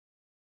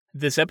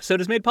This episode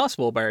is made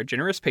possible by our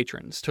generous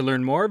patrons. To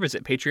learn more,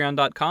 visit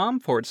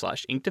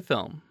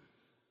patreon.com/ink2film.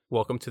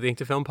 Welcome to the Ink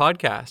to Film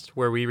podcast,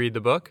 where we read the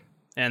book.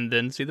 And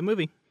then see the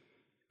movie.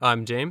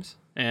 I'm James.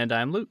 And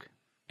I'm Luke.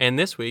 And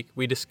this week,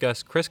 we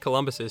discuss Chris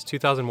Columbus's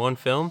 2001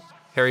 film,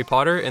 Harry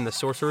Potter and the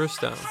Sorcerer's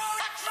Stone.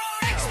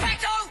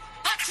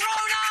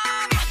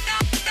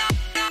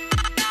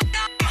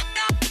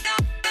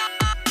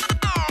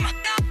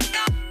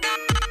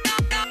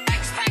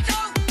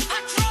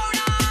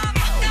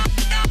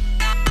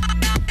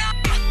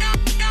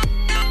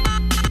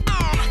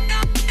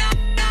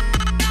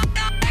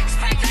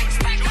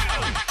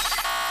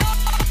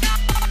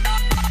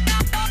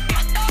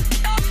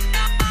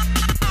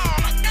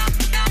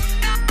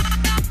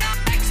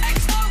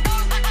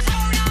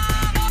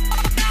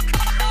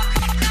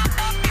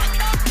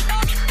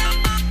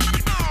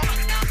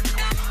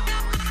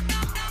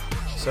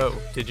 So,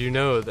 did you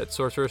know that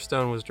Sorcerer's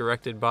Stone was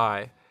directed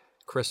by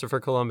Christopher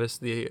Columbus,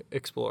 the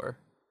explorer?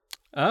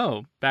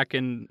 Oh, back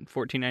in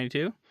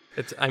 1492?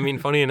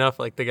 Funny enough,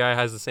 like, the guy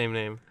has the same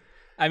name.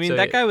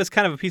 That guy was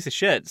kind of a piece of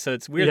shit, so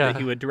it's weird that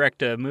he would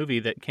direct a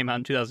movie that came out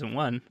in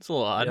 2001. It's a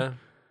little odd. Yeah.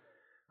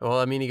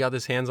 Well, he got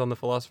his hands on the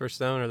Philosopher's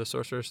Stone or the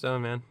Sorcerer's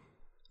Stone, man.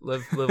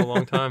 Live a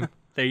long time.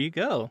 There you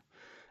go.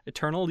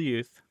 Eternal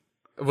youth.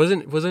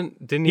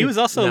 Didn't he? He was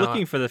also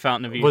looking for the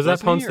Fountain of Youth. Was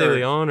that Ponce de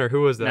Leon, or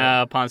who was that?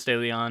 No, Ponce de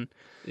Leon.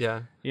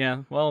 Yeah.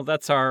 Yeah, well,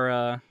 that's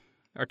our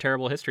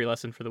terrible history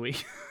lesson for the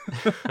week.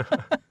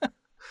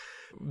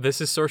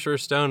 This is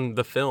Sorcerer's Stone,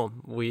 the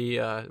film. We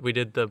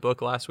did the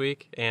book last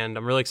week, and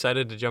I'm really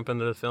excited to jump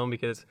into the film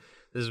because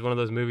this is one of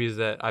those movies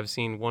that I've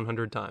seen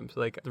 100 times.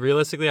 Like,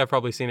 realistically, I've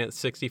probably seen it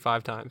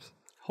 65 times.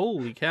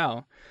 Holy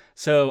cow.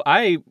 So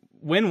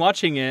when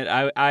watching it,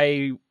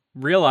 I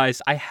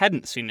realized I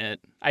hadn't seen it.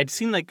 I'd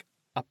seen, like,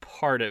 a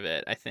part of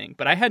it, I think,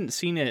 but I hadn't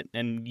seen it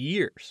in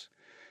years.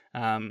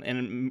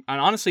 And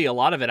honestly, a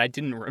lot of it I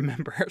didn't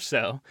remember.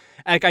 So,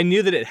 like, I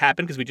knew that it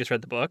happened because we just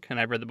read the book, and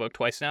I've read the book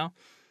twice now.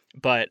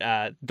 But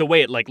the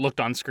way it looked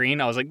on screen,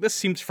 I was like, this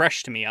seems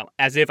fresh to me,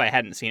 as if I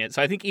hadn't seen it.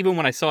 So I think even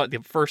when I saw it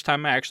the first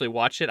time I actually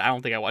watched it, I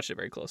don't think I watched it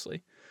very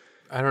closely.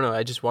 I don't know.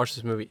 I just watched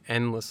this movie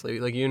endlessly.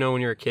 Like,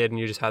 when you're a kid and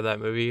you just had that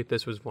movie,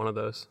 this was one of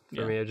those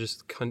for me. I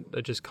just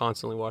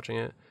constantly watching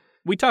it.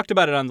 We talked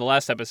about it on the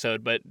last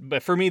episode, but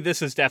for me,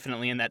 this is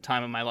definitely in that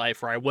time of my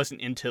life where I wasn't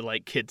into,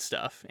 like, kid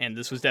stuff. And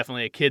this was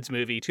definitely a kid's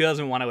movie.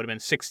 2001, I would have been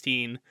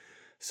 16,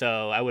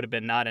 so I would have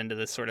been not into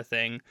this sort of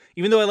thing.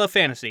 Even though I love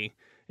fantasy,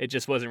 it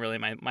just wasn't really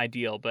my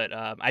deal. But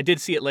I did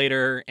see it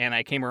later, and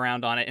I came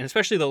around on it. And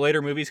especially the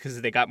later movies,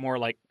 because they got more,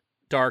 like,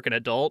 dark and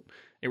adult.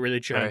 It really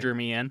drew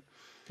me in.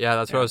 Yeah,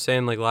 that's what I was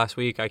saying, like, last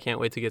week. I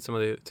can't wait to get some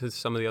of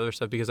the other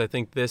stuff, because I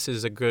think this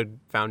is a good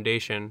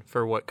foundation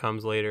for what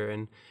comes later.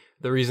 And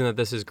the reason that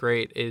this is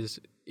great is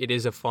it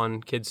is a fun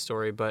kid's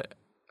story, but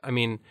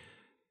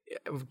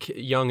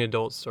young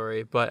adult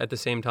story. But at the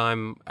same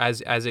time,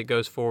 as it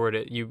goes forward,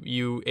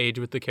 you age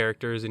with the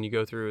characters and you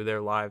go through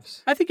their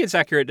lives. I think it's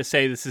accurate to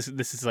say this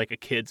is like a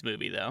kid's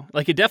movie, though.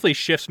 Like, it definitely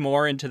shifts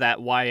more into that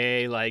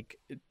YA, like,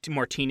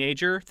 more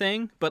teenager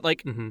thing. But,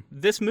 like,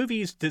 This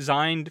movie's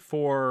designed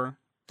for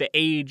the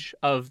age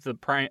of the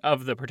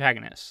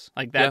protagonist.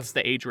 Like, that's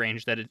the age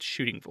range that it's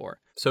shooting for.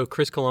 So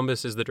Chris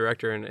Columbus is the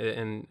director,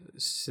 and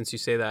since you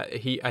say that,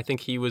 I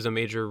think he was a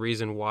major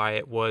reason why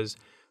it was,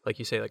 like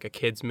you say, like a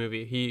kid's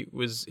movie.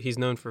 He's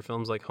known for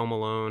films like Home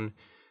Alone,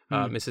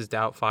 Mrs.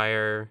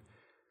 Doubtfire.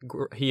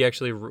 He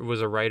actually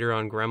was a writer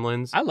on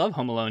Gremlins. I love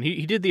Home Alone.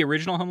 He did the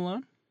original Home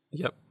Alone?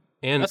 Yep.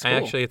 And that's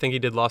cool. I think he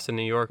did Lost in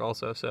New York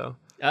also, so.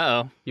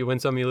 Uh-oh. You win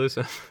some, you lose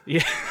some.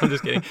 Yeah. I'm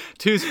just kidding.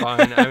 Two's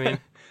fine,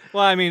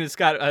 Well, it's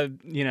got a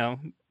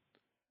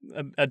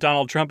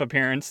Donald Trump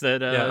appeapance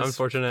that is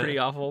unfortunate. Pretty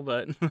awful,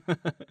 but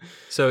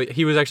So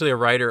he was actually a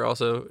writer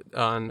also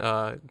on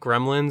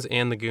Gremlins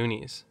and The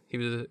Goonies.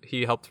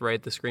 He helped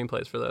write the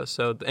screenplays for those.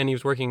 So, and he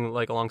was working,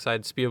 like,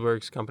 alongside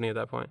Spielberg's company at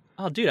that point.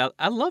 Oh, dude,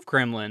 I love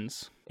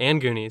Gremlins and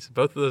Goonies.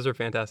 Both of those are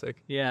fantastic.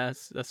 Yeah,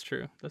 that's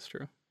true. That's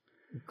true.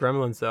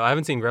 Gremlins, though, I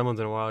haven't seen Gremlins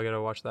in a while. I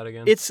gotta watch that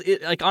again.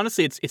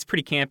 Honestly, it's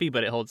pretty campy,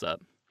 but it holds up.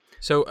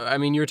 So,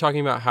 you were talking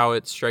about how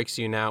it strikes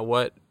you now.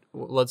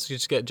 Let's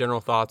just get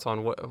general thoughts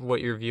on what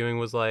your viewing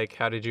was like.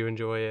 How did you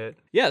enjoy it?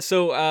 Yeah,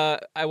 so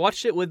I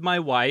watched it with my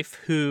wife,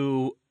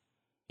 who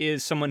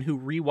is someone who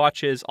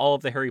rewatches all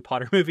of the Harry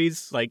Potter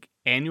movies, like,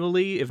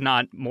 annually, if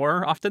not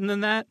more often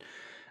than that.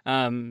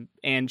 And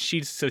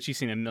she's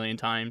seen it a million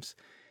times.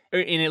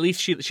 And at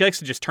least she likes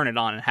to just turn it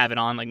on and have it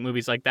on, like,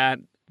 movies like that.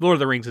 Lord of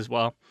the Rings as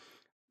well.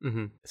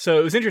 Mm-hmm. So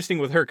it was interesting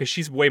with her because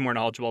she's way more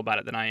knowledgeable about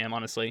it than I am,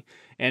 honestly.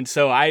 And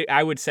so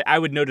I would say I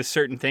would notice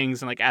certain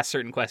things and, like, ask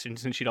certain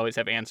questions, and she'd always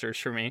have answers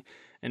for me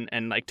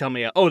and like tell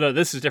me, oh no,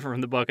 this is different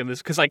from the book, and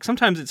this, because, like,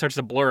 sometimes it starts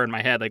to blur in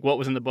my head, like, what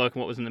was in the book and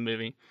what was in the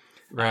movie.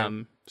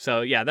 Right. So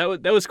yeah,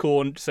 that was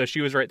cool, and so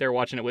she was right there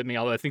watching it with me.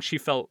 Although I think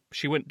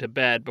she went to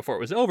bed before it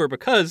was over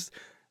because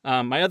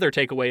my other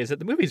takeaway is that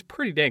the movie's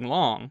pretty dang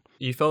long.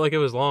 You felt like it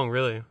was long,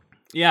 really?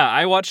 Yeah,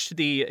 I watched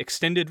the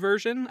extended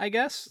version, I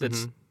guess.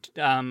 That's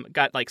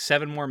got like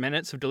 7 more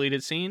minutes of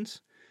deleted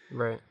scenes.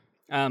 Right.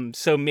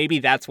 So maybe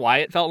that's why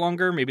it felt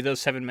longer. Maybe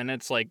those 7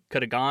 minutes like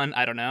could have gone.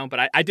 I don't know.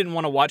 But I didn't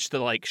want to watch the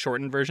like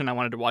shortened version. I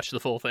wanted to watch the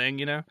full thing,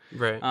 you know?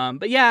 Right.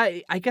 But yeah,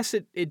 I guess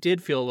it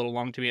did feel a little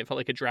long to me. It felt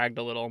like it dragged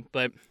a little.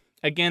 But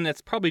again,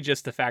 that's probably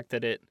just the fact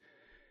that it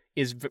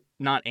is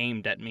not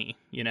aimed at me,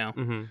 you know?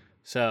 Mm-hmm.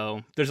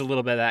 So there's a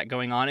little bit of that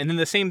going on. And then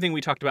the same thing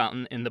we talked about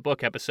in the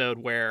book episode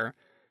where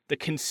the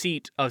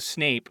conceit of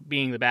Snape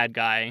being the bad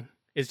guy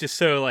is just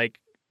so like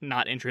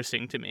not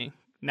interesting to me.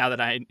 Now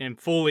that I am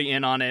fully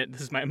in on it,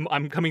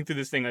 I'm coming through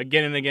this thing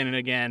again and again and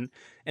again.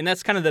 And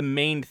that's kind of the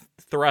main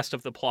thrust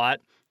of the plot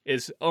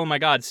is, oh my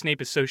God,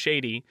 Snape is so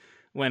shady,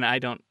 when I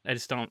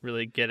just don't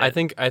really get it. I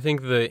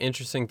think the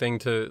interesting thing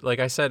to, like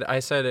I said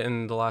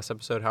in the last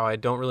episode, how I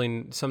don't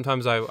really,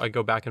 sometimes I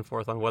go back and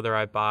forth on whether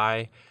I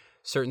buy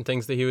certain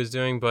things that he was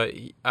doing, but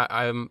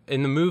I'm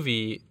in the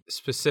movie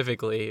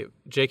specifically,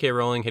 J.K.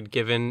 Rowling had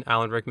given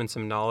Alan Rickman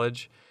some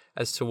knowledge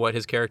as to what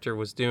his character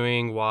was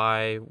doing,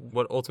 why,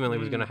 what ultimately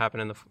was going to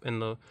happen in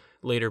the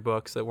later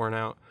books that weren't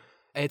out.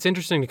 It's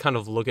interesting to kind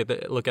of look at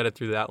it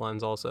through that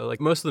lens also. Like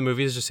most of the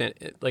movies, just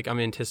like I'm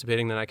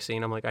anticipating the next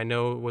scene. I'm like, I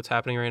know what's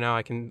happening right now.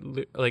 I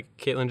can, like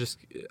Caitlin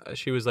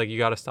she was like, you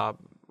got to stop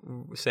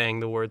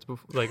saying the words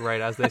like right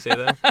as they say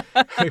them.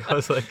 I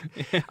was like,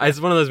 it's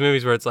one of those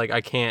movies where it's like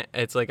I can't.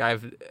 It's like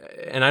I'm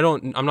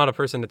not a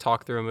person to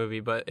talk through a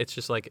movie, but it's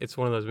just like it's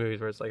one of those movies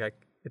where it's like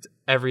it's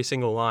every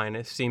single line.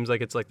 It seems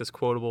like it's like this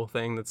quotable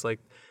thing that's like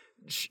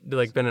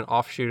been an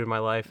offshoot of my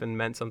life and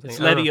meant something. It's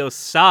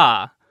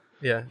Leviosa.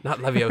 Yeah, not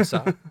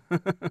Leviosa.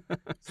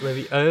 It's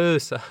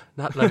Leviosa,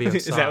 not Leviosa.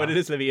 Is that what it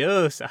is?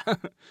 Leviosa.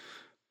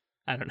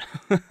 I don't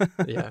know.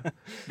 Yeah.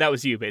 That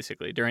was you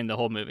basically during the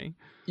whole movie.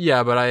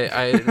 Yeah, but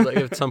I like,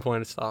 at some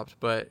point it stopped.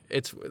 But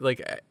it's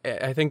like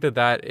I think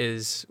that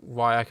is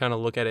why I kind of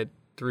look at it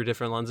through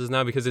different lenses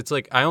now, because it's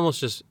like I almost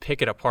just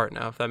pick it apart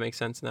now, if that makes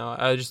sense now.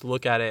 I just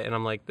look at it and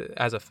I'm like,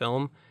 as a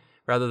film,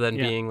 rather than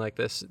being like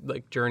this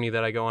like journey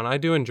that I go on. I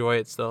do enjoy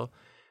it still,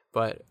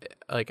 but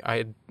like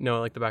I know it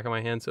like the back of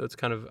my hand, so it's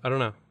kind of, I don't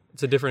know.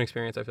 It's a different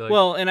experience, I feel like.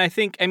 Well, and I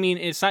mean,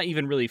 it's not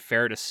even really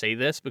fair to say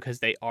this because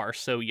they are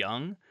so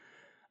young.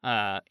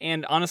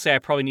 And honestly, I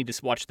probably need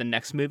to watch the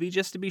next movie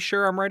just to be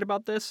sure I'm right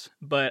about this.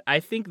 But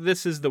I think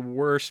this is the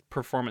worst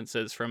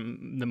performances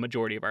from the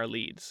majority of our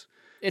leads.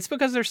 It's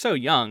because they're so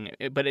young,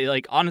 but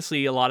like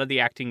honestly, a lot of the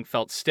acting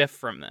felt stiff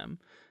from them.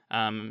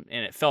 And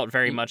it felt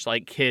very much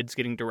like kids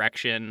getting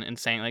direction and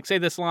saying like, say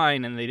this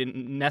line, and they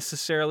didn't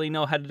necessarily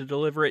know how to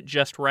deliver it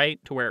just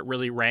right to where it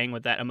really rang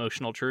with that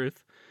emotional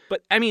truth.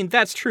 But I mean,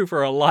 that's true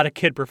for a lot of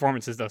kid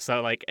performances though.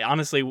 So like,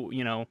 honestly,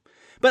 you know,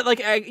 but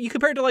like you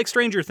compare it to like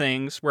Stranger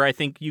Things, where I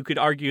think you could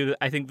argue that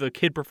I think the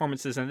kid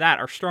performances in that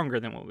are stronger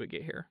than what we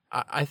get here.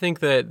 I think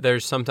that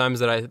there's sometimes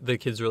that the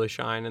kids really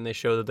shine and they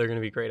show that they're going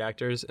to be great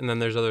actors. And then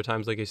there's other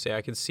times, like you say,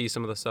 I could see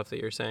some of the stuff that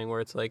you're saying where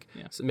it's like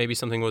maybe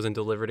something wasn't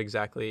delivered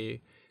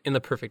exactly in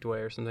the perfect way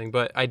or something.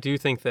 But I do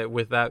think that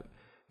with that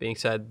being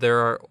said,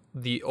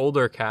 the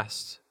older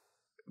cast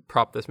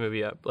prop this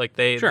movie up. Like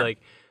like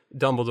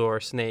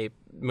Dumbledore, Snape,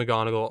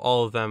 McGonagall,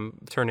 all of them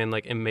turn in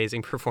like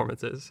amazing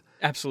performances.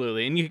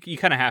 Absolutely. And you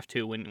kind of have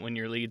to when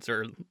your leads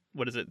are,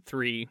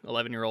 3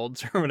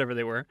 11-year-olds or whatever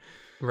they were.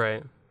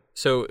 Right.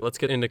 So let's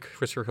get into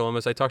Christopher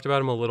Columbus. I talked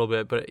about him a little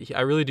bit, but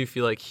I really do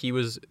feel like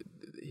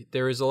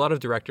there was a lot of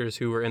directors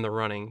who were in the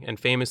running, and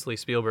famously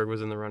Spielberg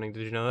was in the running.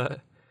 Did you know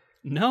that?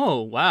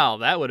 No. Wow.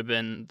 That would have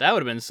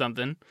been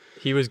something.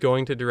 He was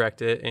going to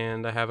direct it,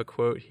 and I have a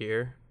quote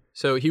here.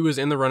 So he was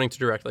in the running to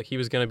direct, like he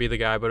was going to be the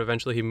guy, but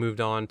eventually he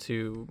moved on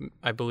to,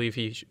 I believe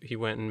he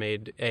went and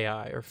made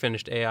AI or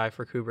finished AI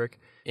for Kubrick,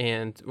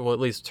 and well, at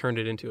least turned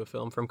it into a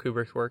film from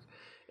Kubrick's work.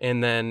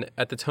 And then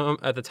at the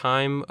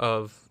time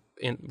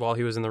while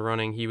he was in the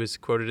running, he was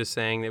quoted as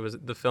saying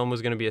the film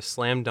was going to be a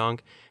slam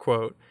dunk.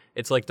 Quote,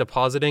 "It's like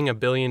depositing $1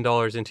 billion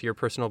into your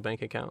personal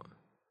bank account."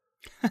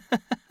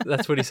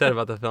 That's what he said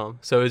about the film.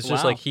 So it's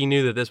just like he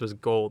knew that this was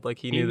gold. Like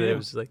he knew that it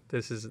was like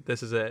this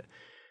is it.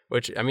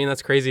 Which, I mean,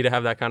 that's crazy to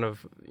have that kind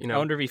of, you know, I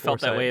wonder if he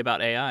felt that way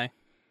about AI.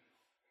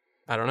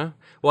 I don't know.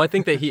 Well, I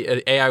think that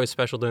AI was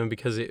special to him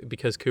because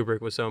Kubrick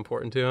was so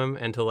important to him,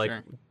 and to like,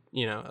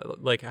 you know,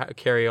 like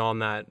carry on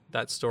that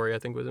story, I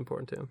think was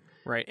important to him.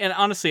 Right. And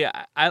honestly,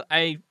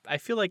 I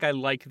feel like I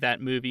like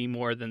that movie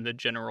more than the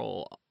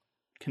general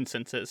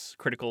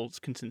critical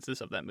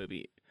consensus of that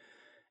movie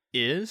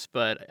is,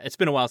 but it's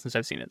been a while since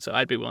I've seen it, so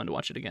I'd be willing to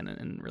watch it again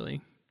and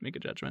really make a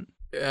judgment.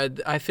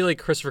 I feel like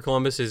Christopher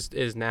Columbus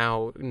is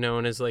now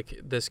known as like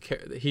this.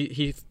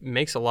 He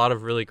makes a lot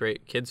of really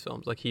great kids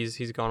films. Like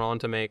he's gone on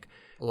to make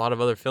a lot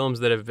of other films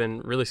that have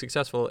been really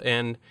successful.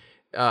 And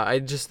I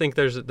just think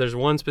there's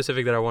one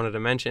specific that I wanted to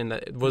mention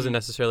that it wasn't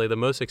necessarily the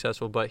most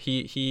successful, but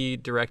he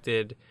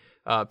directed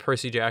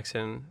Percy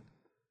Jackson,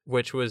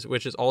 which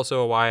is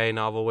also a YA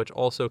novel, which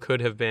also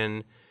could have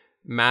been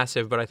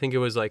massive, but I think it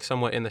was like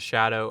somewhat in the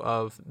shadow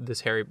of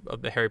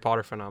the Harry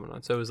Potter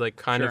phenomenon. So it was like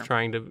kind of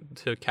trying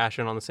to cash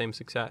in on the same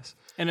success,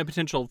 and a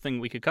potential thing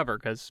we could cover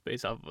because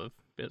based off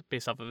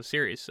of a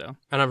series. So,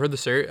 and I've heard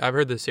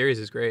the series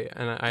is great,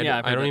 and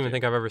I don't even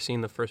think I've ever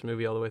seen the first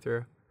movie all the way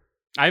through.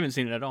 I haven't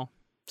seen it at all.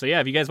 So yeah,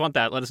 if you guys want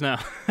that, let us know.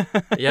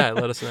 Yeah,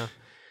 let us know.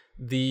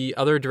 The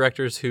other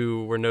directors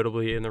who were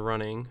notably in the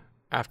running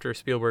after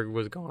Spielberg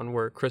was gone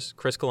were Chris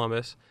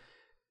Columbus,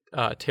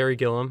 Terry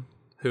Gilliam,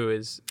 who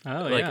is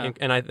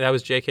that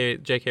was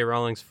J.K.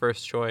 Rowling's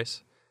first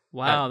choice.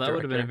 Wow, that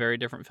would have been a very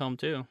different film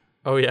too.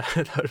 Oh yeah,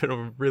 that would have been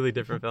a really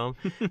different film.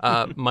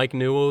 Mike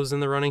Newell was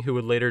in the running, who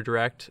would later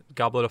direct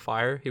Goblet of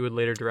Fire. He would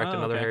later direct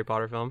another Harry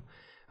Potter film.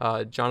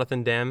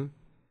 Jonathan Demme,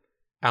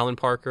 Alan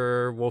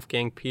Parker,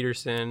 Wolfgang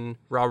Peterson,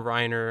 Rob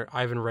Reiner,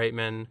 Ivan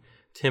Reitman,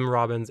 Tim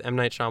Robbins, M.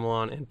 Night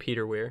Shyamalan, and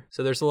Peter Weir.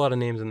 So there's a lot of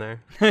names in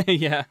there.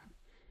 Yeah.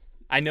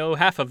 I know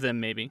half of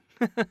them, maybe.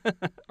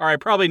 Or I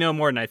probably know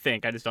more than I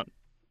think. I just don't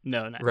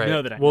know that I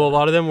know. Well, a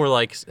lot of them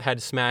were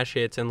had smash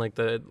hits in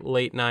the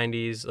late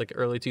 90s,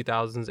 early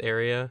 2000s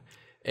area.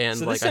 And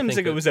so this seems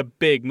like it was a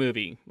big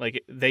movie.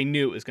 They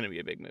knew it was going to be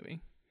a big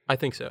movie. I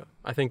think so.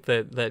 I think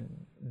that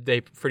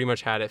they pretty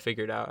much had it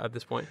figured out at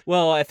this point.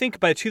 Well, I think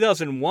by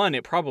 2001,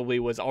 it probably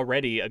was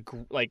already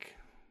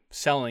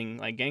selling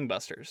like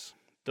gangbusters,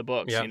 the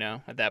books,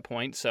 at that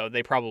point. So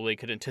they probably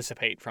could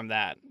anticipate from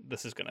that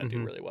this is going to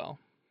do really well.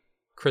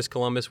 Chris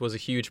Columbus was a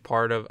huge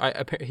part of.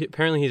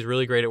 Apparently, he's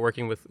really great at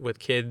working with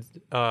kids.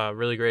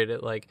 Really great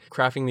at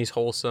crafting these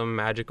wholesome,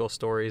 magical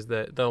stories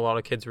that a lot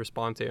of kids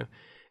respond to.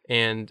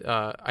 And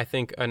I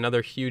think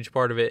another huge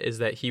part of it is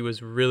that he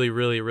was really,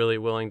 really, really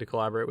willing to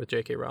collaborate with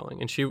J.K. Rowling,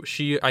 and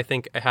she I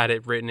think had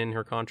it written in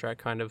her contract,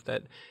 kind of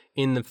that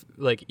in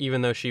the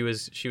even though she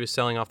was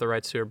selling off the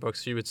rights to her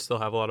books, she would still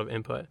have a lot of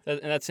input. And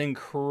that's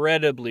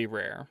incredibly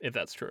rare, if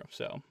that's true.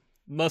 So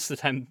most of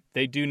the time,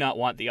 they do not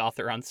want the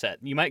author on set.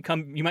 You might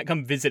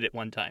come visit it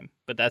one time,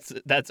 but that's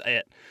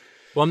it.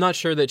 Well, I'm not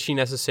sure that she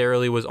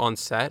necessarily was on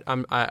set.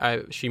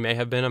 She may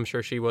have been. I'm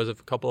sure she was a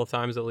couple of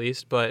times at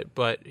least. But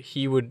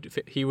he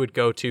would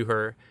go to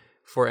her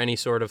for any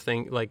sort of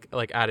thing,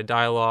 like added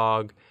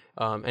dialogue,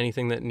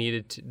 anything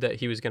that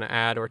he was going to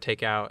add or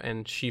take out.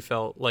 And she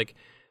felt like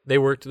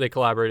they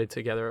collaborated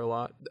together a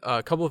lot.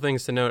 A couple of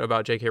things to note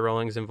about J.K.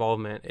 Rowling's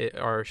involvement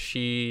are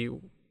she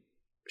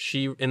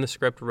in the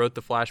script wrote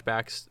the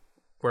flashbacks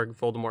where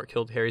Voldemort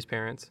killed Harry's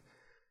parents,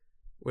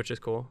 which is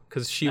cool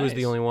because she was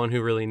the only one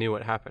who really knew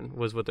what happened,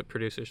 was what the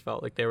producers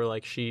felt. They were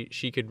like,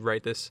 she could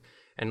write this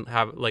and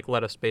have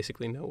let us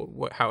basically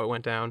know how it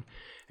went down.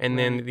 And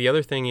then the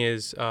other thing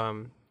is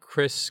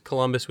Chris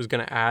Columbus was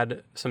going to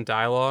add some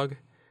dialogue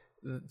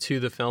to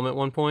the film at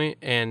one point,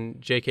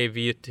 and JK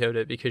vetoed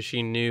it because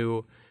she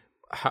knew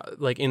how,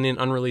 in an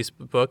unreleased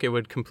book, it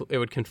would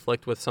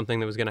conflict with something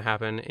that was going to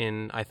happen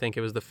in, I think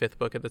it was the 5th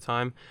book at the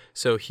time.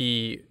 So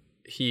he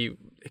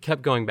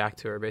kept going back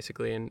to her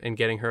basically and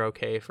getting her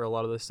okay for a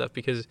lot of this stuff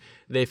because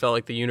they felt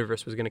like the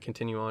universe was going to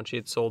continue on. She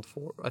had sold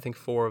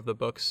 4 of the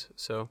books.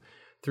 So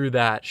through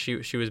that,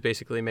 she was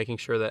basically making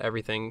sure that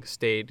everything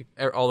stayed,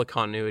 all the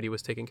continuity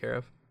was taken care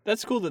of.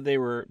 That's cool that they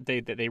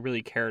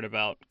really cared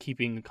about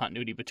keeping the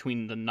continuity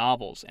between the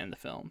novels and the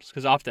films,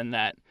 because often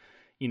that,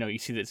 you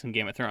see this in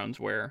Game of Thrones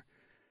where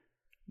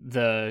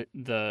the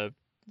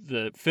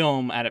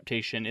film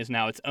adaptation is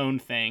now its own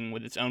thing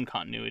with its own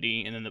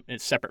continuity, and then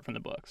it's separate from the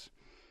books.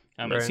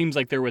 Right. It seems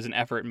like there was an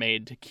effort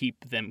made to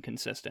keep them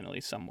consistent, at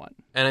least somewhat.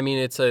 And I mean,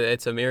 it's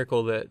a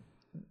miracle that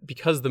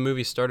because the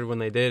movie started when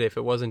they did, if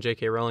it wasn't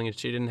J.K. Rowling and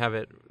she didn't have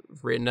it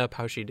written up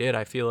how she did,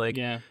 I feel like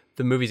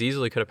the movies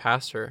easily could have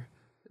passed her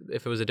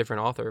if it was a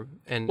different author.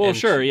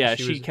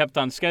 She kept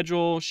on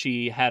schedule.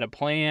 She had a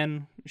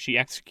plan. She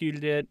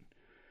executed it.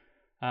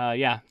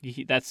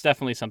 That's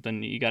definitely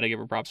something you got to give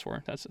her props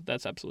for.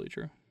 That's absolutely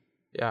true.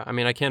 Yeah, I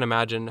mean, I can't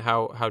imagine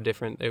how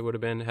different it would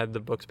have been had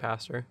the books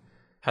passed her,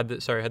 had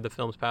the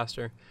films passed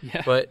her.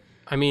 Yeah. But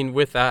I mean,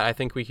 with that, I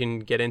think we can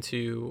get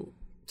into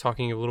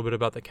talking a little bit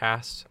about the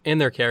cast and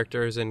their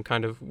characters, and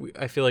kind of,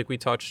 I feel like we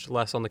touched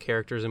less on the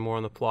characters and more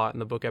on the plot in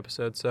the book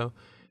episode. So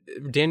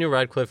Daniel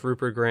Radcliffe,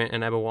 Rupert Grint,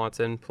 and Emma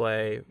Watson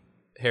play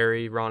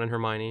Harry, Ron, and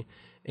Hermione,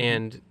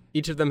 and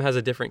each of them has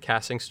a different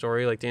casting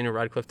story. Like Daniel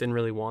Radcliffe didn't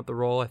really want the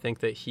role. I think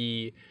that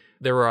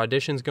there were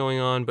auditions going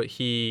on, but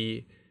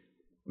he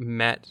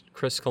met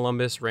Chris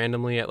Columbus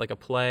randomly at a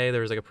play.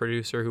 There was a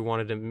producer who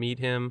wanted to meet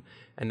him,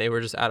 and they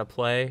were just at a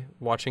play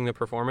watching the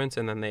performance,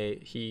 and then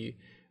he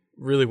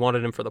really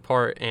wanted him for the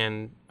part,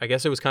 and I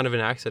guess it was kind of an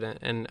accident,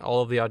 and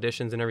all of the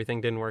auditions and everything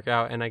didn't work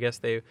out, and I guess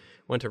they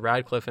went to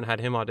Radcliffe and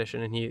had him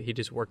audition, and he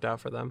just worked out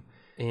for them.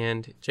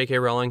 And J.K.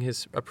 Rowling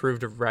has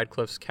approved of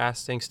Radcliffe's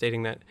casting,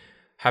 stating that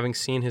having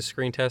seen his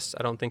screen tests,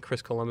 I don't think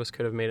Chris Columbus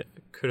could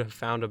have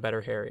found a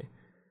better Harry.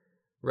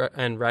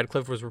 And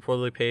Radcliffe was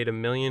reportedly paid £1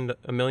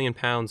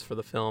 million for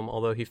the film,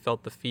 although he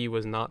felt the fee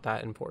was not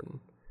that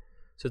important.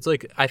 So it's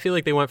I feel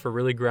like they went for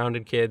really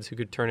grounded kids who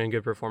could turn in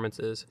good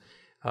performances.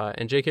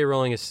 And J.K.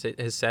 Rowling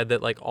has said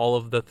that all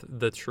of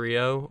the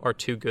trio are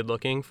too good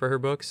looking for her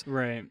books.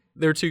 Right.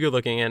 They're too good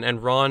looking,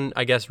 and Ron,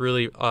 I guess,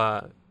 really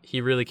he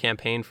really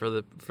campaigned for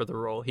the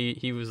role.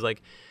 He was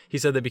he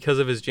said that because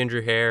of his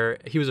ginger hair,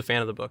 he was a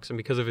fan of the books, and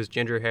because of his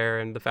ginger hair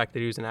and the fact that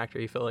he was an actor,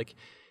 he felt like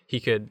he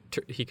could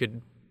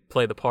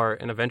play the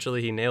part, and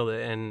eventually he nailed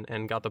it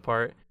and got the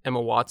part. Emma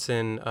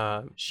Watson,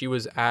 she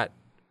was at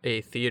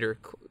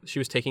she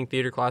was taking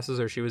theater classes,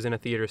 or she was in a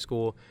theater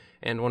school,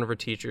 and one of her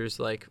teachers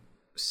like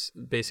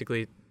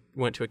basically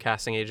went to a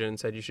casting agent and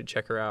said you should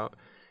check her out.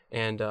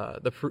 And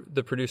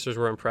the producers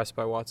were impressed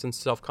by Watson's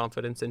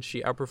self-confidence, and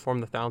she outperformed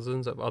the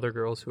thousands of other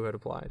girls who had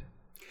applied.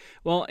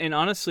 Well, and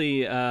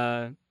honestly,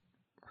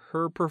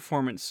 her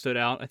performance stood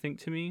out. I think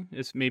to me,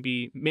 it's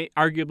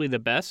arguably the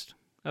best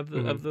of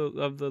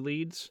the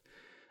leads.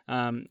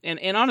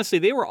 And honestly,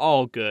 they were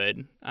all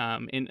good.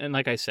 And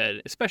like I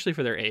said, especially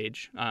for their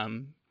age.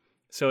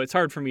 So it's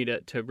hard for me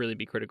to really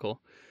be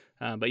critical.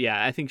 But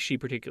yeah, I think she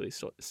particularly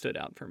stood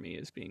out for me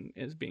as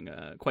being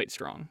quite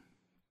strong.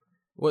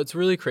 What's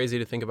really crazy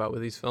to think about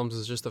with these films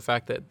is just the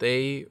fact that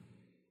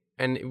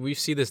and we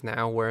see this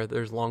now where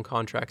there's long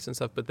contracts and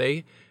stuff, but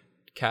they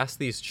cast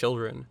these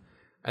children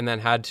and then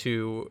had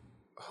to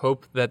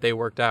hope that they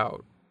worked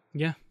out.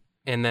 Yeah.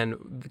 And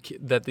then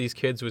that these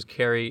kids would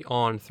carry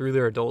on through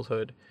their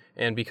adulthood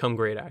and become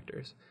great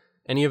actors.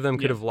 Any of them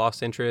could have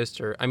lost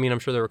interest, or, I mean, I'm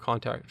sure there were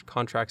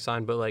contracts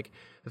signed, but like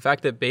the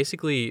fact that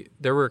basically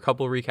there were a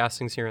couple of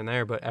recastings here and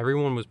there, but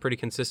everyone was pretty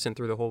consistent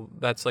through the whole,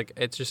 that's like,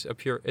 it's just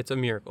it's a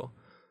miracle.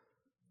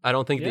 I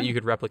don't think that you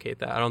could replicate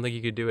that. I don't think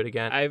you could do it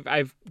again.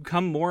 I've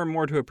come more and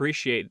more to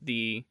appreciate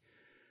the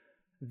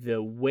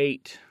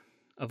weight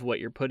of what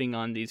you're putting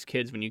on these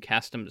kids when you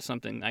cast them to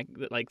something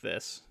like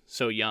this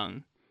so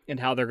young, and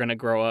how they're going to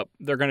grow up.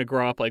 They're going to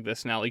grow up like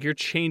this now. Like, you're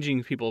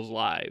changing people's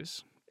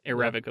lives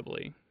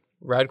irrevocably.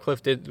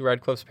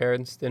 Radcliffe's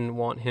parents didn't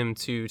want him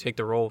to take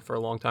the role for a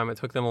long time. It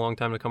took them a long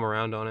time to come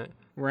around on it.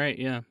 Right.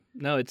 Yeah.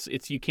 No, it's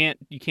you can't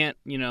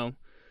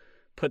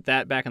put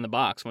that back in the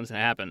box once it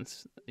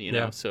happens.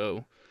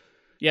 So.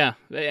 Yeah,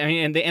 I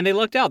mean, and they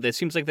lucked out. It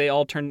seems like they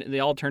all turned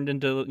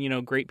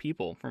into great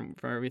people from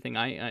everything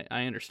I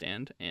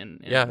understand.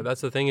 And yeah, that's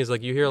the thing is,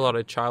 like, you hear a lot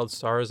of child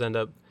stars end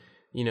up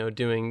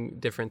doing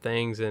different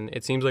things, and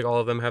it seems like all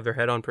of them have their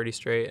head on pretty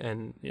straight,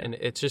 and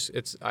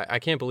I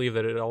can't believe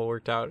that it all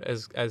worked out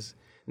as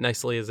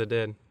nicely as it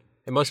did.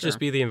 It must just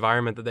be the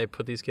environment that they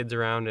put these kids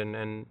around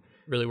and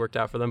really worked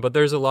out for them. But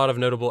there's a lot of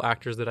notable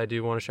actors that I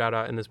do want to shout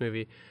out in this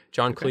movie.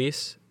 John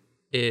Cleese.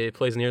 It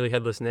plays Nearly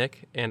Headless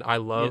Nick, and I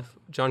love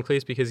John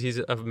Cleese because he's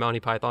of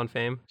Monty Python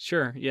fame.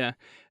 Sure, yeah.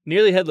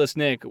 Nearly Headless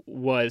Nick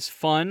was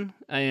fun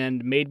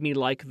and made me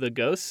like the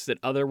ghosts that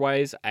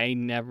otherwise I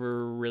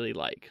never really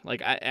like.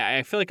 Like,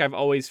 I feel like I've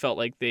always felt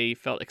like they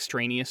felt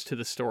extraneous to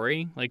the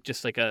story, like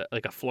just like a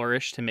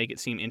flourish to make it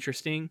seem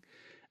interesting,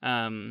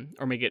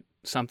 or make it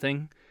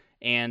something.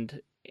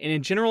 And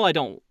in general, I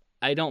don't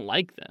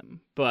like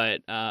them,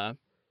 but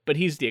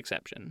he's the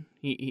exception.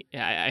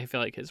 I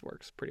feel like his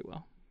works pretty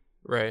well.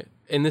 Right.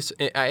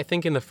 I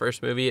think in the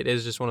first movie, it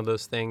is just one of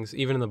those things,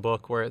 even in the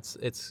book, where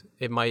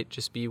it might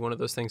just be one of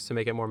those things to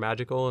make it more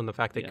magical, and the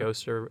fact that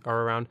ghosts are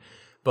around.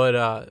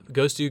 But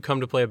ghosts do come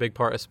to play a big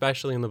part,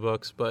 especially in the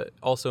books, but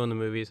also in the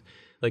movies.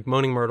 Like,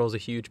 Moaning Myrtle is a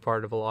huge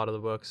part of a lot of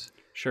the books.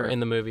 Sure. In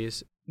the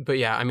movies. But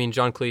yeah, I mean,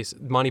 John Cleese,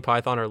 Monty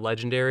Python are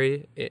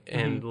legendary,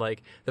 and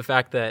like the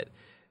fact that,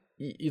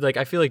 like,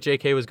 I feel like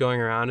J.K. was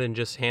going around and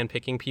just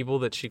handpicking people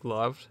that she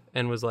loved,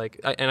 and was like,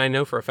 and I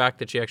know for a fact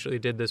that she actually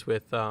did this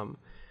with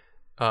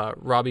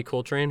Robbie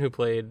Coltrane, who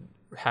played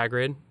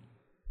Hagrid.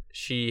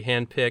 She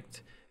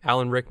handpicked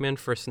Alan Rickman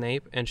for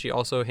Snape, and she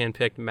also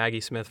handpicked Maggie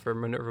Smith for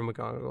Minerva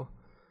McGonagall.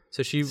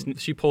 So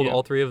she pulled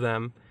all three of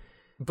them.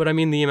 But I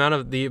mean, the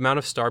amount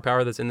of star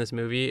power that's in this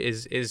movie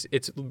is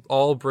it's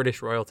all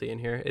British royalty in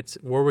here. It's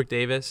Warwick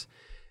Davis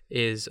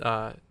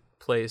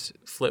plays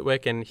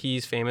Flitwick, and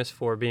he's famous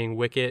for being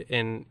Wicket,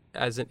 and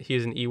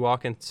he's an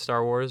Ewok in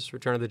Star Wars: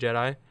 Return of the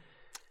Jedi.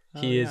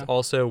 He is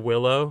also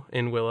Willow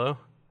in Willow.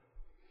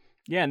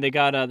 Yeah, and they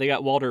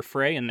got Walder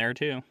Frey in there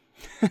too.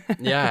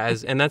 Yeah,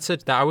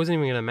 I wasn't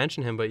even going to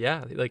mention him, but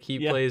yeah, like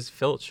he plays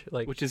Filch,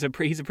 like, which is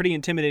he's a pretty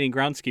intimidating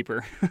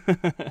groundskeeper.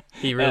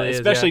 He really is,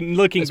 especially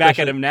looking back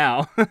at him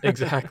now.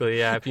 Exactly,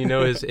 yeah. If you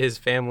know his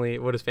family,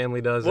 what his family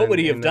does, what would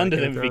he have done to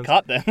them if he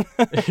caught them?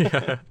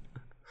 Yeah.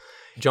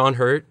 John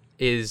Hurt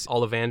is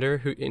Ollivander,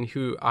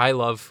 who I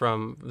love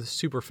from the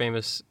super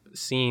famous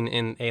scene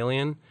in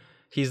Alien.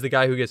 He's the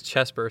guy who gets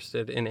chest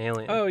bursted in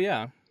Alien. Oh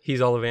yeah. He's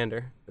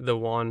Ollivander, the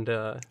wand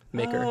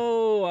maker.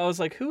 Oh, I was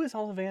like, who is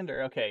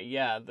Ollivander? Okay,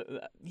 yeah.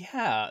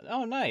 Yeah.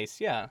 Oh,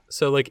 nice, yeah.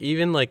 So, like,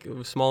 even, like,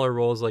 smaller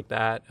roles like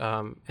that.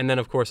 And then,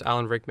 of course,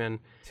 Alan Rickman.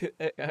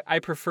 I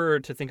prefer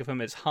to think of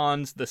him as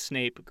Hans the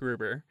Snape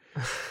Gruber.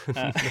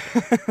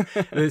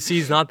 See,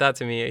 he's not that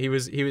to me. He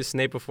was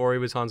Snape before he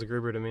was Hans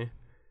Gruber to me.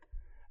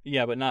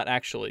 Yeah, but not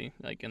actually,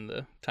 like, in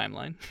the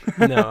timeline.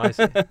 No, I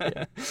see.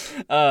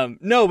 Yeah.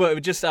 No,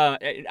 but just,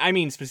 I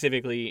mean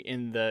specifically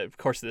in the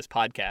course of this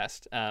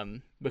podcast,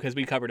 because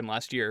we covered him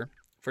last year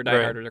for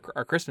Die Hard,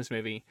 our Christmas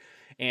movie,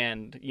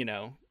 and,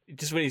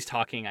 just when he's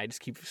talking, I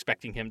just keep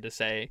expecting him to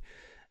say,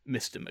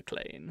 Mr.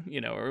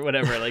 McClane, or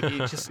whatever. Like,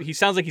 he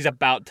sounds like he's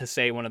about to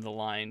say one of the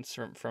lines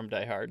from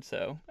Die Hard,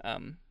 so,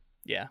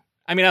 yeah.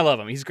 I mean, I love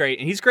him. He's great,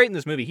 and he's great in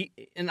this movie.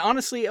 And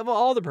honestly, of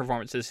all the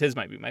performances, his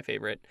might be my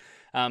favorite.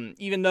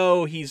 Even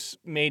though he's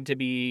made to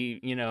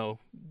be,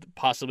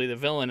 possibly the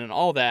villain and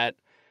all that,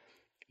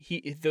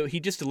 he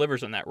just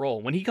delivers on that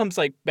role. When he comes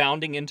like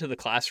bounding into the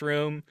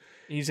classroom,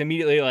 he's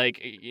immediately like,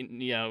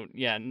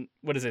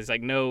 what is it? It's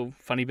like no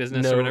funny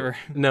business or whatever.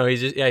 No,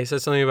 he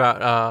says something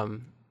about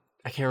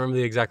I can't remember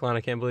the exact line.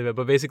 I can't believe it,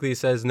 but basically he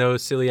says no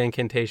silly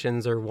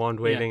incantations or wand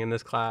waving in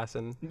this class.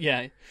 And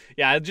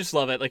I just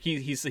love it. Like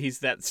he's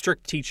that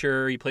strict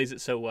teacher. He plays it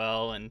so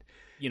well, and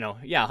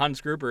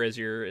Hans Gruber as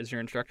your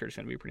instructor is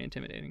going to be pretty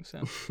intimidating.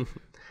 So.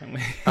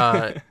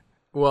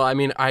 Well, I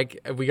mean,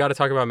 we got to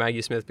talk about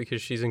Maggie Smith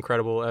because she's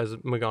incredible as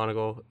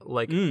McGonagall.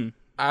 Like,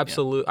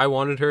 absolute. I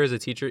wanted her as a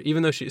teacher,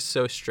 even though she's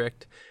so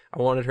strict.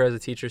 I wanted her as a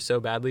teacher so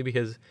badly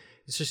because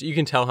it's just you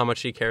can tell how much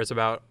she cares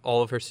about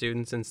all of her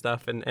students and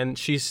stuff. And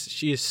she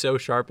is so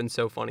sharp and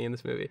so funny in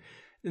this movie.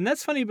 And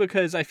that's funny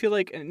because I feel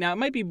like now it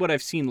might be what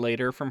I've seen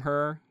later from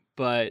her,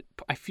 but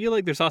I feel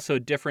like there's also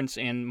a difference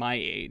in my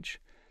age.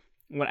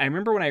 I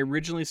remember when I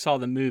originally saw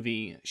the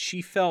movie,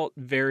 she felt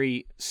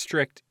very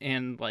strict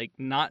and like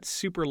not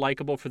super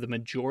likable for the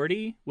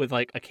majority, with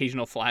like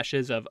occasional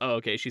flashes of, oh,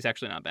 okay, she's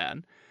actually not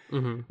bad.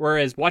 Mm-hmm.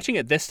 Whereas watching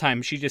it this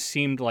time, she just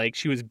seemed like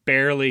she was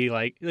barely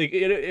like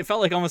it felt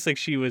like almost like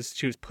she was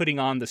putting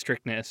on the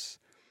strictness,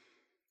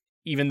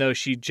 even though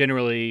she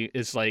generally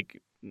is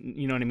like,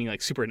 you know what I mean,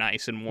 like super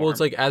nice and warm. Well, it's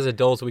like as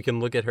adults we can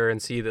look at her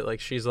and see that like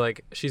she's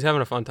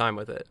having a fun time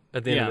with it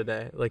at the end of the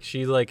day. Like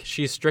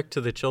she's strict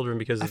to the children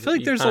because I feel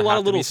like there's a lot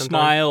of little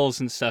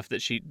smiles and stuff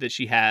that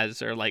she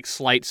has, or like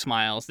slight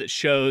smiles that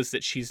shows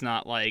that she's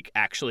not like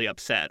actually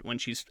upset when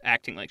she's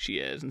acting like she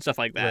is and stuff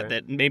like that. Right.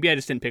 That maybe I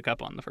just didn't pick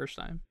up on the first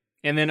time.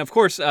 And then, of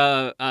course,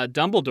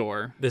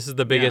 Dumbledore. This is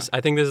the biggest. Yeah.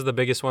 I think this is the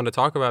biggest one to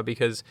talk about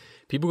because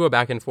people go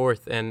back and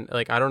forth, and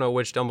like I don't know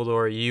which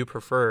Dumbledore you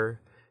prefer.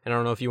 And I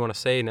don't know if you want to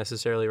say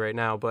necessarily right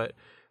now, but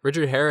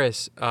Richard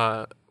Harris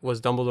was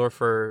Dumbledore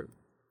for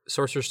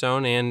Sorcerer's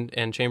Stone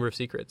and Chamber of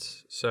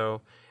Secrets.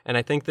 So, and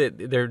I think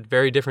that they're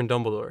very different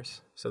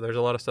Dumbledores. So there's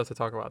a lot of stuff to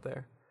talk about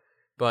there.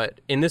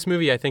 But in this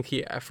movie, I think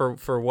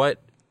for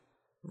what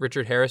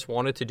Richard Harris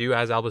wanted to do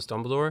as Albus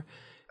Dumbledore,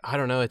 I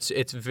don't know.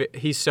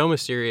 He's so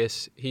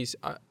mysterious.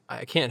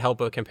 I can't help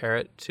but compare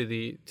it to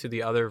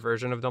the other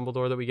version of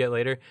Dumbledore that we get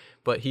later.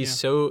 But he's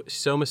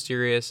so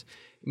mysterious.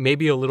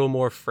 Maybe a little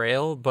more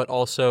frail, but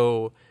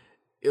also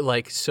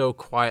like so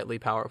quietly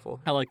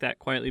powerful. I like that,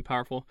 quietly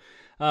powerful.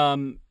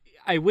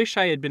 I wish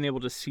I had been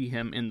able to see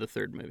him in the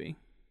third movie,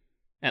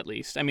 at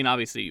least. I mean,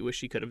 obviously, you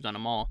wish he could have done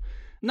them all.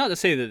 Not to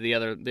say that the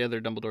other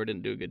Dumbledore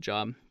didn't do a good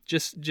job.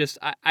 Just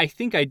I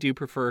think I do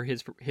prefer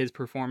his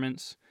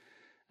performance.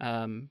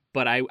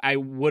 But I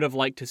would have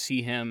liked to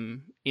see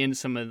him in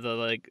some of the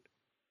like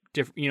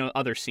different,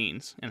 other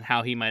scenes and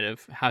how he might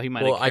have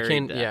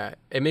carried that. Yeah,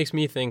 it makes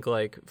me think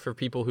like for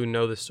people who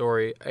know the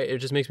story, it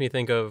just makes me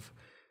think of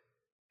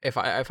if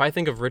I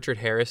think of Richard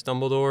Harris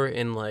Dumbledore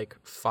in like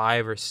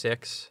 5 or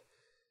 6,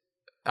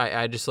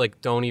 I just like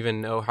don't even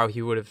know how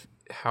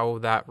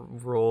that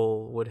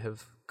role would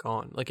have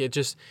gone. Like I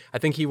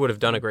think he would have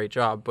done a great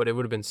job, but it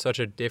would have been such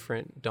a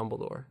different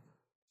Dumbledore.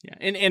 Yeah,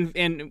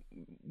 and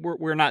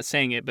we're not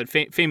saying it, but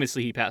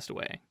famously he passed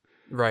away.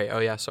 Right. Oh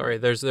yeah. Sorry.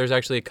 There's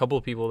actually a couple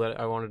of people that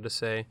I wanted to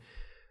say.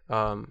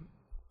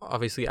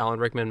 Obviously, Alan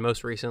Rickman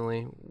most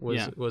recently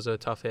was a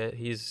tough hit.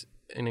 He's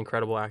an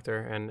incredible actor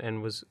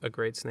and was a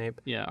great Snape.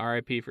 Yeah.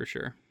 R.I.P. for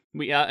sure.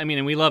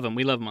 And we love him.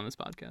 We love him on this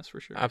podcast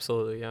for sure.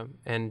 Absolutely. Yeah.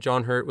 And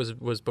John Hurt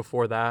was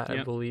before that,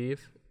 I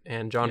believe.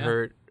 And John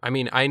Hurt. I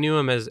mean, I knew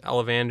him as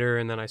Ollivander,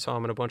 and then I saw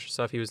him in a bunch of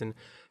stuff. He was in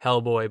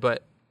Hellboy,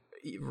 but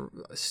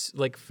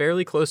like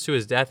fairly close to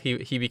his death,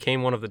 he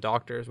became one of the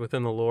doctors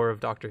within the lore of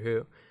Doctor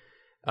Who.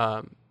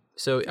 I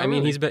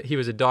mean, he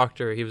was a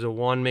doctor. He was a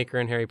wand maker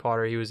in Harry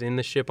Potter. He was in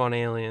the ship on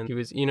Alien. He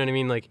was, you know what I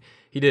mean? Like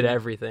he did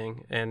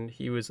everything, and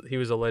he was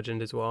a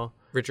legend as well.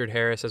 Richard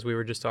Harris, as we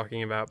were just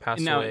talking about,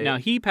 passed away. Now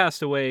he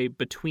passed away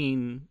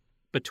between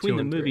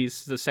the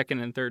movies, the second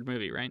and third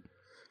movie, right?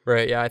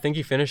 Right. Yeah, I think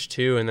he finished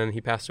 2, and then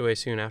he passed away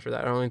soon after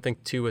that. I don't even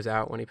think 2 was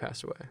out when he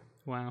passed away.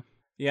 Wow.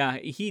 Yeah,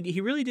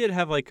 he really did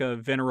have like a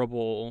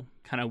venerable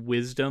kind of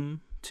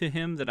wisdom to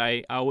him that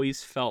I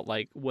always felt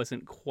like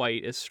wasn't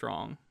quite as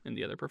strong in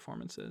the other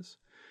performances.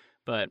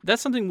 But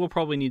that's something we'll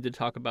probably need to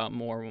talk about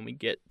more when we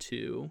get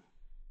to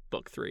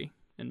book 3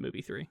 and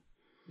movie 3.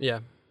 Yeah.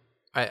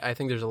 I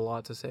think there's a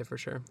lot to say for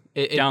sure.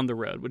 Down the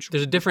road,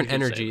 there's a different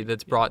energy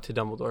that's brought to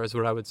Dumbledore, is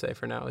what I would say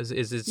for now.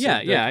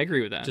 I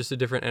agree with that. Just a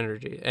different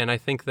energy, and I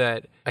think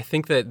that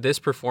this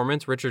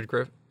performance, Richard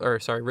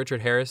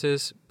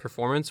Harris's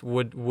performance,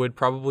 would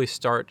probably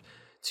start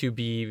to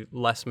be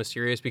less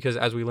mysterious because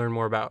as we learn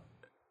more about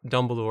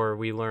Dumbledore,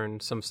 we learn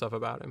some stuff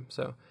about him.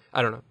 So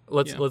I don't know.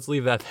 Let's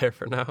leave that there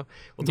for now.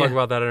 We'll talk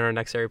about that in our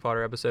next Harry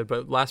Potter episode.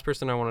 But last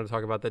person I wanted to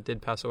talk about that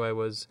did pass away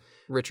was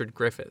Richard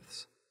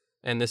Griffiths.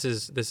 And this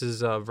is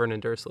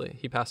Vernon Dursley.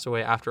 He passed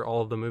away after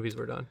all of the movies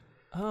were done.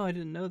 Oh, I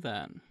didn't know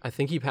that. I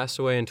think he passed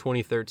away in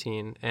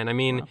 2013. And I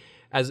mean,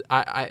 as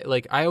I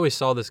always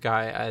saw this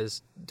guy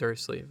as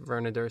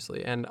Vernon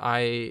Dursley, and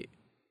I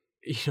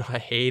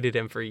hated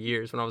him for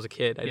years when I was a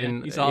kid.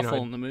 He's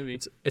awful in the movie.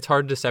 It's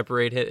hard to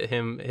separate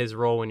his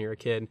role when you're a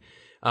kid.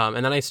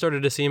 And then I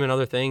started to see him in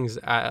other things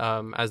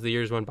as the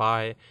years went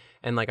by.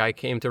 and like I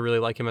came to really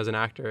like him as an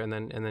actor, and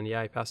then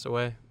yeah, he passed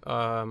away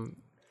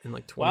in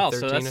like 2013. Wow,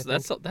 so I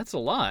think. that's a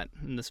lot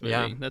in this movie.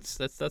 Yeah.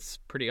 That's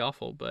pretty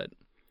awful. But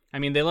I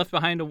mean, they left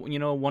behind a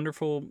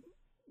wonderful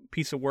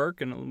piece of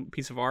work and a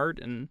piece of art,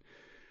 and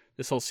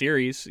this whole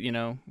series,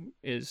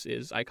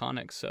 is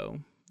iconic. So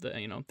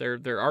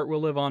their art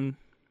will live on.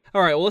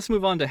 All right, well, let's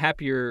move on to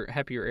happier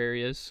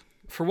areas.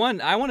 For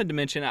one, I wanted to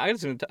mention. I'm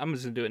just gonna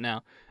do it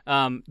now.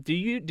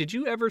 Did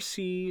you ever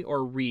see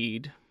or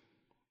read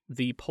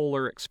The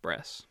Polar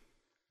Express?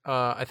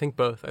 I think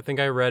both. I think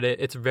I read it.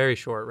 It's very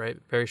short, right?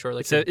 Very short.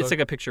 Like It's like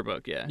a picture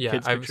book, yeah. yeah.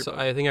 Kids picture book.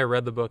 I think I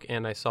read the book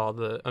and I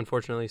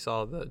unfortunately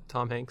saw the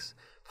Tom Hanks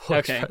Polar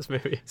Express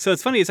movie. So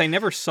it's funny is I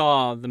never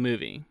saw the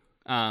movie,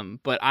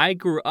 but I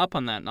grew up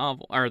on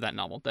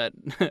that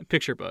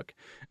picture book.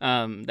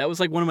 That was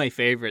like one of my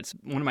favorites,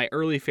 one of my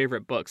early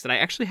favorite books that I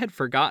actually had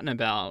forgotten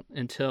about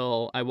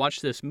until I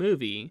watched this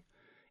movie.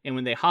 And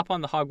when they hop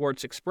on the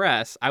Hogwarts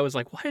Express, I was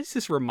like, why does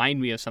this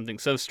remind me of something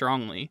so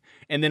strongly?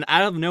 And then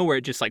out of nowhere,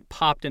 it just like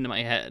popped into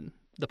my head,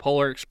 the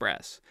Polar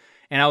Express.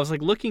 And I was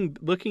like looking,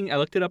 I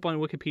looked it up on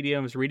Wikipedia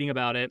and was reading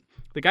about it.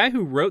 The guy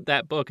who wrote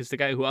that book is the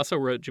guy who also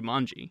wrote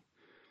Jumanji.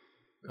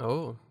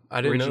 Oh,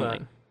 I didn't know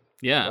that.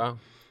 Yeah.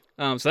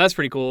 Wow. So that's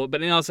pretty cool. But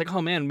then I was like,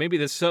 oh man, maybe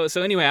this. So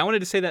anyway, I wanted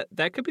to say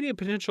that could be a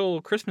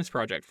potential Christmas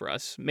project for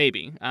us.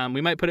 Maybe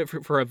we might put it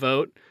for a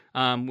vote.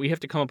 We have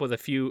to come up with a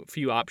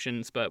few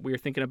options, but we were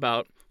thinking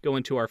about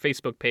going to our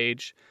Facebook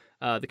page,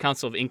 the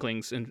Council of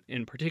Inklings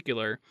in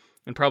particular,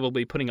 and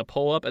probably putting a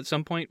poll up at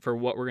some point for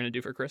what we're going to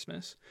do for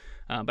Christmas.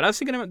 But I was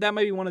thinking that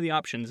might be one of the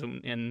options,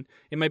 and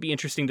it might be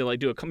interesting to like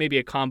do maybe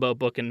a combo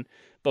book and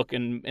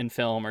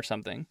film or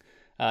something.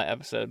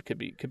 Episode could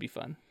be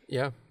fun.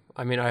 Yeah,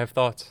 I mean, I have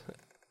thoughts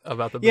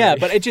about the movie. Yeah,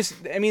 but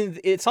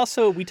it's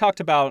also, we talked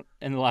about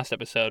in the last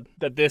episode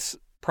that this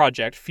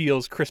project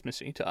feels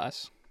Christmassy to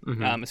us,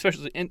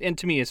 especially, and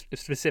to me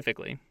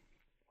specifically.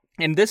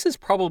 And this is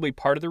probably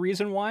part of the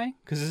reason why,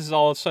 because this is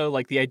also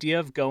like the idea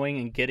of going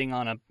and getting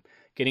on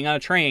a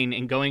train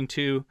and going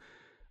to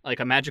like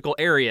a magical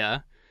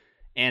area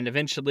and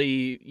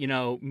eventually,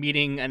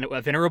 meeting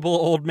a venerable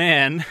old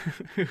man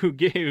who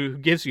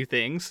gives you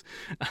things.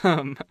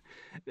 I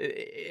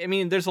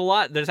mean, there's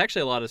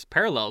actually a lot of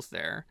parallels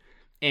there.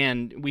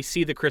 And we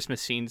see the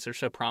Christmas scenes are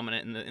so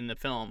prominent in the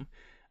film.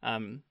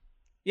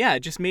 It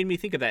just made me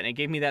think of that, and it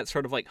gave me that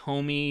sort of like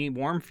homey,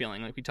 warm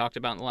feeling, like we talked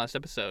about in the last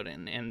episode.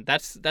 And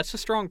that's a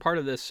strong part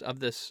of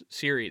this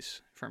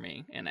series for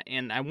me.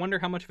 And I wonder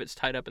how much of it's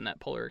tied up in that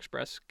Polar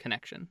Express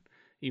connection,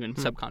 even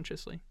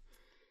subconsciously.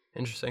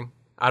 Interesting.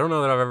 I don't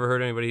know that I've ever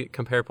heard anybody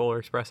compare Polar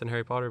Express and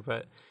Harry Potter,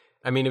 but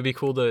I mean, it'd be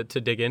cool to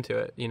dig into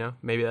it.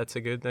 Maybe that's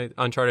a good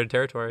uncharted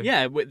territory.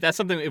 Yeah, that's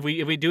something. If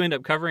we do end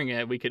up covering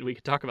it, we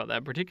could talk about that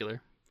in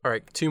particular. All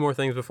right, 2 more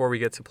things before we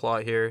get to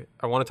plot here.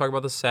 I want to talk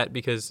about the set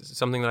because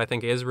something that I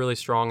think is really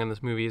strong in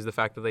this movie is the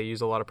fact that they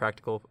use a lot of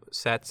practical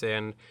sets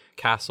and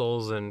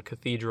castles and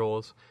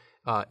cathedrals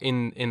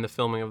in the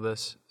filming of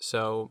this.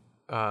 So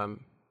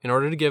in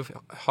order to give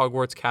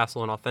Hogwarts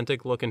Castle an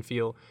authentic look and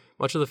feel,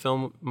 much of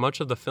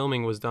the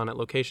filming was done at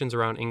locations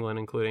around England,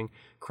 including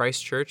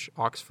Christchurch,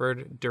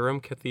 Oxford,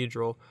 Durham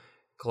Cathedral,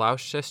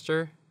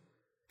 Gloucester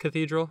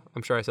Cathedral.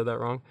 I'm sure I said that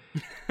wrong.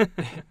 I'm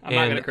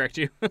not going to correct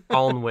you.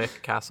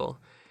 Alnwick Castle.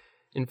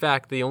 In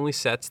fact, the only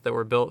sets that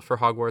were built for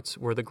Hogwarts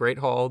were the Great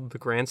Hall, the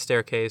Grand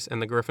Staircase,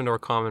 and the Gryffindor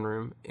Common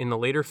Room. In the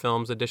later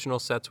films, additional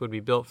sets would be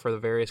built for the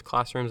various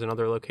classrooms and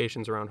other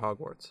locations around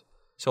Hogwarts.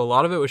 So a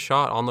lot of it was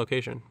shot on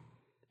location.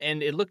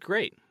 And it looked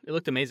great. It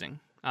looked amazing.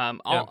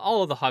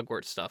 All of the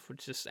Hogwarts stuff,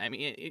 which is, I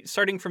mean,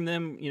 starting from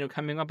them,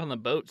 coming up on the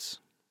boats,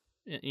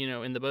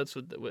 in the boats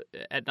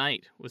at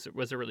night was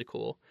a really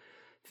cool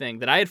thing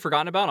that I had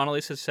forgotten about.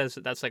 Annalisa says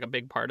that's like a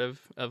big part of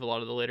a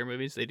lot of the later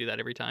movies. They do that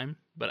every time,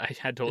 but I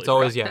had totally. It's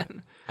always that.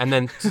 And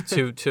then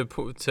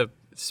to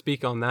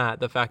speak on that,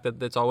 the fact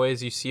that it's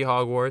always you see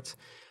Hogwarts,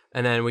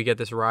 and then we get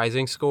this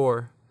rising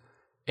score,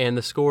 and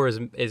the score is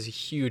a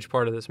huge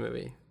part of this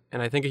movie.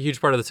 And I think a huge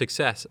part of the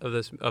success of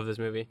this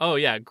movie. Oh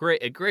yeah, a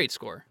great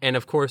score. And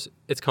of course,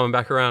 it's coming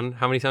back around.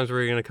 How many times were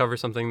we going to cover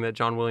something that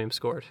John Williams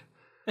scored?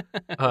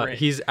 Right.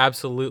 He's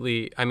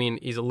absolutely. I mean,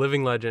 he's a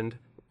living legend.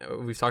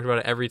 We've talked about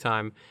it every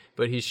time,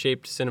 but he's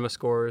shaped cinema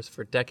scores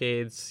for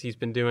decades. He's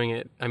been doing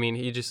it. I mean,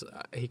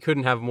 he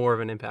couldn't have more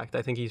of an impact.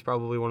 I think he's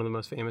probably one of the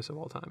most famous of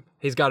all time.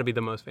 He's got to be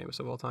the most famous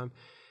of all time.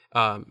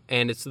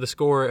 And it's the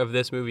score of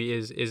this movie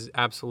is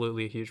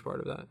absolutely a huge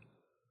part of that.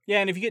 Yeah,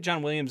 and if you get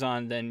John Williams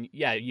on, then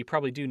yeah, you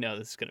probably do know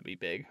this is going to be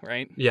big,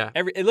 right? Yeah.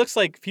 It looks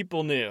like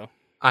people knew.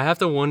 I have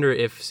to wonder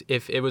if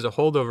it was a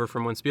holdover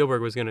from when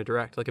Spielberg was going to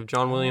direct. Like if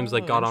John Williams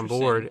got on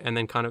board and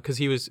then kind of, because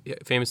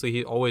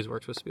he always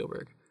works with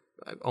Spielberg,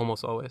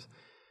 almost always.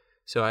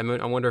 So I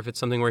wonder if it's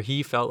something where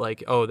he felt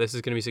like, oh, this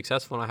is going to be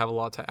successful and I have a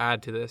lot to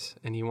add to this,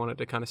 and he wanted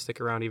to kind of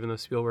stick around even though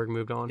Spielberg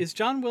moved on. Is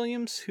John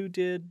Williams who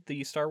did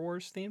the Star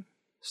Wars theme?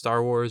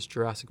 Star Wars,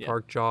 Jurassic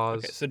Park, Jaws.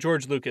 Okay, so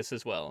George Lucas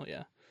as well,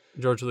 yeah.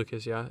 George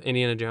Lucas, yeah.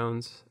 Indiana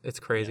Jones. It's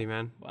crazy,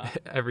 man. Wow.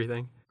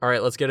 Everything. All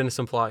right, let's get into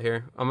some plot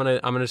here.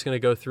 I'm just gonna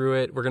go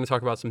through it. We're gonna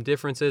talk about some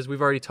differences.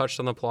 We've already touched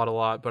on the plot a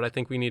lot, but I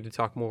think we need to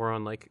talk more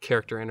on like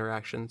character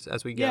interactions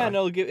as we go. Yeah, and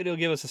it'll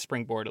give us a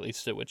springboard at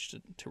least to which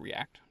to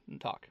react and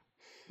talk.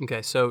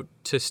 Okay, so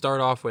to start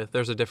off with,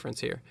 there's a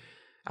difference here.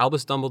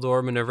 Albus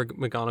Dumbledore, Minerva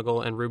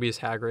McGonagall, and Rubeus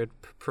Hagrid,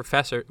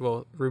 Professor.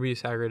 Well,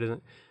 Rubeus Hagrid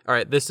isn't. All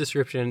right, this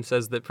description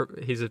says that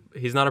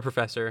he's not a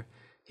professor.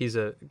 He's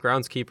a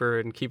groundskeeper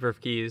and keeper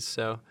of keys.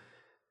 So,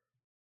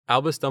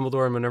 Albus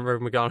Dumbledore and Minerva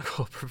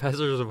McGonagall,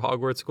 professors of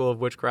Hogwarts School of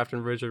Witchcraft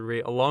and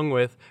Wizardry, along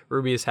with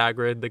Rubeus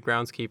Hagrid, the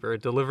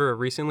groundskeeper, deliver a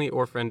recently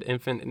orphaned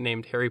infant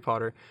named Harry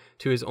Potter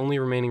to his only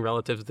remaining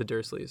relatives, the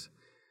Dursleys.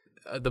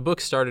 The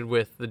book started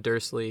with the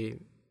Dursley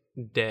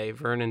day,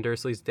 Vernon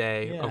Dursley's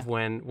day of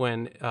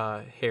when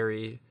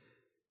Harry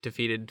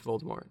defeated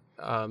Voldemort.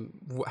 How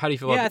do you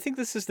feel? Yeah, I think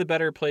this is the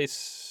better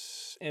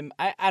place.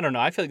 I don't know.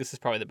 I feel like this is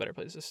probably the better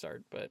place to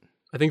start, but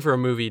I think for a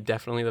movie,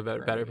 definitely the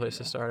better place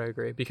to start. I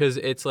agree, because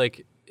it's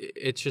like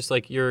it's just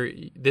like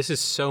this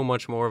is so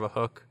much more of a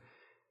hook.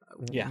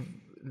 Yeah.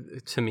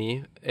 To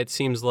me, it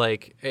seems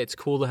like it's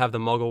cool to have the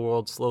Muggle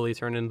world slowly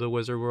turn into the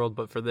Wizard world,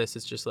 but for this,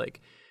 it's just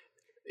like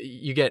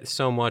you get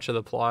so much of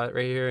the plot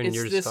right here, and it's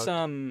you're just this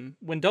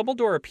when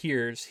Dumbledore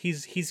appears,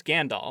 he's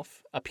Gandalf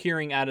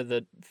appearing out of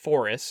the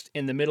forest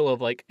in the middle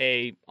of like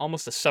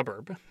almost a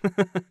suburb.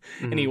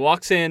 And he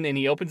walks in and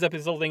he opens up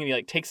his little thing and he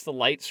like takes the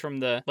lights from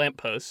the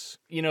lampposts.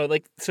 You know,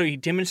 like so he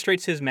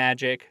demonstrates his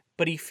magic,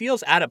 but he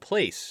feels out of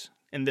place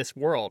in this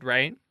world,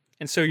 right?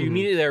 And so you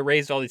immediately are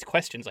raised all these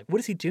questions, like, what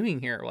is he doing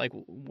here? Like,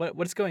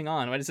 what's going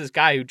on? What is this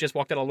guy who just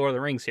walked out of Lord of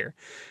the Rings here?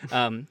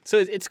 So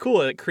it's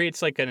cool. It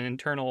creates like an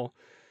internal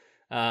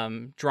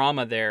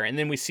drama there, and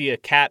then we see a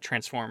cat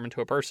transform into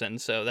a person,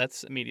 so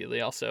that's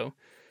immediately also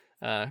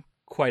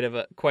quite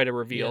a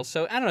reveal. Yeah.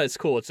 So I don't know, it's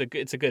cool. It's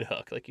a good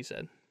hook, like you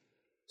said.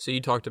 So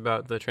you talked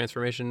about the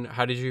transformation.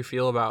 How did you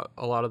feel about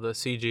a lot of the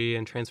CG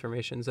and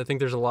transformations? I think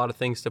there's a lot of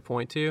things to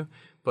point to,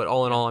 but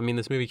all in all, I mean,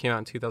 this movie came out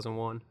in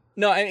 2001.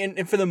 No,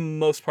 and for the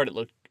most part, it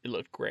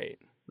looked great.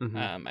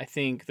 I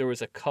think there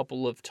was a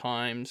couple of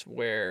times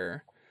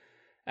where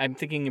I'm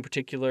thinking in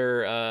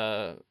particular,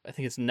 I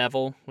think it's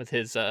Neville with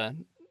his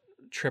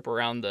trip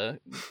around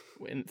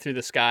through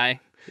the sky.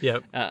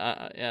 Yep.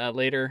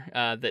 Later,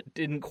 that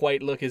didn't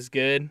quite look as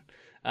good.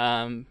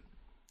 And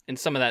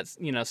some of that's,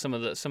 some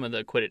of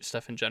the Quidditch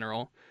stuff in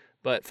general,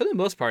 but for the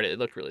most part, it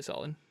looked really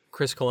solid.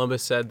 Chris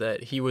Columbus said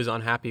that he was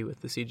unhappy with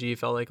the CG.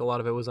 Felt like a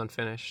lot of it was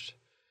unfinished.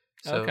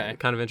 So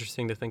kind of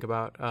interesting to think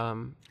about.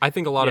 I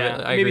think a lot of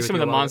it. I maybe agree some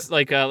with of you, the monsters,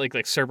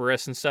 like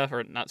Cerberus and stuff,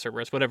 or not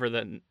Cerberus, whatever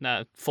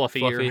the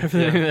Fluffy or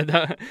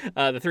yeah.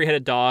 the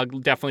three-headed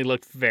dog definitely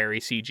looked very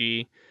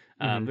CG.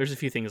 There's a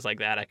few things like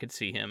that I could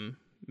see him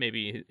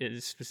maybe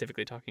is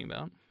specifically talking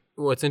about.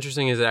 What's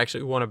interesting is it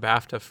actually won a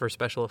BAFTA for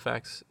special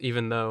effects,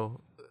 even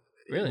though,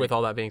 with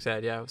all that being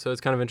said, yeah. So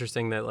it's kind of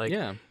interesting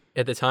that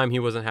at the time he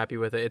wasn't happy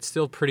with it. It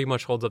still pretty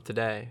much holds up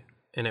today,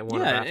 and it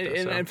won a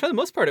BAFTA. And for the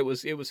most part, it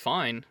was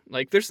fine.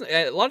 Like there's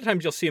a lot of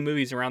times you'll see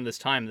movies around this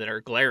time that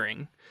are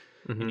glaring.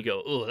 And you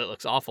go, oh, that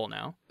looks awful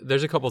now.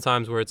 There's a couple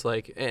times where it's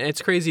like, and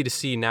it's crazy to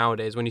see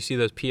nowadays when you see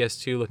those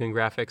PS2 looking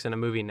graphics in a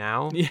movie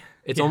now. Yeah.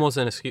 It's almost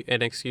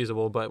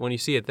inexcusable, but when you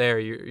see it there,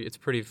 it's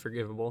pretty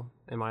forgivable,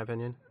 in my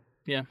opinion.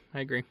 Yeah, I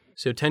agree.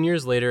 So 10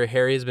 years later,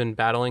 Harry has been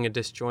battling a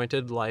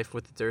disjointed life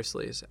with the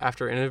Dursleys.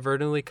 After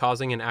inadvertently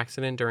causing an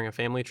accident during a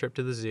family trip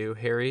to the zoo,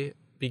 Harry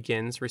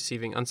begins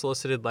receiving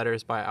unsolicited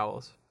letters by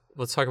owls.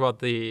 Let's talk about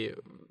the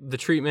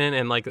treatment,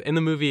 and like in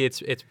the movie,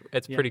 it's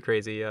pretty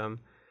crazy.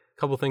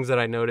 Couple things that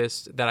I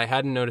noticed that I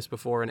hadn't noticed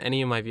before in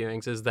any of my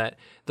viewings is that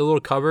the little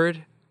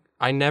cupboard,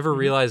 I never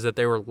realized that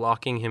they were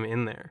locking him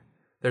in there.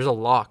 There's a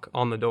lock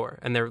on the door,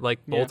 and they're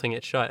like bolting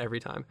it shut every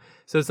time.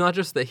 So it's not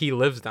just that he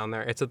lives down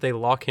there; it's that they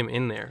lock him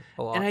in there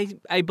a lot. And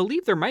I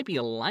believe there might be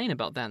a line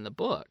about that in the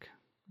book.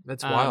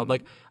 That's wild.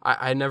 Like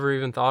I never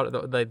even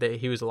thought that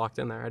he was locked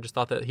in there. I just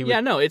thought that he was...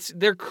 Yeah, no, it's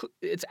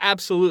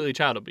absolutely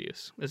child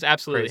abuse. It's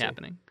absolutely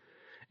happening.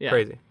 Yeah.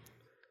 Crazy.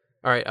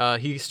 All right,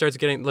 he starts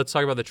getting... Let's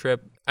talk about the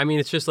trip. I mean,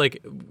 it's just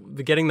like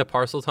getting the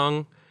parcel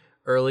tongue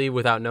early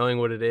without knowing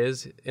what it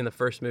is in the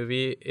first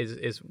movie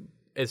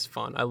is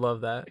fun. I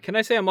love that. Can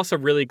I say I'm also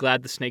really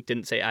glad the snake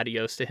didn't say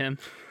adios to him?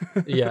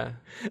 Yeah.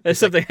 That's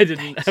something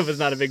I was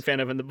not a big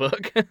fan of in the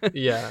book.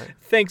 Yeah.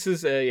 Thanks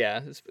is,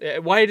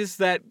 why does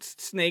that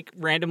snake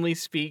randomly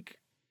speak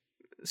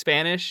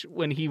Spanish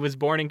when he was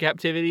born in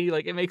captivity?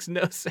 Like, it makes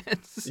no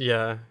sense.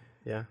 Yeah.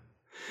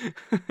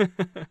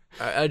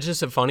 It's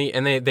just funny,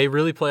 and they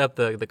really play up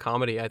the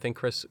comedy. I think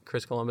Chris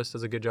Columbus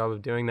does a good job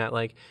of doing that.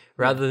 Like,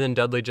 rather than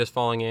Dudley just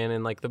falling in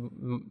and like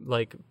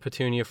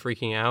Petunia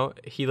freaking out,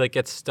 he like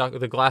gets stuck.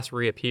 The glass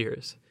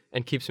reappears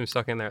and keeps him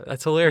stuck in there.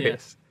 That's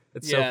hilarious.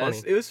 It's so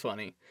funny. It was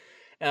funny.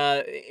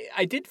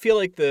 I did feel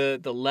like the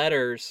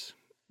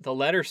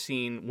letter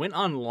scene went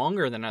on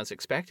longer than I was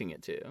expecting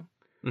it to.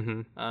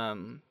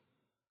 Mm-hmm.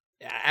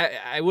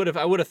 I would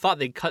have thought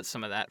they'd cut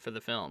some of that for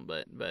the film,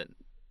 but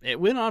it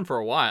went on for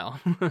a while.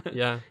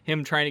 Yeah.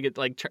 Him trying to get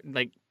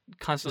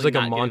constantly It's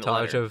like a not getting the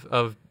montage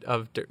letter.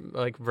 of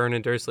like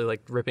Vernon Dursley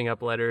like ripping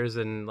up letters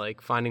and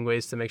like finding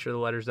ways to make sure the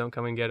letters don't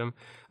come and get him.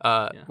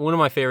 One of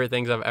my favorite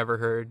things I've ever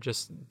heard,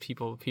 just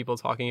people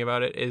talking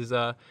about it, is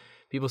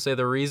people say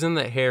the reason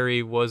that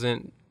Harry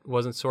wasn't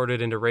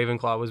sorted into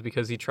Ravenclaw was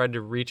because he tried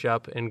to reach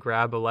up and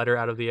grab a letter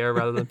out of the air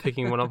rather than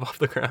picking one up off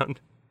the ground.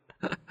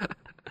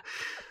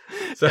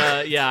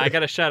 So Yeah, I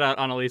got a shout out.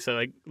 Annalisa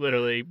like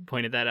literally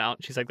pointed that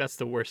out. She's like, "That's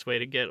the worst way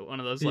to get one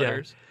of those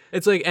letters."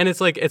 It's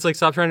like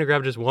stop trying to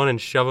grab just one and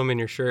shove them in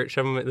your shirt.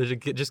 Shove them.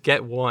 Just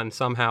get one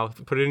somehow.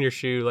 Put it in your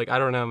shoe. Like, I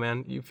don't know,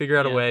 man. You figure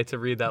out a way to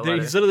read that letter.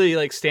 He's literally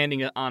like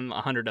standing on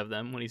 100 of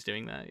them when he's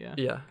doing that. Yeah.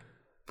 Yeah.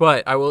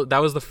 But that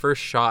was the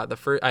first shot.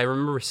 I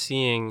remember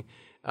seeing.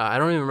 I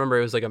don't even remember.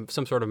 It was like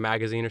some sort of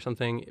magazine or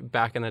something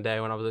back in the day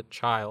when I was a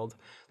child.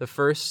 The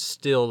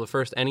first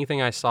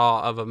anything I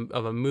saw of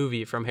a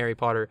movie from Harry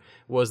Potter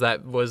was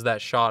that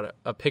shot,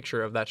 a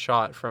picture of that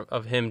shot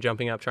of him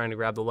jumping up trying to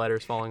grab the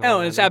letters falling.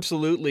 Oh, and it's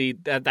absolutely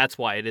that's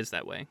why it is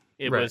that way.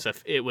 It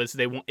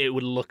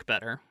would look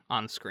better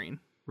on screen.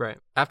 Right.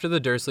 After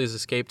the Dursleys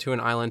escape to an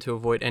island to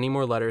avoid any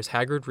more letters,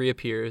 Hagrid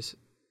reappears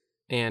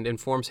and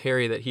informs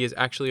Harry that he is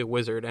actually a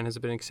wizard and has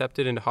been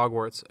accepted into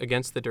Hogwarts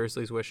against the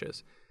Dursleys'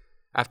 wishes.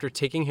 After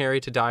taking Harry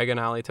to Diagon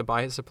Alley to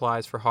buy his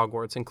supplies for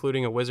Hogwarts,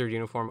 including a wizard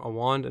uniform, a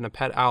wand, and a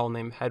pet owl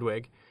named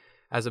Hedwig,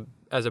 as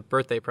a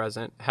birthday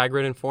present,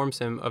 Hagrid informs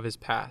him of his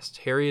past.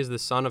 Harry is the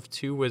son of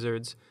two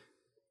wizards,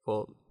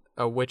 well,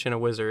 a witch and a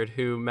wizard,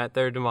 who met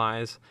their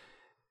demise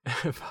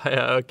by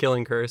a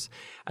killing curse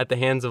at the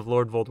hands of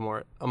Lord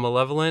Voldemort, a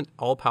malevolent,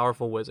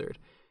 all-powerful wizard.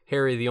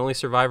 Harry, the only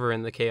survivor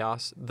in the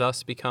chaos,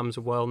 thus becomes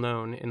well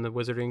known in the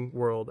wizarding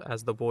world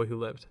as the boy who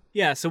lived.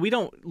 Yeah, so we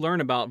don't learn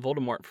about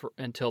Voldemort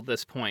until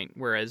this point,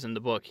 whereas in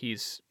the book,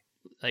 he's,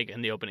 like,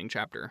 in the opening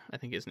chapter, I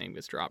think his name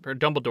gets dropped. Or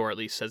Dumbledore at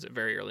least says it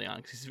very early on,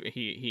 because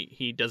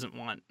he doesn't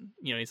want,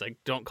 he's like,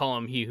 don't call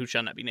him he who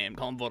shall not be named,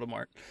 call him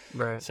Voldemort.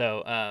 Right.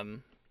 So,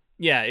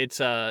 yeah,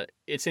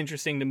 it's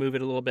interesting to move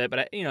it a little bit,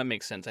 but, it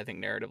makes sense, I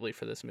think, narratively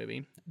for this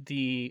movie.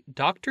 The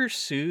Dr.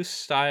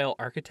 Seuss-style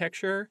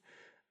architecture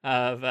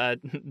of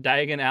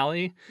Diagon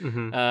Alley,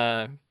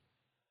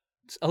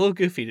 it's a little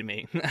goofy to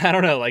me. I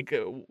don't know, like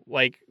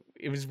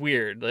it was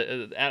weird.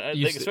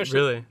 Especially,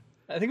 really?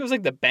 I think it was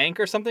like the bank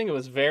or something. It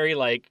was very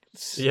like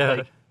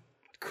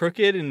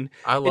crooked, and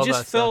I love it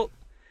just that felt.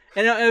 stuff.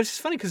 And it was just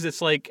funny because it's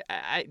like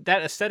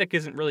that aesthetic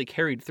isn't really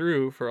carried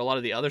through for a lot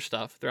of the other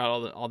stuff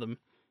throughout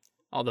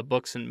all the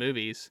books and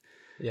movies.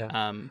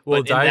 Yeah.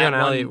 Well, Diagon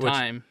Alley,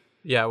 time.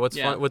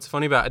 What's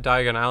funny about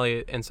Diagon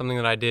Alley, and something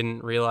that I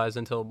didn't realize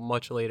until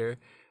much later,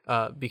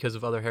 because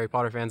of other Harry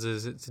Potter fans,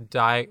 is it's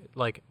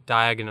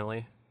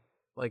diagonally,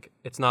 like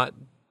it's not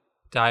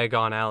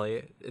Diagon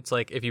Alley. It's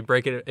like if you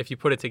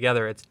put it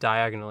together, it's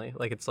diagonally.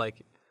 Like it's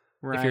like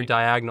if you're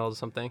diagonal to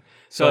something.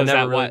 So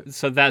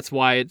that's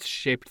why it's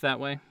shaped that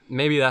way.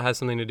 Maybe that has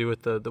something to do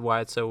with the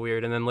why it's so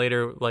weird. And then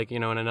later, like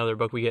in another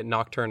book, we get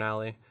Nocturne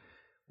Alley,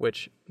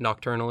 which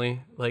nocturnally,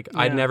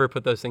 I'd never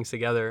put those things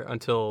together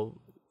until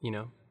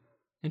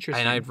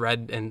Interesting. And I've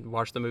read and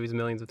watched the movies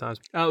millions of times.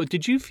 Oh,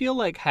 did you feel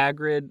like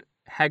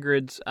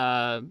Hagrid's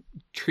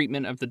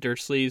treatment of the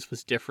Dursleys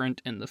was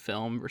different in the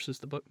film versus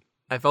the book?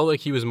 I felt like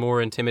he was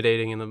more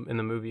intimidating in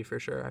the movie for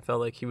sure. I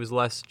felt like he was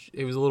a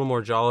little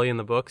more jolly in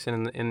the books,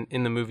 and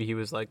in the movie he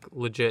was like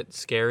legit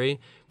scary.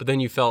 But then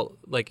you felt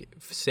like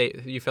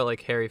safe. You felt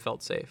like Harry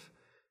felt safe.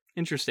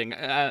 Interesting,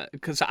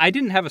 because I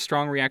didn't have a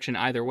strong reaction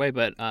either way,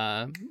 but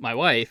my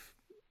wife,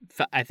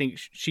 I think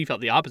she felt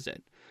the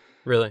opposite.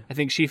 Really? I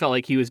think she felt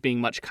like he was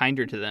being much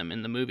kinder to them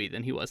in the movie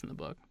than he was in the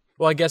book.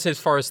 Well, I guess as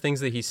far as things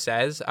that he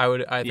says, I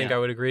would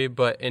agree.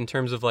 But in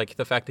terms of like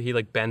the fact that he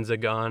like bends a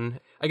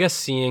gun, I guess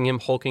seeing him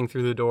hulking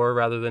through the door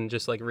rather than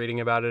just like reading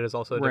about it is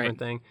also a different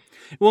thing.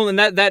 Well, and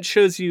that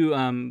shows you.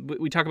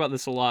 We talk about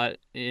this a lot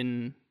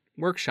in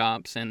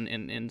workshops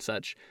and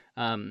such.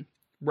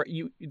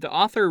 The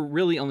author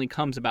really only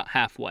comes about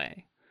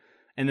halfway,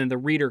 and then the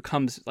reader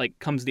comes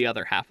the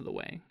other half of the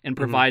way and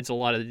provides a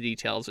lot of the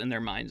details in their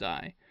mind's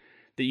eye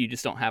that you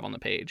just don't have on the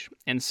page.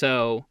 And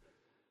so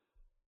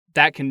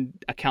that can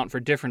account for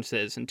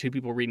differences in two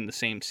people reading the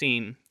same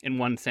scene, and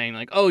one saying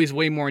like, oh, he's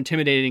way more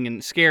intimidating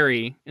and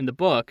scary in the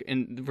book,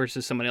 and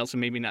versus someone else who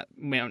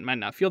might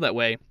not feel that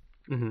way.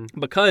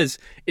 Because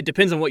it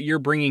depends on what you're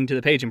bringing to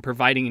the page and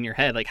providing in your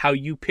head, like how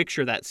you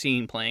picture that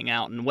scene playing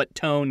out and what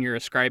tone you're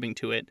ascribing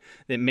to it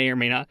that may or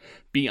may not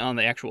be on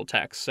the actual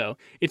text. So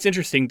it's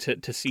interesting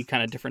to see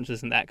kind of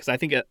differences in that, because I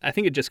think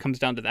it just comes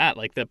down to that,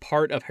 like the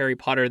part of Harry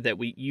Potter that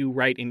you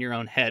write in your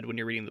own head when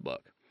you're reading the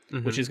book,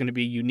 which is going to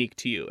be unique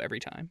to you every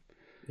time.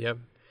 Yep.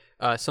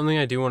 Something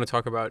I do want to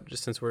talk about,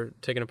 just since we're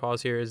taking a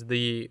pause here, is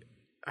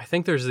I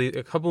think there's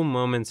a couple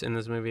moments in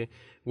this movie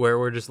where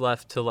we're just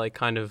left to like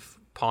kind of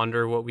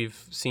ponder what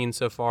we've seen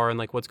so far and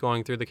like what's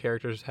going through the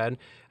character's head,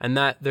 and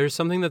that there's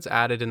something that's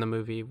added in the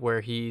movie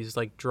where he's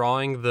like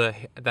drawing the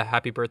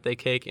happy birthday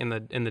cake in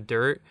the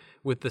dirt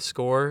with the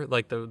score,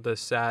 like the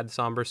sad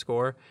somber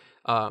score,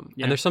 and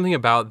there's something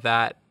about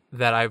that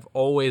that I've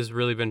always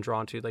really been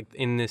drawn to, like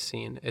in this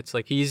scene. It's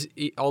like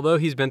although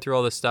he's been through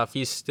all this stuff,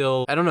 he's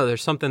still, I don't know,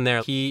 there's something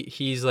there.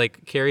 He's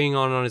like carrying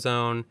on his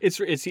own.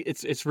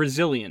 It's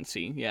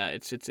resiliency. Yeah,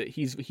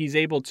 he's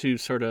able to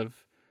sort of,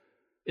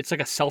 it's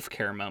like a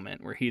self-care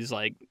moment where he's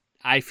like,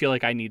 I feel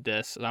like I need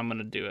this, and I'm going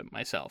to do it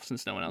myself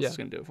since no one else is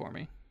going to do it for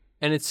me.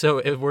 And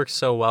it works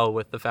so well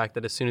with the fact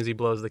that as soon as he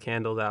blows the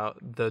candles out,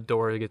 the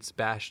door gets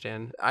bashed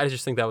in. I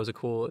just think that was a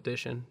cool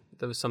addition.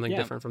 That was something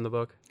different from the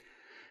book.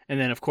 And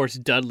then, of course,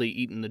 Dudley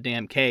eating the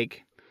damn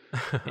cake.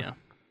 Yeah.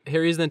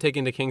 Harry is then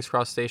taken to King's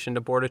Cross Station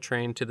to board a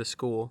train to the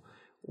school,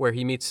 where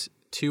he meets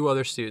 2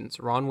 other students,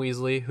 Ron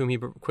Weasley, whom he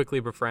quickly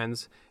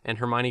befriends, and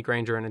Hermione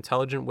Granger, an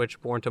intelligent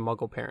witch born to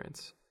Muggle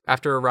parents.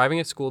 After arriving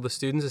at school, the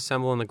students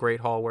assemble in the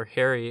Great Hall, where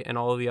Harry and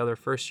all of the other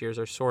first years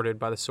are sorted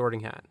by the Sorting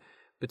Hat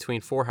between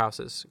 4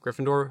 houses,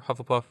 Gryffindor,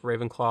 Hufflepuff,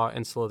 Ravenclaw,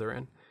 and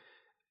Slytherin.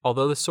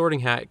 Although the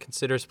Sorting Hat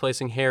considers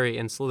placing Harry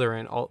in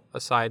Slytherin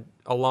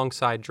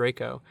alongside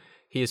Draco,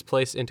 he is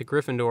placed into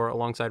Gryffindor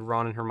alongside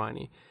Ron and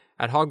Hermione.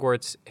 At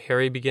Hogwarts,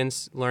 Harry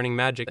begins learning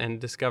magic and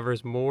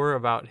discovers more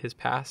about his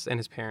past and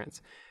his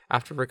parents.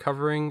 After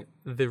recovering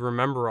the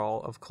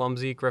Remembrall of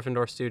clumsy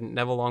Gryffindor student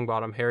Neville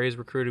Longbottom, Harry is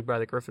recruited by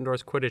the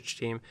Gryffindor's Quidditch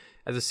team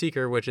as a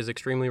seeker, which is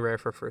extremely rare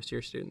for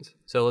first-year students.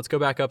 So let's go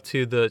back up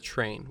to the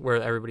train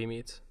where everybody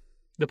meets.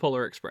 The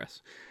Polar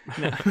Express.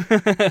 No.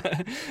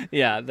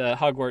 Yeah, the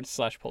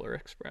Hogwarts/Polar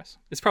Express.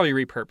 It's probably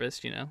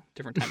repurposed,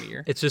 different time of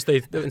year. It's just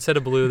instead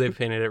of blue, they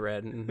painted it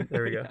red, and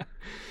there we go.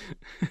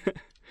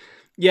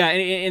 Yeah,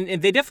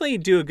 and they definitely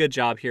do a good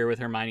job here with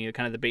Hermione,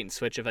 kind of the bait and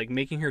switch of like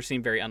making her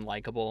seem very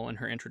unlikable in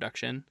her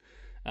introduction.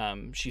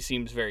 She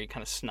seems very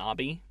kind of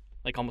snobby,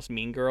 like almost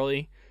mean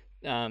girly,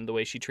 the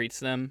way she treats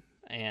them.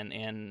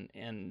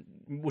 And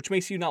which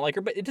makes you not like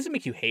her, but it doesn't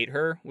make you hate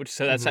her,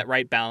 so that's that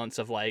right balance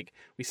of like,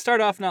 we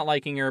start off not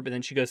liking her, but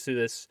then she goes through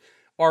this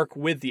arc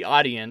with the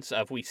audience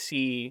of, we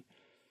see,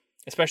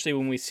 especially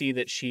when we see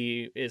that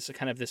she is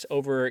kind of this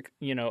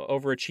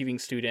overachieving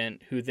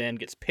student who then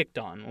gets picked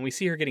on. When we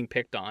see her getting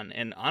picked on,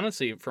 and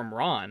honestly from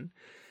Ron,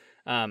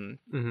 and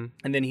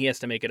then he has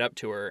to make it up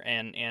to her,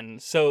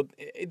 and so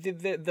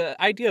the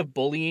idea of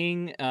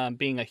bullying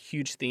being a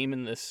huge theme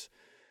in this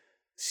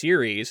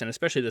series, and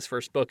especially this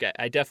first book,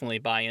 I definitely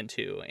buy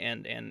into,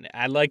 and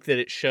I like that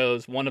it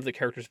shows one of the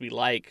characters we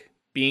like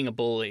being a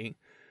bully,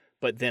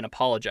 but then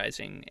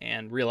apologizing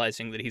and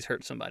realizing that he's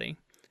hurt somebody,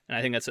 and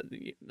I think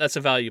that's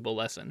a valuable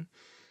lesson.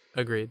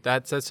 Agreed.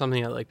 That's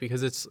something I like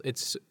because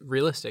it's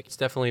realistic. It's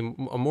definitely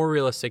a more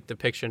realistic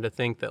depiction to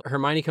think that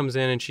Hermione comes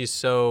in and she's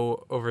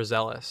so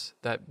overzealous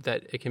that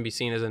it can be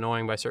seen as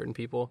annoying by certain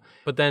people,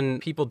 but then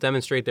people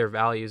demonstrate their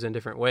values in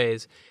different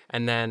ways,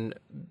 and then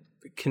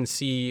can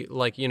see,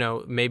 like,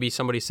 maybe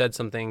somebody said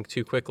something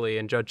too quickly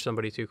and judge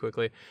somebody too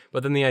quickly,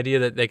 but then the idea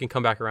that they can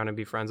come back around and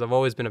be friends. I've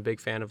always been a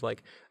big fan of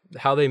like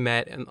how they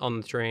met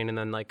on the train, and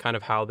then like kind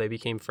of how they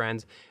became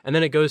friends, and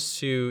then it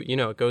goes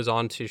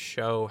on to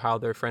show how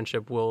their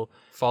friendship will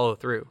follow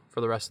through for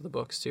the rest of the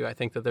books too. I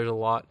think that there's a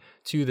lot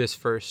to this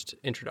first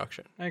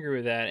introduction. I agree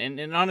with that,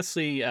 and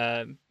honestly,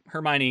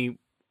 Hermione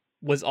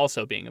was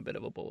also being a bit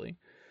of a bully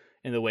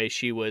in the way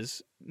she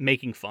was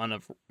making fun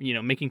of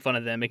them, making fun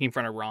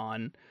of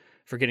Ron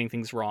for getting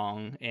things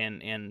wrong,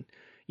 and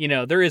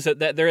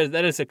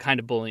that is a kind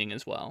of bullying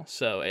as well.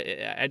 So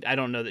I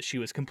don't know that she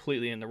was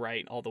completely in the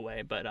right all the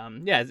way, but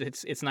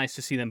it's nice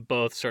to see them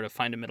both sort of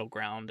find a middle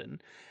ground,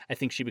 and I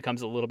think she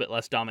becomes a little bit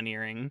less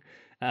domineering,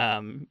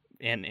 and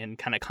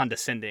kind of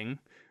condescending,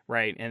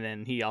 right? And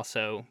then he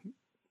also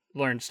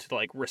learns to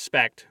like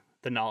respect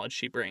the knowledge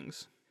she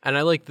brings. And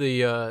I like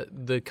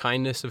the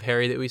kindness of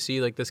Harry that we see.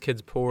 Like, this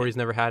kid's poor, he's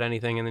never had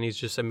anything, and then he's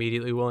just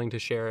immediately willing to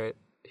share it.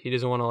 He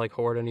doesn't want to like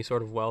hoard any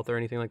sort of wealth or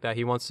anything like that.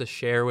 He wants to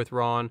share with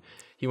Ron.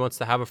 He wants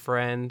to have a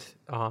friend.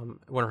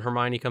 When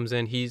Hermione comes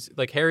in, he's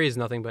like, Harry is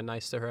nothing but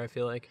nice to her, I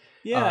feel like.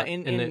 Yeah,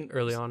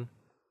 early on.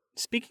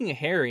 Speaking of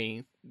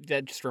Harry,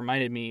 that just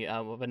reminded me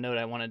of a note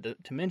I wanted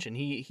to mention.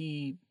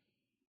 He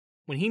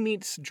when he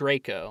meets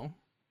Draco,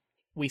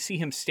 we see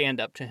him stand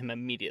up to him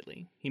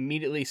immediately. He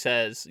immediately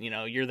says,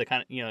 you're the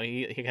kind of,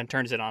 he kind of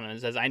turns it on and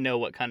says, I know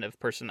what kind of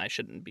person I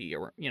shouldn't be,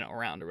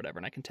 around or whatever.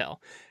 And I can tell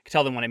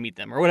them when I meet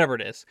them or whatever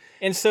it is.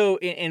 And so,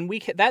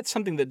 that's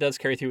something that does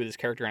carry through with his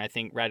character. And I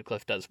think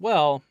Radcliffe does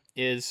well,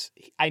 is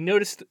I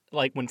noticed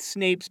like when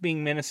Snape's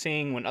being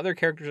menacing, when other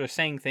characters are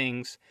saying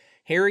things,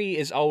 Harry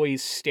is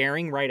always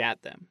staring right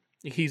at them.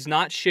 He's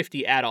not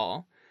shifty at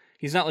all.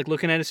 He's not like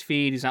looking at his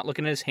feet. He's not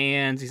looking at his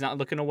hands. He's not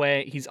looking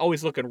away. He's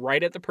always looking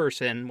right at the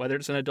person, whether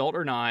it's an adult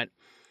or not,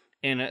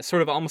 and it's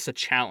sort of almost a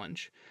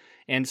challenge.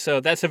 And so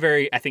that's a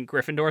very, I think,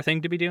 Gryffindor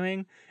thing to be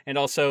doing, and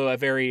also a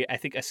very, I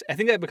think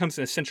that becomes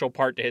an essential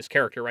part to his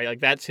character, right?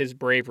 Like, that's his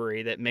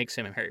bravery that makes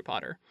him Harry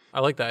Potter.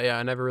 I like that. Yeah,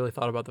 I never really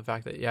thought about the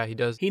fact that, yeah, he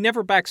does. He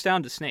never backs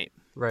down to Snape.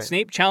 Right.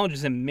 Snape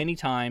challenges him many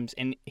times,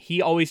 and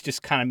he always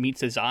just kind of meets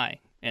his eye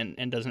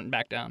and doesn't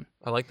back down.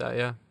 I like that.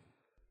 Yeah.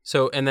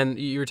 So, and then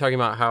you were talking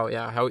about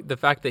how the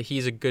fact that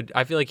he's a good,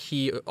 I feel like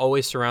he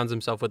always surrounds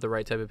himself with the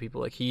right type of people.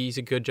 Like he's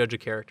a good judge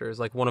of characters,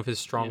 like one of his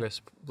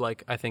strongest,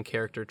 like I think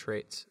character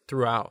traits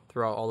throughout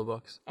all the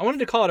books. I wanted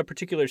to call out a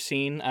particular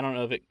scene. I don't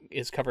know if it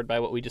is covered by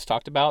what we just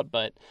talked about,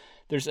 but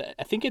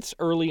I think it's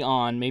early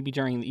on, maybe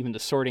during even the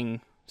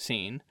sorting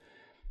scene,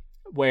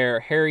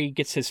 where Harry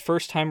gets his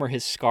first time where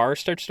his scar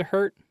starts to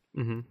hurt.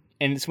 Mm-hmm.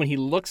 And it's when he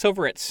looks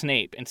over at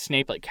Snape, and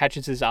Snape like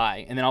catches his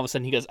eye, and then all of a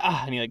sudden he goes,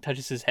 and he like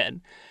touches his head.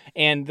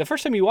 And the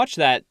first time you watch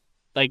that,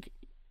 like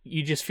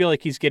you just feel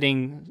like he's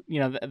getting,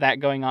 that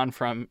going on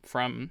from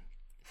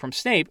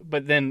Snape.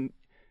 But then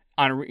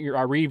on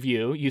our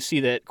review, you see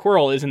that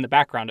Quirrell is in the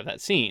background of that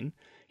scene.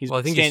 He's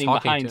standing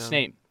behind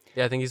Snape.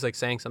 Yeah, I think he's like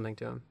saying something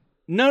to him.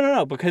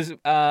 No, because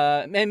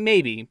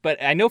maybe,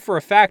 but I know for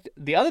a fact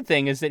the other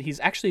thing is that he's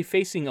actually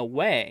facing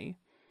away,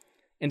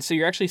 and so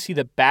you actually see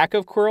the back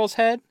of Quirrell's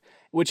head,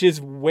 which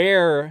is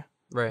where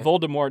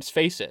Voldemort's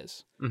face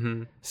is.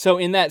 Mm-hmm. So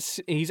in that,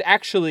 he's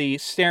actually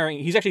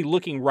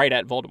looking right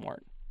at Voldemort,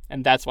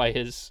 and that's why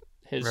his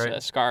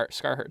scar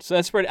hurts. So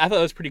that's I thought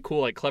that was pretty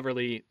cool, like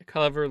cleverly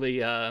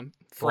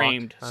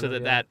framed, so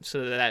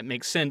that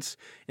makes sense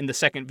in the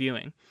second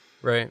viewing.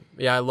 Right.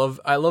 Yeah, I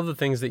love the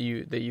things that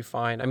you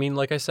find. I mean,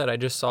 like I said, I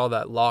just saw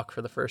that lock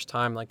for the first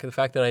time. Like the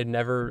fact that I'd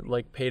never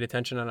like paid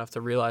attention enough to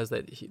realize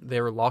that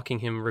they were locking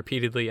him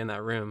repeatedly in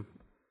that room.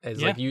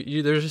 Like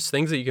there's just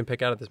things that you can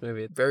pick out of this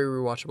movie. It's very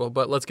rewatchable.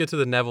 But let's get to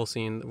the Neville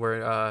scene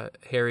where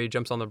Harry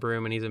jumps on the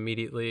broom and he's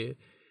immediately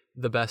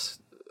the best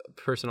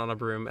person on a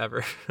broom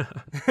ever.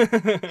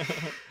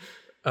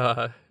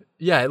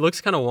 Yeah, it looks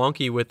kind of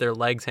wonky with their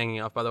legs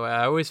hanging off, by the way.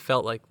 I always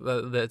felt like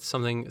that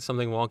something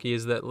wonky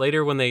is that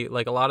later when they,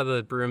 like a lot of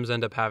the brooms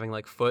end up having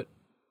like foot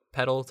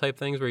pedal type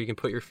things where you can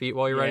put your feet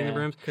while you're riding the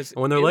brooms. And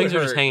when their legs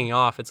are just hanging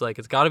off, it's like,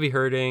 it's got to be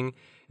hurting.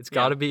 It's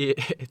got to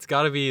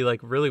be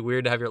like really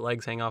weird to have your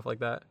legs hang off like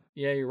that.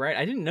 Yeah, you're right.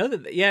 I didn't know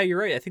that. Yeah, you're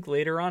right. I think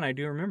later on, I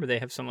do remember they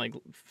have some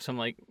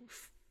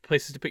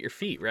places to put your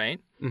feet,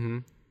 right? Mm-hmm.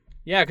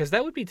 Yeah, because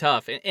that would be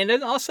tough. And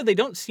then also they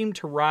don't seem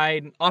to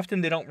ride.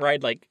 Often they don't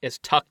ride like as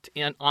tucked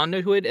in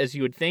onto it as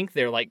you would think.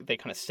 They're like, they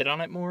kind of sit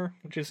on it more,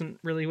 which isn't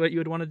really what you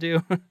would want to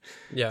do.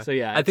 Yeah. So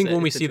yeah, I think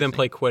when we see them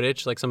play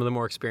Quidditch, like some of the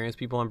more experienced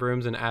people on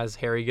brooms, and as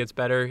Harry gets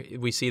better,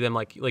 we see them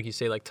like you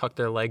say, like tuck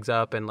their legs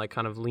up and like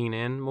kind of lean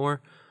in more.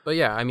 But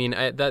yeah, I mean,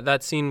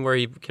 that scene where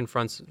he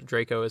confronts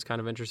Draco is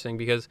kind of interesting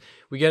because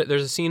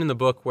there's a scene in the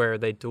book where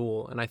they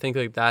duel, and I think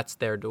like that's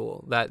their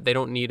duel. That they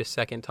don't need a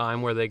second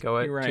time where they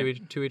go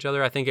to each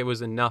other. I think it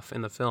was enough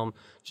in the film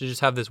to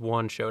just have this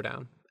one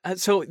showdown.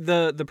 So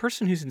the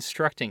person who's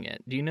instructing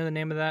it, do you know the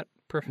name of that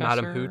professor?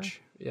 Madam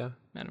Hooch. Yeah.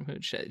 Madam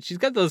Hooch. She's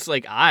got those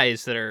like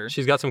eyes that are.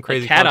 She's got some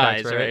crazy like cat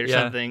contacts, eyes, right? Or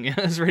something.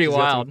 It's pretty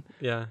wild.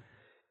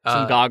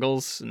 Some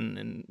goggles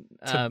and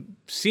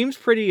seems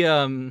pretty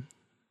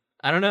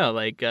I don't know,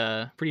 like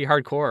pretty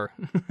hardcore.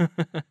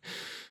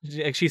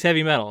 She's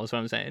heavy metal, is what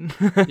I'm saying.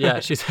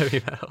 Yeah, she's heavy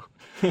metal.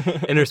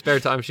 In her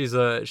spare time, she's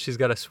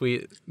got a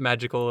sweet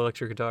magical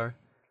electric guitar.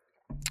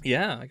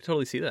 Yeah, I can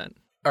totally see that.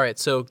 All right,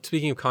 so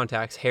speaking of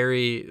contacts,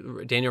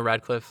 Daniel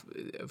Radcliffe.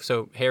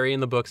 So Harry in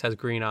the books has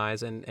green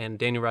eyes, and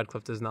Daniel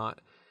Radcliffe does not.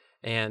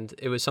 And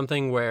it was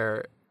something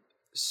where,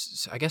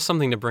 I guess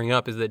something to bring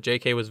up is that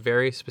J.K. was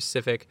very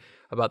specific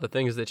about the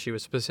things that she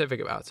was specific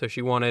about. So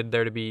she wanted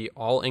there to be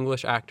all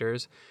English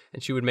actors,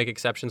 and she would make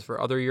exceptions for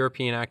other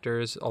European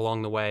actors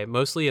along the way.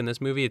 Mostly in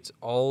this movie, it's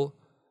all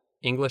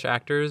English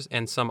actors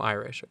and some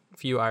Irish, a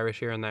few Irish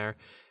here and there.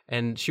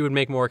 And she would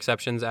make more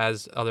exceptions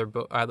as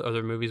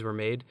other movies were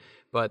made.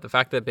 But the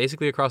fact that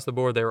basically across the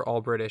board they were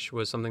all British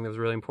was something that was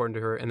really important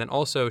to her. And then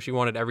also she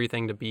wanted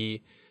everything to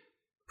be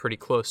pretty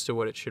close to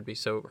what it should be.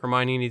 So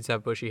Hermione needs to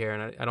have bushy hair,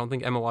 and I don't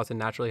think Emma Watson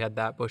naturally had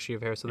that bushy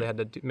of hair, so they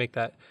had to make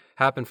that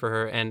happen for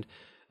her. And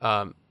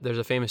there's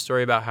a famous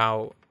story about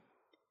how,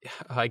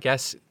 I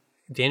guess,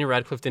 Daniel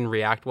Radcliffe didn't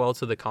react well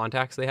to the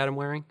contacts they had him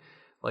wearing.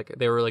 Like,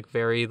 they were, like,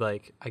 very,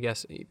 like, I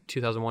guess,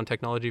 2001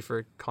 technology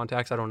for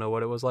contacts. I don't know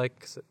what it was like,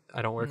 'cause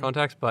I don't wear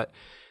contacts, but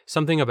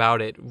something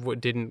about it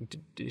didn't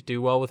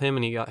do well with him,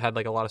 and he had,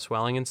 like, a lot of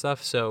swelling and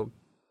stuff. So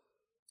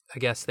I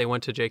guess they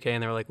went to JK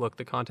and they were like, look,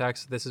 the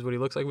contacts, this is what he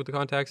looks like with the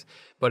contacts,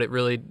 but it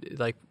really,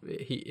 like,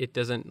 it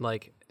doesn't,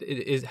 like,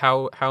 it is,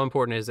 how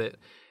important is it?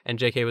 And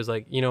JK was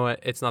like, you know what,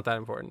 it's not that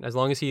important. As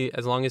long as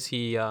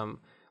he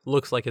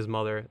looks like his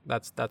mother,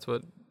 that's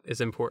what is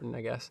important,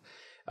 I guess.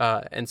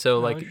 And so,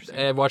 like,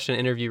 I watched an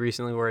interview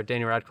recently where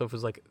Daniel Radcliffe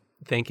was, like,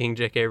 thanking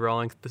J.K.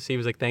 Rowling. He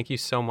was like, thank you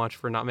so much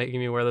for not making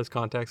me wear those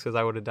contacts because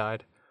I would have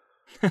died.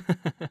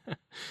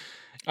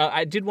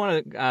 I did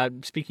want to,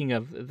 speaking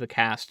of the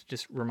cast,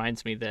 just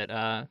reminds me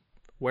that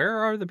where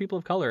are the people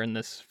of color in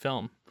this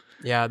film?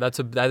 Yeah, that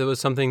was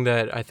something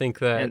that I think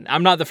that... And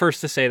I'm not the first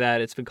to say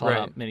that. It's been called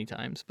out many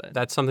times. But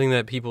that's something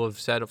that people have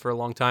said for a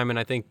long time, and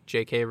I think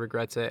J.K.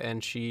 regrets it,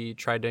 and she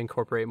tried to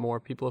incorporate more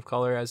people of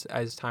color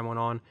as time went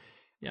on.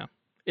 Yeah.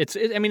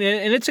 I mean,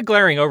 and it's a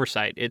glaring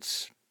oversight.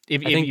 If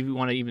you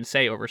want to even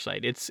say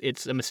oversight,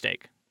 it's a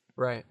mistake.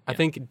 Right. Yeah. I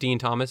think Dean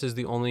Thomas is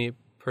the only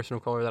person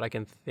of color that I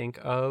can think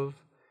of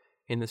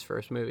in this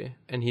first movie,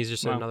 and he's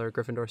just Wow. another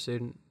Gryffindor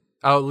student.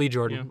 Oh, Lee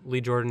Jordan. Yeah.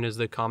 Lee Jordan is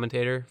the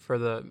commentator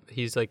for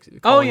he's like Oh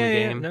calling yeah, the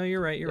yeah. game. No, you're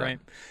right. You're Yeah. right.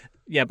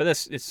 Yeah, but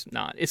it's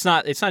not. It's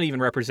not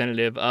even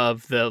representative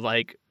of the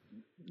like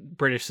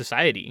British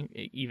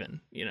society,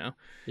 even. You know.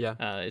 Yeah.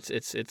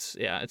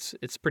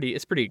 It's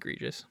pretty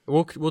egregious.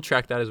 We'll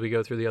track that as we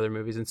go through the other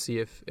movies and see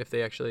if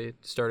they actually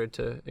started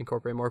to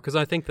incorporate more, because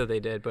I think that they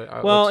did.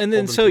 But Well, let's and then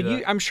hold them so to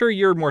that. I'm sure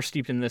you're more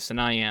steeped in this than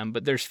I am,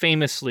 but there's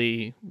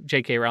famously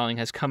J.K. Rowling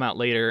has come out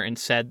later and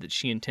said that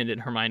she intended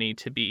Hermione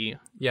to be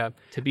Yeah.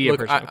 a Look,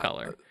 person of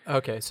color.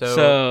 Okay,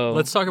 so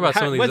let's talk about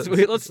some of these.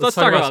 Let's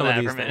talk about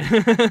that for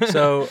a minute.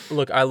 So,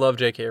 look, I love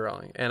J.K.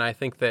 Rowling, and I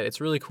think that it's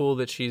really cool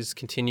that she's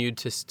continued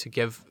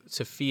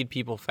to feed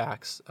people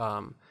facts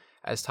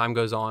as time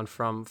goes on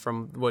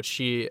from what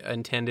she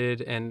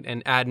intended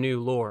and add new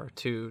lore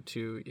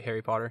to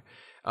Harry Potter.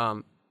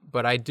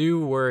 But I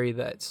do worry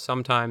that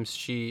sometimes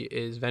she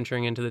is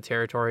venturing into the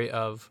territory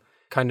of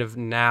kind of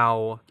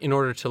now, in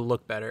order to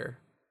look better,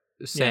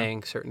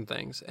 saying certain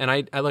things. And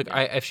I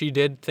if she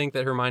did think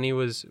that Hermione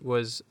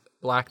was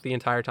black the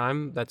entire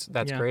time, that's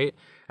great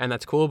and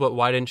that's cool. But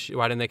why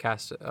didn't they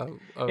cast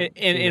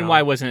and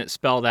why wasn't it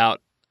spelled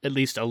out at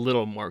least a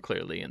little more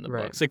clearly in the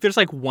Right. books? Like there's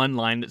like one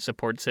line that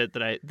supports it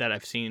that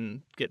I've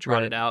seen get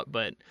trotted out,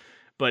 but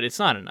it's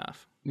not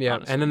enough. Yeah,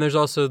 honestly. and then there's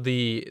also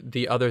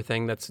the other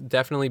thing that's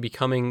definitely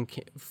becoming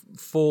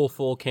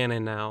full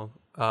canon now,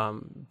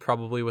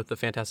 probably with the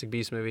Fantastic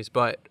Beasts movies,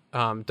 but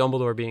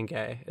Dumbledore being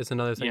gay is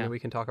another thing Yeah. that we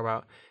can talk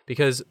about.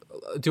 Because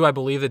do I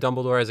believe that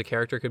Dumbledore as a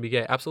character could be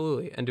gay?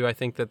 Absolutely. And do I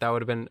think that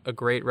would have been a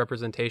great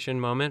representation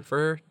moment for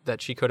her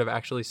that she could have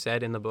actually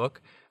said in the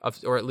book,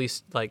 or at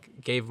least like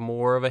gave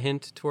more of a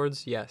hint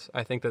towards? Yes,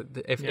 I think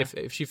that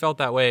if she felt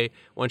that way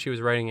when she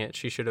was writing it,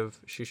 she should have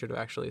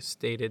actually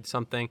stated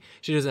something.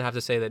 She doesn't have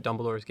to say that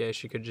Dumbledore is gay.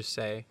 She could just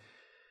say,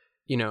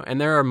 you know,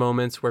 and there are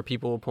moments where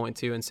people will point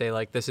to and say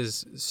like, this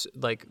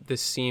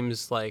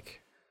seems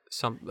like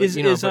something. Is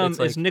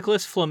like,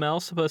 Nicholas Flamel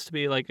supposed to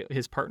be like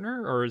his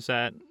partner, or is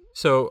that?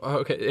 So,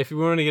 okay, if you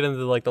want to get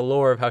into like the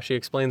lore of how she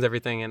explains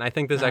everything, and I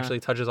think this actually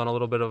touches on a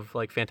little bit of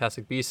like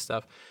Fantastic Beasts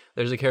stuff.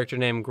 There's a character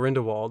named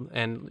Grindelwald,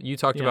 and you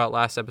talked about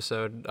last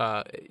episode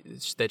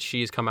that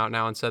she's come out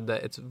now and said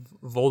that it's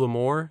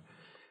Voldemort,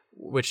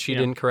 which she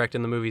didn't correct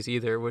in the movies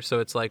either. So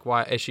it's like,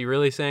 why is she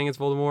really saying it's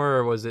Voldemort,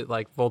 or was it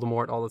like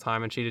Voldemort all the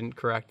time and she didn't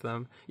correct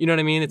them? You know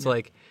what I mean? It's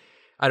like,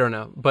 I don't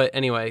know. But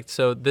anyway,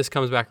 so this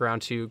comes back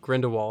around to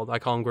Grindelwald. I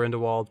call him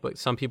Grindelwald, but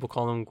some people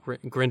call him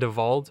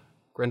Grindelwald.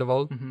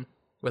 Mm-hmm.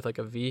 With like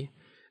a V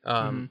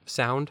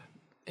sound.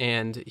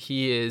 And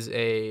he's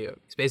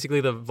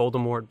basically the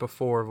Voldemort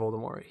before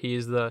Voldemort.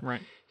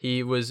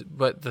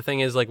 But the thing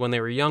is, like, when they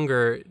were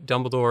younger,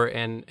 Dumbledore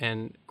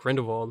and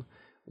Grindelwald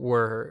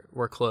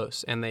were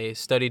close, and they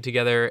studied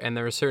together, and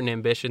there were certain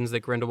ambitions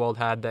that Grindelwald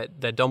had that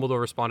Dumbledore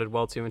responded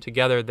well to, and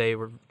together they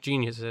were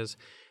geniuses,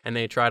 and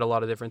they tried a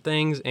lot of different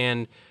things.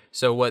 And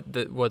so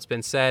what's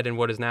been said and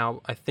what is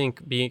now, I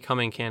think,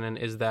 becoming canon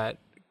is that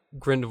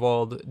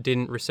Grindelwald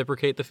didn't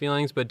reciprocate the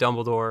feelings, but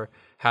Dumbledore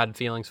had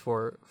feelings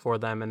for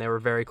them, and they were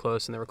very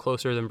close, and they were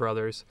closer than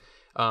brothers.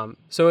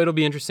 So it'll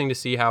be interesting to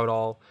see how it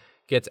all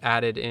gets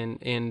added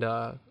in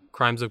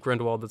Crimes of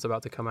Grindelwald that's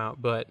about to come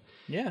out. But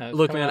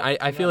look, man,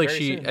 I feel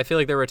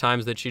like there were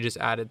times that she just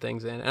added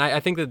things in, and I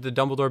think that the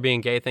Dumbledore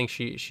being gay thing,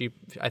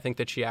 I think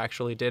that she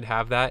actually did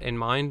have that in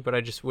mind, but I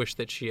just wish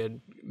that she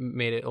had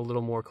made it a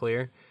little more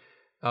clear.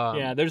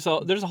 There's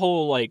a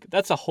whole like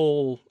that's a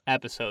whole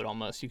episode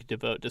almost you could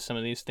devote to some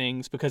of these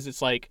things, because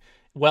it's like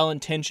well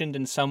intentioned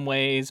in some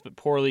ways but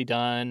poorly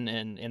done,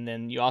 and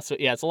then you also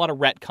it's a lot of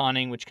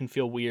retconning, which can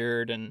feel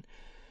weird, and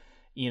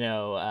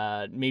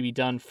maybe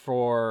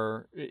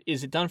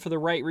is it done for the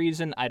right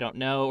reason? I don't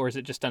know, or is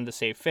it just done to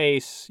save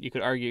face? You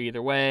could argue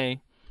either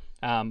way.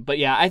 But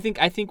yeah, I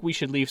think we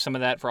should leave some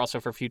of that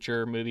for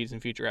future movies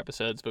and future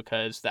episodes,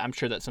 because I'm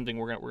sure that's something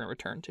we're gonna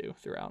return to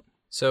throughout.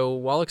 So,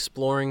 while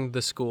exploring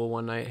the school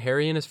one night,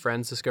 Harry and his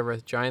friends discover a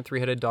giant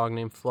three-headed dog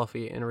named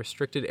Fluffy in a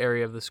restricted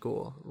area of the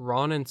school.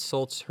 Ron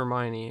insults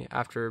Hermione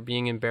after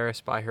being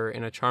embarrassed by her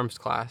in a charms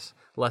class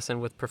lesson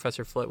with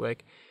Professor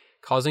Flitwick,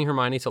 causing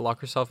Hermione to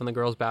lock herself in the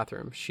girls'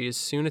 bathroom. She is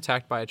soon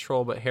attacked by a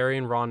troll, but Harry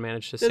and Ron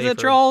manage to save her. There's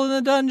a troll in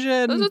the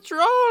dungeon! There's a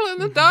troll in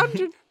the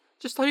dungeon!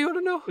 Just thought you want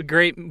to know. A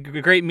great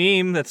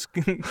meme that's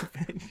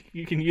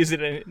you can use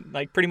it in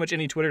like pretty much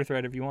any Twitter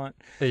thread if you want.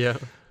 Yeah.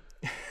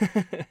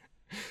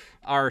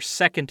 Our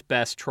second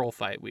best troll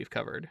fight we've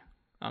covered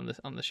on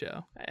the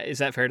show. Is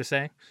that fair to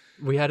say?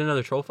 We had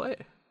another troll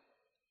fight?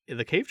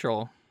 The cave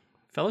troll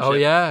fellowship. Oh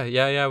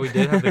yeah, we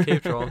did have the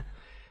cave troll.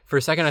 For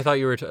a second I thought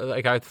you were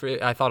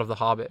I thought of the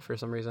Hobbit for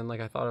some reason.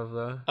 Like I thought of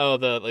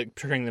the like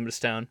turning them to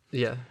stone.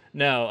 Yeah.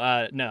 No,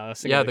 I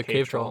was thinking yeah, of the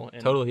cave troll.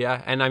 Totally,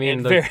 yeah. And I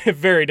mean very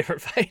very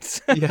different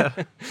fights. Yeah,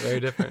 very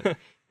different.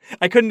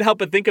 I couldn't help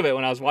but think of it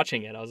when I was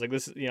watching it. I was like,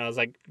 I was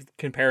like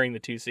comparing the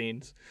two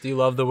scenes. Do you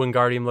love the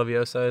Wingardium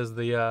Leviosa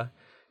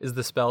is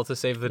the spell to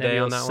save the day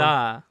on that one?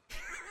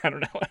 I don't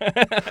know.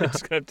 I'm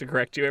just gonna have to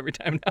correct you every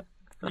time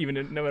now. even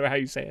no matter how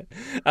you say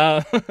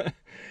it.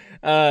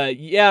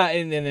 Yeah,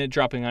 and then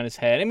dropping on his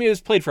head. I mean, it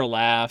was played for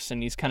laughs,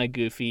 and he's kind of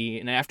goofy.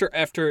 And after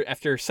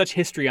such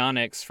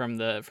histrionics from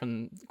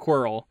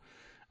Quirrell,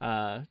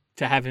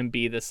 to have him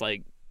be this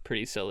like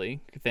pretty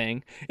silly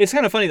thing, it's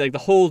kind of funny. Like the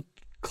whole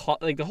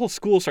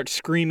school starts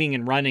screaming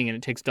and running, and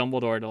it takes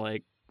Dumbledore to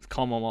like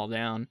calm them all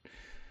down.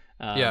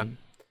 Yeah.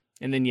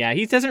 And then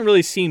he doesn't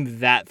really seem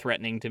that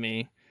threatening to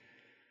me.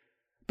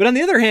 But on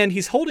the other hand,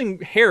 he's holding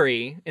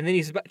Harry, and then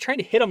he's trying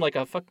to hit him like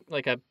a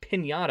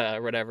piñata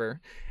or whatever.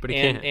 But he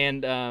can't.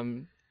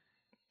 And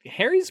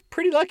Harry's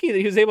pretty lucky that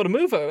he was able to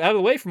move out of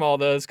the way from all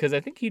those, because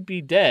I think he'd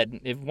be dead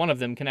if one of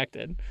them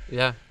connected.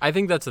 Yeah, I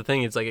think that's the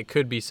thing. It's like it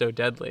could be so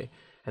deadly,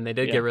 and they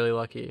did get really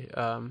lucky.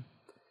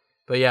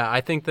 But yeah,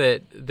 I think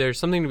that there's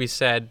something to be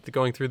said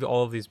going through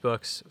all of these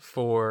books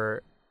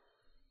for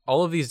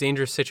all of these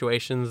dangerous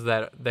situations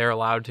that they're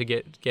allowed to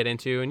get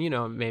into.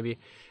 And, maybe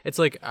it's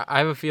like, I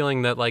have a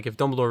feeling that like if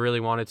Dumbledore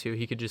really wanted to,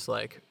 he could just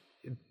like,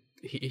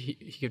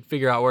 he could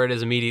figure out where it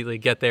is immediately,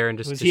 get there and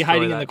just Was he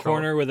hiding in the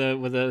corner with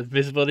a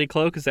visibility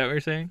cloak? Is that what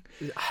you're saying?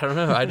 I don't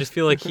know. I just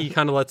feel like he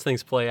kind of lets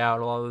things play out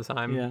a lot of the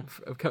time. Yeah.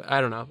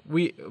 I don't know.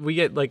 We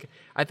get like,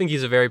 I think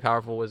he's a very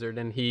powerful wizard,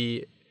 and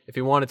if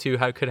he wanted to,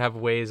 could have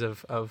ways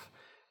of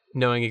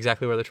knowing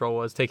exactly where the troll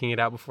was, taking it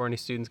out before any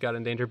students got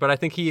in danger. But I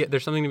think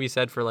there's something to be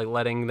said for like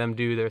letting them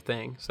do their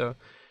thing. So.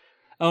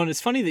 Oh, and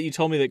it's funny that you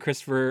told me that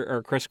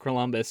Chris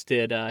Columbus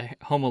did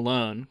Home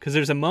Alone, because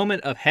there's a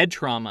moment of head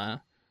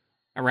trauma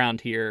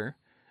around here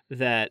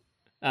that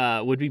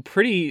would be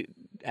pretty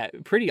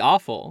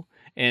awful.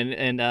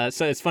 And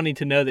so it's funny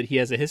to know that he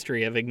has a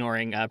history of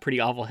ignoring pretty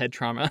awful head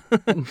trauma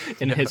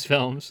in his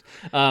films.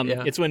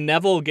 It's when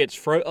Neville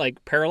gets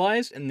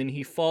paralyzed, and then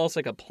he falls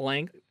like a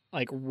plank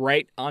like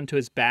right onto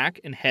his back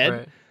and head.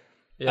 Right.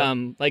 Yeah.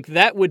 Like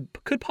that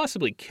could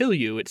possibly kill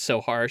you. It's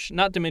so harsh.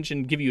 Not to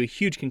mention give you a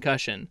huge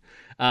concussion.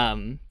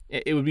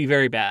 It would be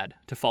very bad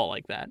to fall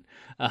like that.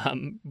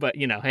 But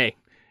hey,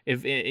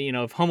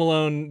 if Home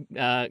Alone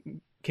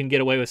can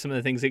get away with some of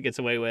the things it gets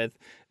away with,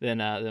 then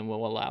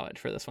we'll allow it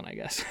for this one, I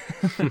guess.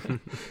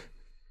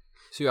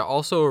 So yeah,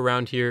 also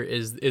around here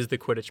is the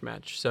Quidditch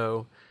match.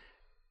 So,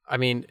 I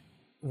mean,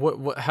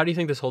 what how do you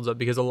think this holds up?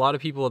 Because a lot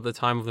of people at the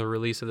time of the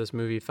release of this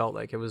movie felt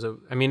like it was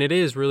it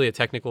is really a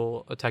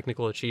technical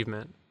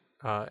achievement.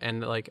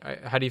 And like,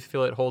 how do you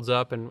feel it holds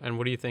up, and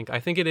what do you think?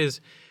 I think it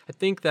is. I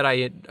think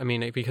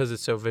that because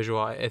it's so visual,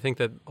 I think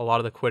that a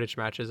lot of the Quidditch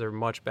matches are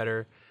much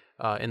better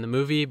in the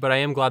movie. But I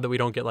am glad that we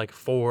don't get like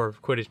 4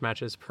 Quidditch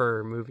matches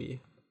per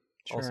movie.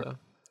 Sure. Also.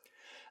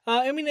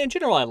 In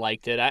general, I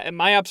liked it.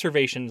 My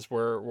observations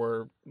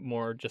were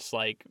more just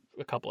like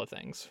a couple of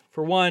things.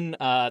 For one,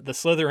 the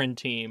Slytherin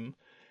team,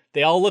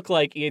 they all look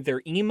like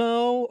either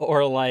emo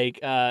or like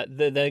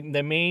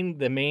the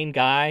main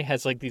guy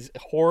has like these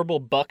horrible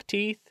buck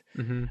teeth.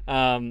 Mm-hmm.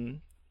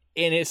 And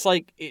it's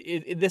like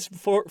this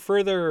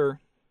further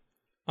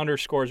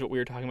underscores what we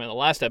were talking about in the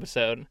last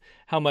episode.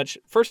 How much,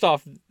 first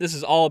off, this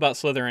is all about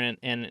Slytherin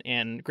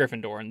and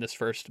Gryffindor in this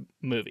first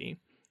movie.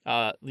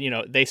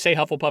 They say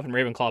Hufflepuff and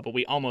Ravenclaw, but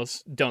we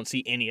almost don't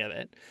see any of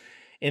it.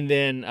 And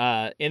then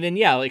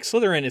like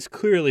Slytherin is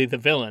clearly the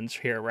villains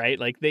here, right?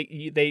 Like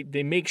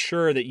they make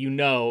sure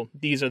that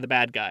these are the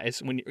bad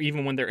guys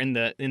even when they're in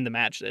the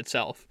match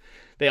itself.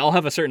 They all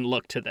have a certain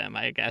look to them,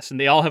 I guess, and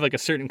they all have like a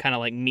certain kind of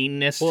like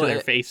meanness to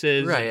their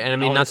faces, right?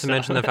 And not to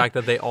mention the fact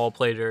that they all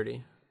play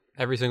dirty.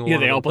 Every single one.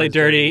 Yeah, they all play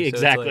dirty.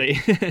 Exactly.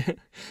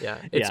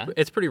 So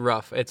it's pretty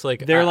rough. It's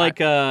like they're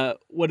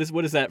what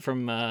is that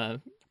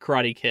from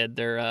Karate Kid?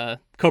 They're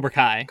Cobra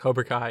Kai.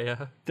 Cobra Kai,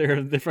 yeah.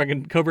 They're the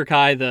fucking Cobra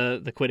Kai,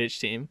 the Quidditch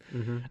team.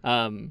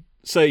 Mm-hmm.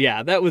 So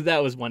yeah, that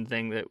was one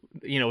thing that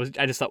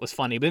I just thought was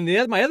funny. But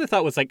my other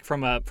thought was like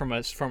from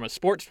a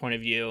sports point of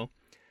view,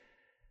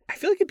 I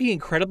feel like it'd be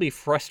incredibly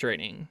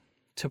frustrating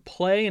to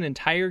play an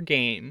entire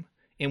game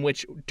in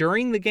which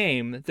during the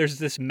game there's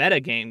this meta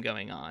game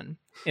going on.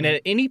 And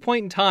at any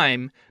point in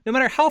time, no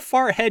matter how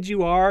far ahead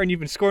you are and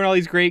you've been scoring all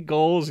these great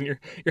goals and you're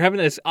having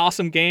this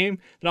awesome game,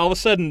 then all of a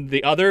sudden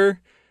the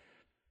other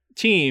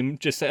team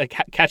just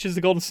catches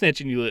the golden snitch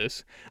and you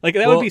lose. Like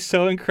that would be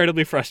so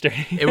incredibly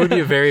frustrating. It would be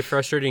a very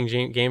frustrating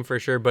game for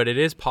sure, but it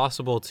is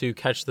possible to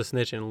catch the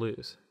snitch and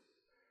lose.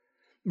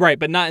 Right,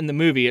 but not in the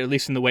movie, at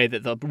least in the way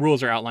that the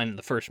rules are outlined in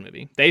the first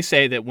movie. They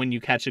say that when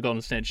you catch the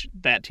golden snitch,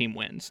 that team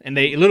wins. And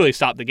they literally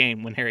stop the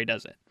game when Harry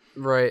does it.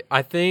 Right.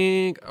 I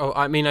think. But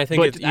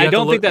I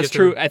don't think that's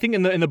true. I think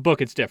in the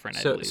book it's different.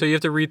 So you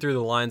have to read through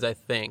the lines, I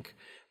think.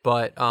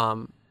 But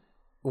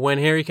when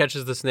Harry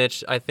catches the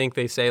snitch, I think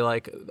they say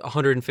like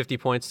 150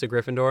 points to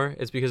Gryffindor.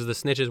 It's because the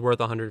snitch is worth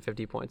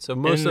 150 points. So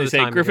most of the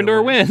time,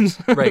 Gryffindor wins.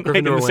 Right, Gryffindor like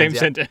in the wins. Same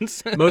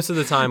sentence. Most of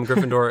the time,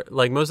 Gryffindor.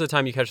 Like most of the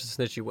time, you catch the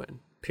snitch, you win.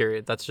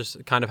 Period. That's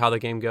just kind of how the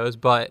game goes.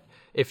 But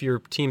if your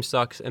team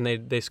sucks and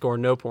they score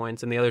no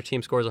points, and the other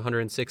team scores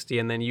 160,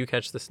 and then you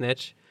catch the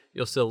snitch,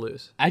 you'll still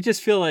lose. I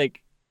just feel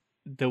like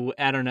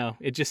I don't know.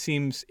 It just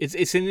seems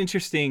it's an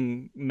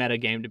interesting meta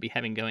game to be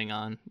having going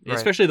on,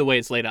 especially the way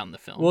it's laid out in the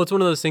film. Well, it's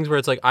one of those things where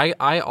it's like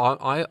I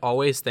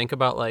always think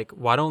about like,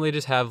 why don't they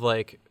just have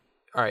like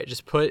all right,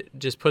 just put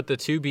the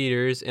 2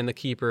 beaters and the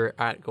keeper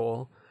at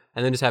goal,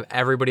 and then just have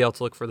everybody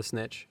else look for the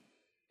snitch,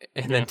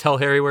 and then tell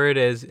Harry where it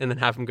is, and then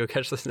have him go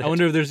catch the snitch. I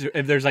wonder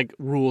if there's like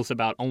rules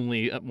about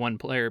only one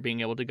player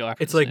being able to go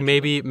after. It's the like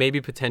snitch.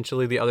 maybe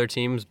potentially the other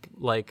teams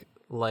like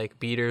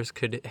beaters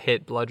could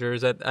hit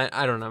bludgers at.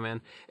 I don't know,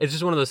 man. It's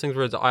just one of those things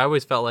where I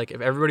always felt like if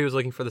everybody was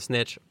looking for the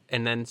snitch,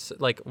 and then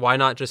like why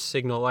not just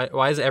signal?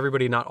 Why is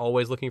everybody not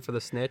always looking for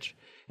the snitch?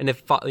 And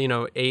if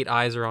 8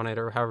 eyes are on it,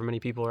 or however many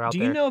people are out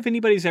there. Do you know if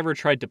anybody's ever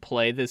tried to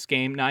play this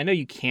game? Now I know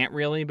you can't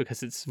really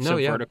because it's so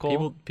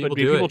vertical. People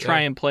do do people it,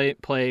 try and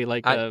play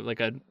like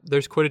a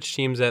There's Quidditch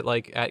teams at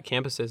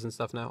campuses and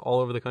stuff now all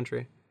over the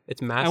country.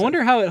 It's massive. I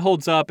wonder how it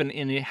holds up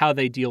and how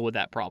they deal with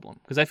that problem,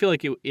 because I feel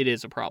like it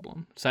is a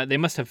problem. So they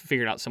must have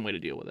figured out some way to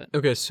deal with it.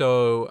 Okay,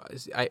 so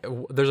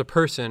there's a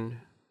person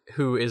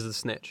who is the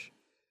snitch,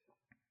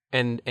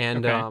 and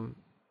Okay.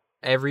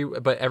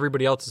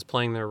 everybody else is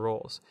playing their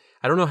roles.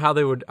 I don't know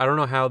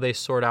how they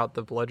sort out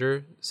the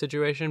bludger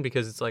situation,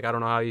 because it's like I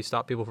don't know how you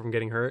stop people from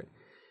getting hurt.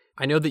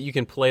 I know that you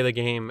can play the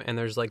game and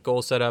there's like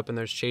goal set up and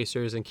there's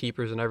chasers and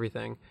keepers and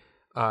everything.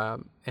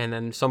 And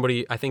then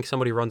I think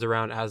somebody runs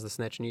around as the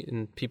snitch,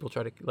 and people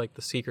try to, like,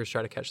 the seekers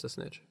try to catch the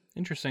snitch.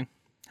 Interesting.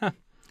 Huh.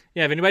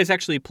 Yeah, if anybody's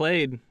actually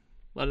played,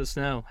 let us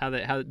know.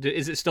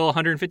 Is it still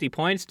 150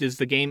 points? Does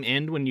the game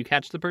end when you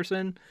catch the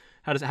person?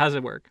 How does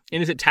it work?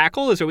 And is it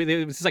tackle? Is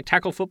this like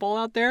tackle football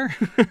out there?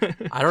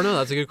 I don't know.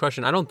 That's a good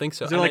question. I don't think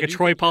so. Is there like a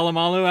Troy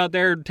Polamalu out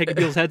there taking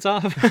people's heads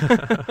off?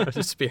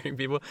 Just spearing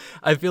people.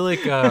 I feel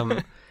like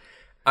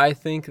I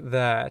think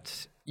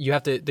that you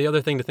have to. The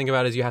other thing to think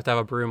about is you have to have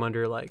a broom under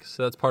your legs.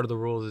 So that's part of the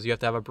rules, is you have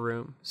to have a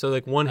broom. So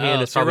like one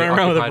hand is so probably running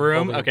around with a occupied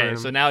broom. holding a Okay, broom.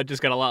 so now it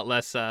just got a lot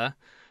less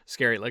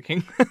scary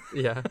looking.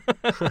 Yeah.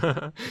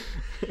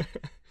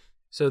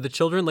 So the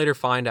children later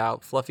find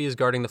out Fluffy is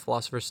guarding the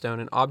Philosopher's Stone,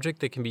 an object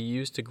that can be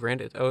used to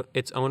grant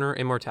its owner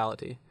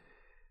immortality.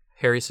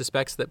 Harry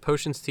suspects that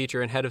potions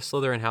teacher and head of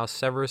Slytherin House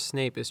Severus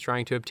Snape is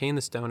trying to obtain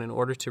the stone in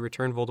order to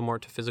return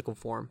Voldemort to physical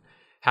form.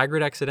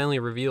 Hagrid accidentally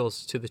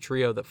reveals to the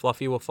trio that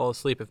Fluffy will fall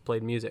asleep if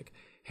played music.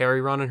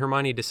 Harry, Ron, and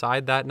Hermione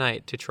decide that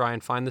night to try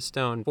and find the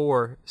stone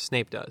before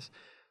Snape does,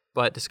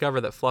 but discover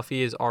that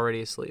Fluffy is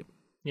already asleep.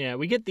 Yeah,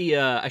 we get the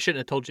I shouldn't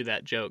have told you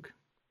that joke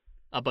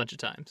a bunch of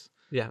times.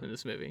 Yeah. In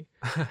this movie.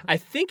 I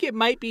think it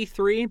might be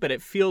 3, but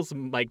it feels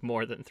like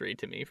more than 3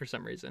 to me for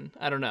some reason.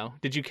 I don't know.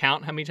 Did you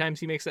count how many times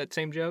he makes that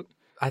same joke?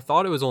 I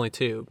thought it was only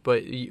 2,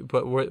 but do you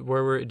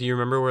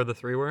remember where the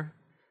 3 were?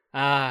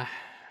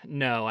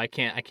 No, I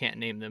can't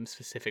name them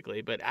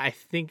specifically, but I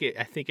think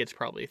it's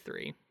probably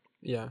 3.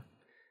 Yeah.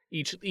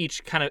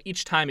 Each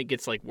time it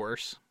gets like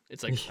worse.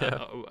 It's like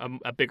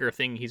a bigger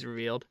thing he's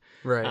revealed.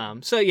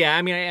 Right. So yeah,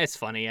 I mean, it's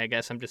funny. I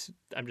guess I'm just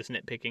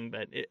nitpicking,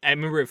 but I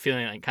remember it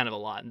feeling like kind of a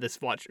lot. It's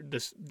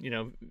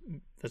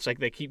like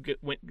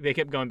they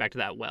kept going back to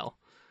that well.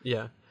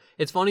 Yeah.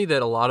 It's funny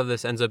that a lot of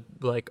this ends up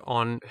like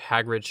on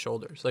Hagrid's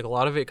shoulders. Like a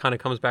lot of it kind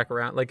of comes back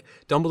around. Like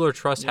Dumbledore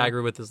trusts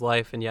Hagrid with his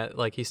life, and yet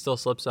like he still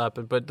slips up.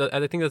 But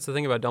I think that's the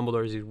thing about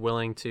Dumbledore, is he's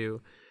willing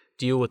to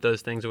deal with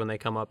those things when they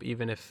come up,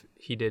 even if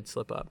he did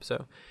slip up.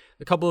 So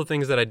a couple of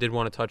things that I did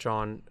want to touch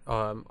on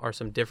are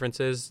some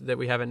differences that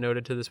we haven't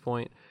noted to this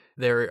point.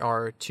 There's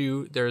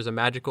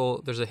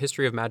a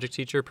history of magic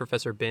teacher,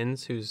 Professor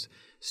Binns, who's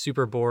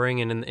super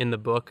boring. And in the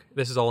book,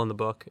 this is all in the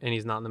book, and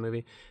he's not in the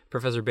movie.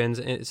 Professor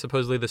Binns,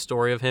 supposedly the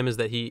story of him is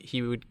that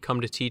he would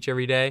come to teach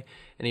every day,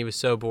 and he was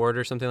so bored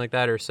or something like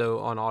that, or so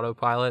on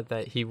autopilot,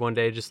 that he one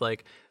day just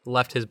like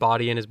left his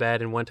body in his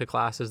bed and went to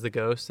class as the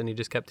ghost, and he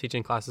just kept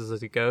teaching classes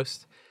as a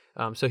ghost.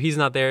 So he's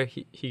not there.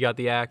 He got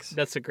the axe.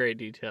 That's a great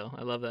detail.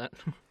 I love that.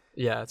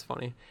 Yeah, it's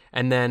funny.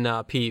 And then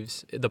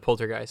Peeves, the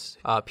poltergeist.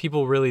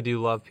 People really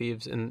do love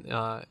Peeves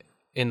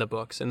in the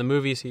books. In the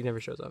movies, he never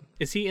shows up.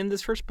 Is he in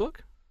this first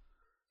book?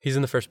 He's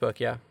in the first book,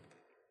 yeah.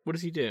 What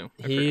does he do?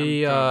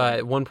 He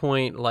at one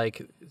point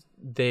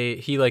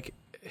he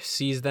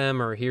sees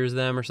them or hears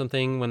them or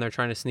something when they're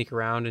trying to sneak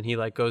around, and he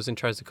like goes and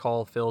tries to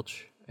call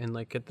Filch and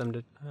like get them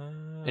to.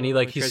 And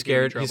he's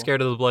scared. He's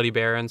scared of the Bloody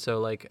Baron. So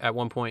like at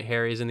one point,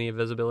 Harry's in the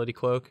invisibility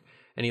cloak,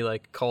 and he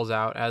like calls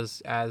out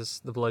as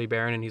the Bloody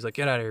Baron, and he's like,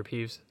 "Get out of here,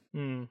 Peeves."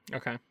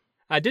 Okay.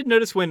 I did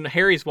notice when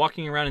Harry's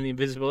walking around in the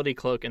invisibility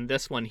cloak in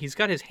this one, he's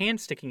got his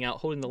hand sticking out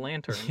holding the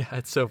lantern. Yeah,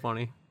 it's so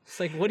funny. It's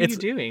like, what are you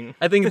doing?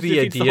 I think the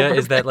idea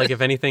is that like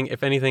if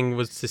anything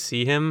was to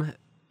see him,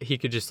 he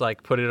could just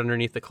like put it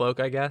underneath the cloak,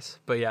 I guess.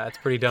 But yeah, it's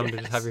pretty dumb to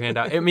just have your hand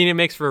out. I mean, it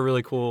makes for a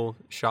really cool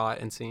shot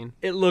and scene.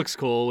 It looks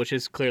cool, which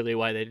is clearly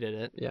why they did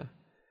it. Yeah.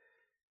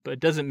 But it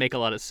doesn't make a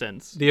lot of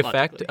sense. The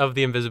effect of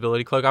the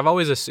invisibility cloak, I've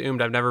always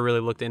assumed, I've never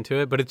really looked into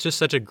it, but it's just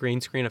such a green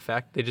screen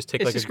effect. They just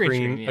take like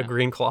a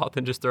green cloth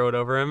and just throw it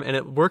over him, and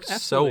it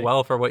works so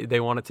well for what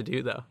they want it to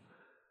do, though.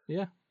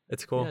 Yeah.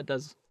 It's cool. Yeah, it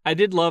does. I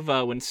did love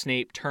when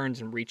Snape turns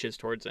and reaches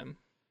towards him.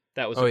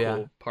 That was a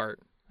cool part.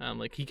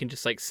 Like he can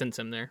just like sense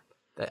him there.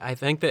 I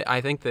think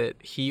that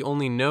he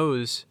only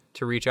knows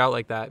to reach out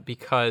like that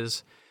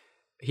because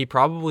he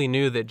probably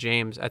knew that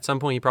James, at some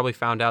point he probably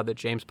found out that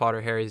James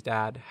Potter, Harry's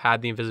dad,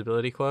 had the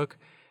invisibility cloak,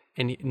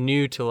 and he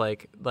knew to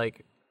like,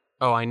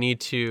 oh, I need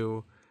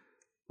to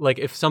like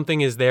if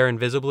something is there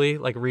invisibly,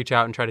 like reach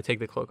out and try to take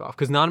the cloak off.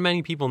 Because not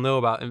many people know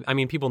about, I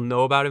mean, people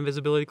know about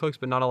invisibility cloaks,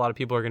 but not a lot of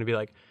people are going to be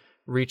like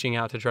reaching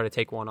out to try to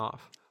take one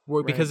off.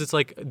 Because it's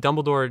like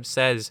Dumbledore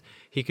says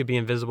he could be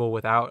invisible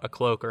without a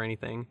cloak or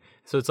anything.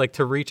 So it's like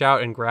to reach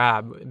out and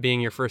grab, being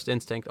your first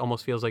instinct,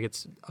 almost feels like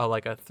it's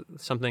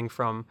something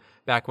from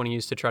back when he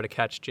used to try to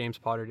catch James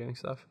Potter doing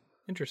stuff.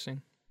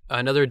 Interesting.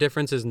 Another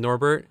difference is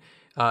Norbert.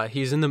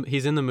 He's in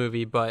the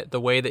movie, but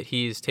the way that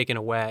he's taken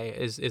away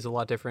is a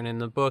lot different. In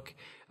the book,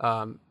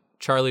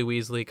 Charlie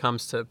Weasley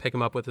comes to pick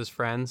him up with his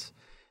friends,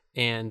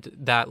 and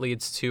that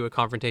leads to a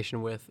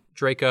confrontation with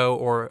Draco,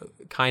 or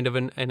kind of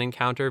an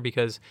encounter,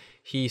 because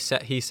he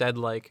said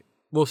like,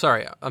 well,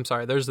 sorry, I'm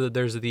sorry. There's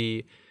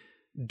the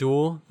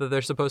duel that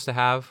they're supposed to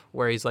have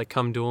where he's like,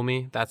 come duel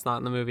me. That's not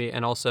in the movie.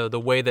 And also the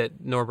way that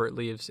Norbert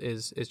leaves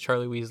is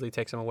Charlie Weasley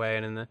takes him away,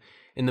 and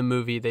in the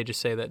movie they just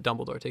say that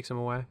Dumbledore takes him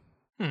away.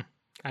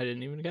 I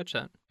didn't even catch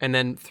that. And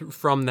then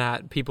from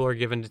that, people are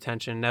given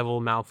detention.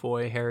 Neville,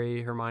 Malfoy,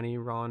 Harry, Hermione,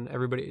 Ron,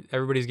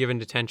 everybody's given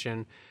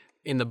detention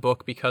in the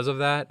book because of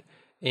that.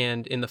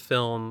 And in the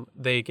film,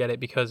 they get it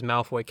because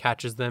Malfoy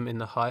catches them in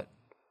the hut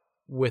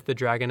with the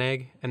dragon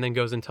egg and then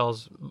goes and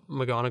tells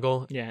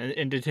McGonagall. Yeah,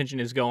 and detention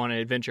is go on an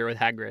adventure with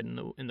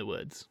Hagrid in the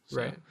woods.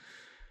 So, right.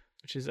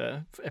 Which is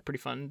a pretty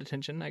fun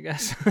detention, I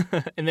guess.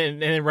 and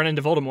then run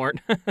into Voldemort.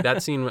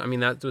 That scene, I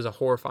mean, that was a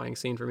horrifying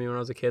scene for me when I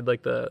was a kid.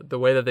 Like the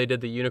way that they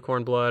did the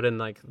unicorn blood and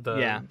like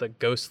the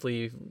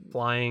ghostly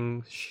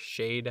flying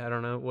shade. I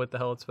don't know what the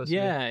hell it's supposed to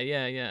be.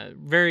 Yeah.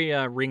 Very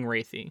Ring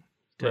Wraithy,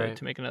 to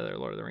make another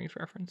Lord of the Rings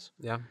reference.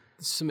 Yeah.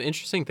 Some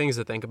interesting things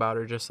to think about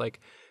are just like,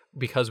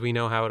 because we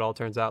know how it all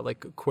turns out, like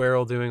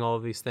Quirrell doing all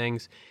of these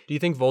things. Do you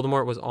think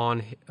Voldemort was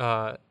on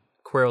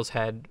Quirrell's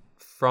head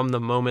from the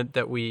moment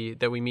that we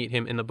meet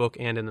him in the book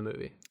and in the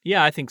movie?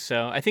 Yeah, I think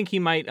so. I think he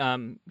might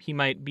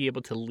be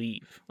able to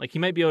leave. Like he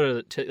might be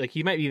able to like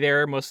he might be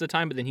there most of the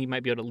time, but then he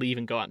might be able to leave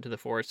and go out into the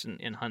forest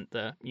and hunt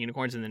the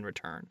unicorns and then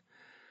return.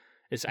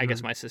 Is I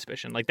guess my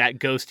suspicion. Like that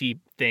ghosty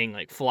thing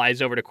like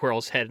flies over to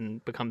Quirrell's head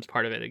and becomes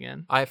part of it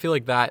again. I feel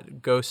like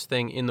that ghost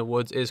thing in the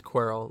woods is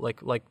Quirrell,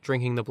 like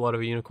drinking the blood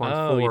of a unicorn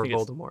for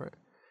Voldemort.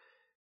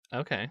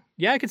 Okay.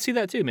 Yeah, I could see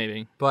that too,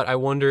 maybe. But I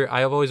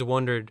have always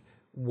wondered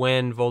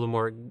when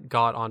Voldemort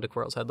got onto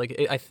Quirrell's head. Like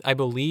I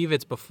believe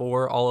it's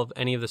before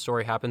any of the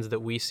story happens that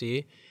we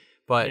see,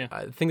 but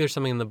I think there's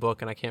something in the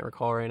book and I can't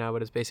recall right now,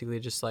 but it's basically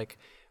just like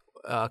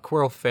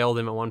Quirrell failed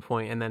him at one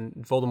point and then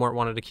Voldemort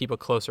wanted to keep a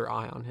closer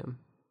eye on him.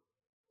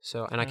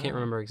 So, and I can't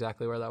remember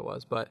exactly where that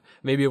was, but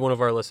maybe one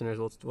of our listeners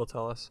will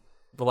tell us.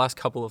 The last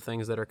couple of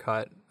things that are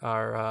cut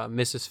are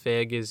Mrs.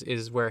 Fig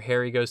is where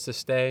Harry goes to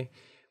stay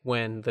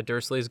when the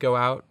Dursleys go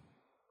out,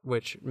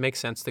 which makes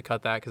sense to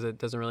cut that because it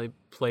doesn't really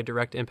play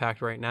direct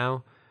impact right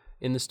now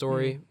in the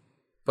story. Mm-hmm.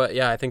 But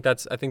yeah, I think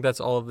that's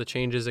all of the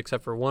changes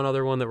except for one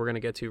other one that we're going to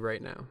get to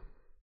right now.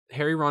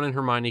 Harry, Ron, and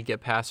Hermione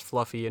get past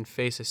Fluffy and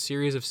face a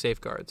series of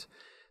safeguards.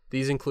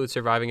 These include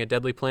surviving a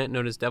deadly plant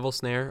known as Devil's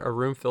Snare, a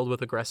room filled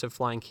with aggressive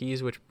flying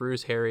keys which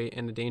bruise Harry,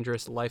 and a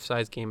dangerous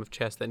life-size game of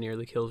chess that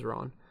nearly kills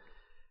Ron.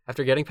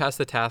 After getting past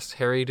the tasks,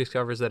 Harry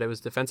discovers that it was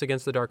Defense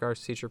Against the Dark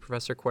Arts teacher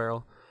Professor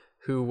Quirrell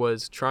who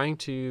was trying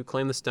to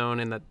claim the stone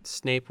and that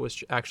Snape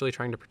was actually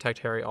trying to protect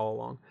Harry all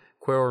along.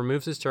 Quirrell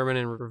removes his turban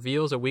and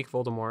reveals a weak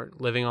Voldemort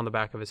living on the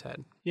back of his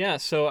head. Yeah,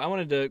 so I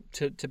wanted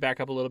to back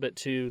up a little bit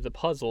to the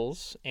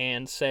puzzles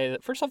and say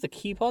that first off, the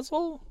key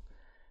puzzle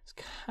is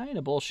kind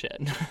of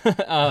bullshit.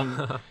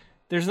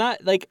 There's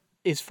not, like,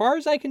 as far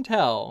as I can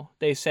tell,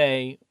 they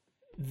say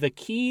the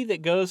key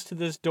that goes to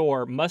this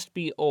door must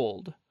be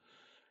old.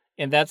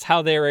 And that's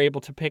how they're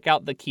able to pick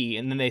out the key.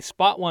 And then they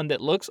spot one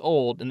that looks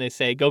old and they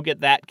say, go get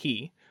that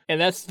key.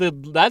 And that's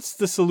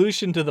the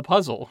solution to the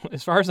puzzle,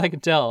 as far as I can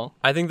tell.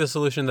 I think the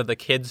solution that the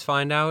kids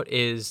find out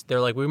is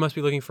they're like, we must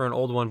be looking for an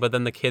old one, but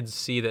then the kids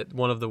see that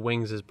one of the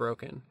wings is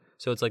broken.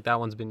 So it's like that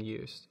one's been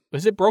used.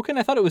 Was it broken?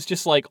 I thought it was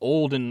just like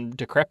old and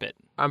decrepit.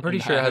 I'm pretty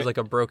sure it has like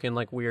a broken,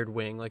 like weird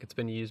wing, like it's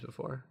been used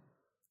before.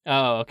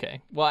 Oh,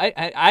 okay. Well,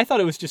 I thought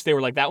it was just they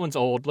were like, that one's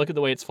old. Look at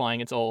the way it's flying.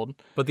 It's old.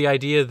 But the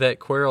idea that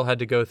Quirrell had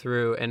to go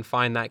through and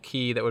find that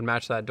key that would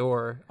match that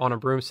door on a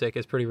broomstick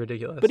is pretty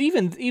ridiculous. But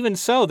even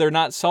so, they're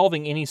not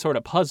solving any sort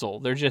of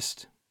puzzle. They're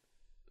just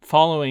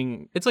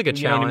following. It's like a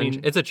challenge. I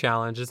mean? It's a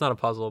challenge. It's not a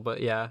puzzle,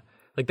 but yeah.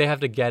 Like they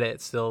have to get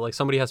it still. Like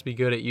somebody has to be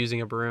good at using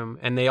a broom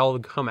and they all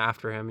come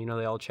after him. You know,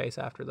 they all chase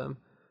after them.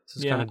 So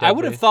it's kind of deadly. I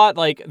would have thought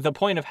like the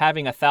point of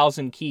having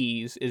 1,000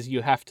 keys is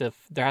there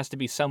has to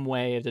be some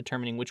way of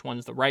determining which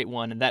one's the right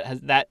one, and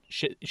that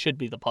should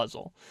be the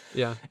puzzle.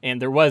 Yeah.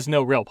 And there was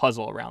no real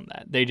puzzle around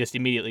that. They just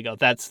immediately go,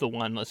 "That's the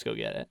one. Let's go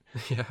get it."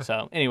 Yeah.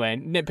 So anyway,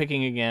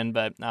 nitpicking again,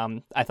 but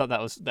I thought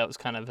that was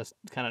kind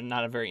of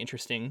not a very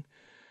interesting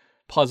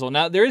puzzle.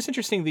 Now there is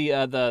interesting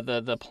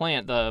the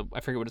plant, I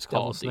forget what it's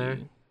called.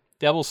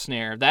 Devil's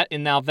Snare.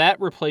 That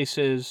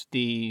replaces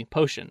the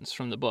potions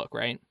from the book,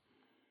 right?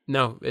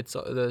 No, it's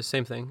the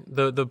same thing.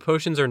 The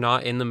potions are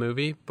not in the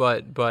movie,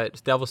 but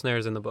Devil's Snare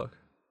is in the book.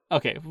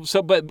 Okay,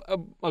 so but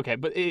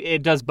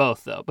it does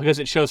both though, because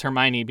it shows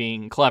Hermione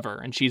being clever,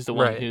 and she's the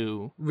one Right.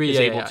 who Yeah, is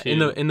able yeah.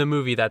 to. In the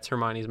movie, that's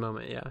Hermione's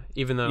moment. Yeah,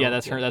 even though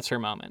That's her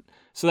moment.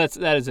 So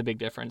that is a big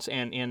difference,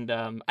 and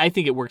I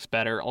think it works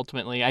better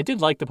ultimately. I did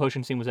like the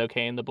potion scene was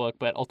okay in the book,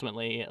 but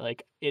ultimately,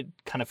 like it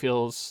kind of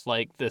feels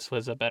like this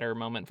was a better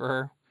moment for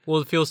her. Well,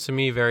 it feels to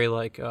me very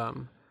like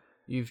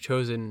you've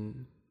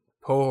chosen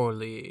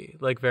poorly,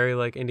 like very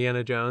like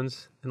Indiana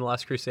Jones in the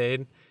Last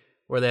Crusade,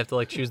 where they have to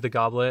like choose the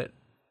goblet.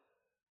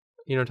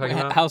 You know what I'm talking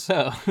about? How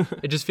so?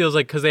 It just feels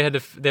like because they had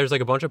to. There's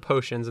like a bunch of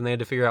potions, and they had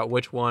to figure out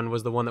which one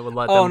was the one that would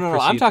let Oh them. no,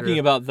 proceed I'm talking through.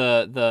 about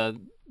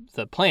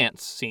the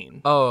plants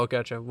scene. Oh,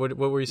 gotcha. What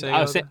were you saying?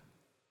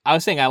 I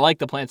was saying I like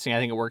the plant scene. I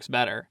think it works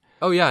better.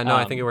 Oh yeah, no,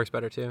 I think it works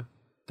better too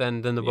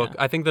than the book.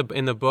 Yeah. I think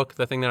in the book,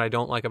 the thing that I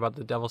don't like about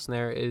the Devil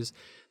Snare is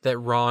that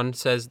Ron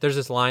says there's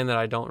this line that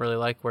I don't really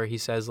like where he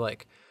says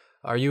like,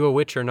 "Are you a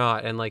witch or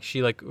not?" And like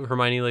she like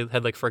Hermione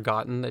had like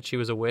forgotten that she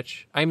was a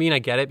witch. I mean, I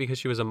get it because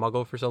she was a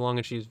Muggle for so long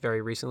and she's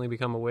very recently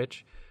become a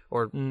witch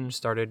or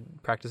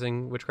started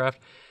practicing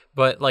witchcraft.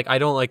 But like I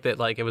don't like that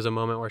like it was a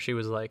moment where she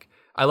was like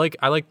I like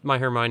my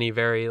Hermione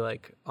very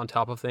like on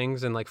top of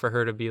things and like for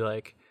her to be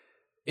like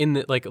in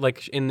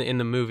the in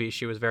the movie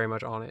she was very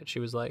much on it. She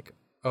was like,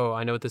 "Oh,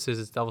 I know what this is.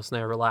 It's Devil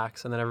Snare.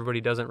 Relax." And then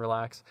everybody doesn't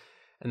relax.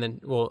 And then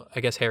well,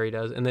 I guess Harry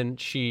does. And then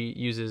she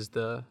uses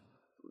the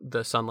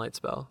sunlight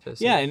spell.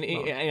 Yeah,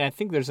 and I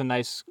think there's a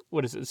nice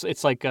what is it?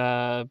 It's like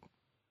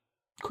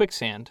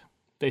quicksand.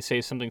 They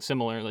say something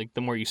similar, like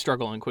the more you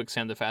struggle in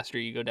quicksand, the faster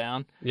you go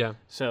down. Yeah.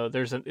 So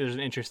there's an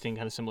interesting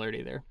kind of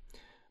similarity there.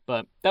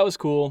 But that was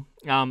cool.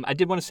 I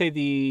did want to say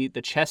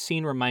the chess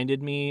scene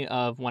reminded me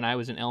of when I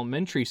was in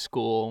elementary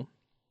school.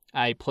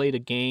 I played a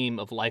game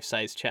of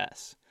life-size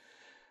chess.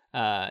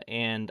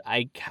 And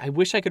I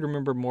wish I could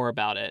remember more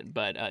about it,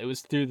 but it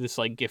was through this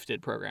like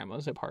gifted program I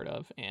was a part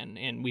of,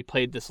 and we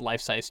played this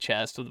life-size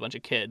chess with a bunch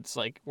of kids,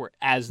 like we're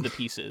as the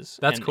pieces.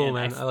 That's and, cool, and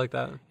man. I like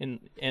that. And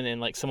then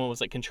like someone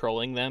was like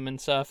controlling them and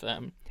stuff,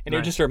 and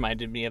Nice. it just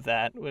reminded me of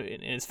that. And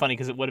it's funny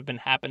because it would have been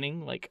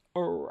happening, like,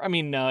 or I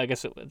mean, no, I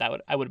guess I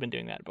would have been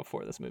doing that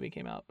before this movie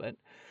came out, but.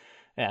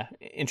 Yeah,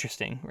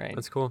 interesting, right?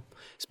 That's cool.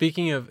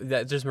 Speaking of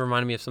that, just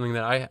reminded me of something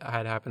that I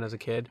had happen as a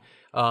kid.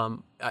 I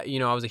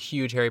was a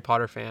huge Harry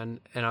Potter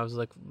fan, and I was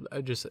like,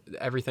 just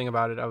everything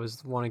about it, I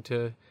was wanting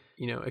to,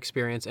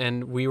 experience.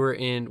 And we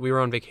were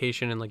on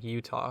vacation in like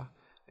Utah,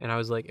 and I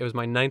was like, it was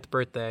my 9th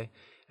birthday,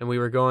 and we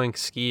were going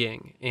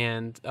skiing,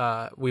 and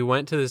we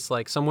went to this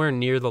like somewhere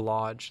near the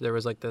lodge. There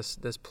was like this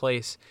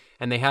place,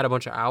 and they had a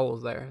bunch of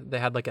owls there. They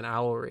had like an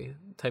owlery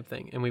type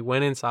thing, and we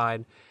went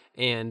inside.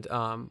 And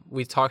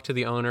we talked to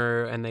the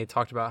owner, and they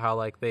talked about how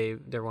like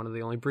they're one of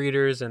the only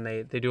breeders, and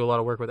they do a lot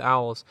of work with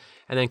owls.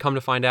 And then come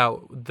to find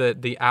out,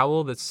 the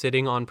owl that's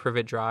sitting on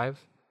Privet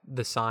Drive,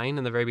 the sign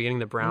in the very beginning,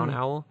 the brown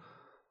owl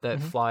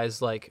that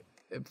flies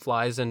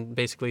and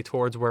basically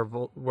towards where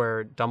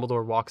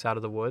Dumbledore walks out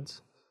of the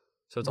woods.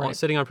 So it's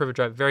sitting on Privet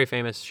Drive, very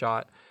famous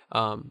shot.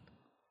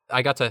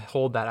 I got to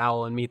hold that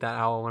owl and meet that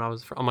owl when I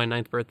was on my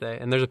 9th birthday,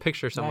 and there's a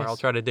picture somewhere. Nice. I'll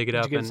try to dig it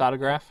up. Did you get its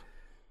autograph?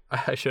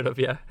 I should have,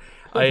 yeah.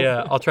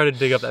 I'll try to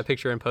dig up that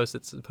picture and post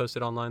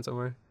it online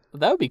somewhere.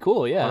 That would be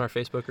cool, yeah. On our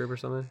Facebook group or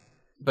something.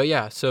 But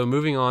yeah, so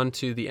moving on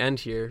to the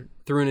end here.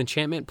 Through an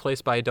enchantment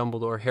placed by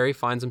Dumbledore, Harry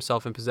finds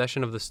himself in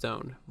possession of the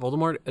stone.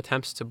 Voldemort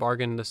attempts to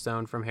bargain the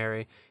stone from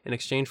Harry in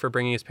exchange for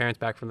bringing his parents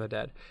back from the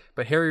dead.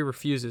 But Harry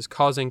refuses,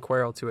 causing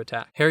Quirrell to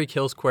attack. Harry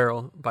kills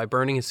Quirrell by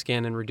burning his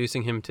skin and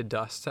reducing him to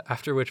dust,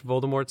 after which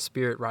Voldemort's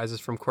spirit rises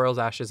from Quirrell's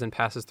ashes and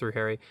passes through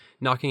Harry,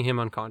 knocking him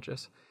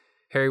unconscious.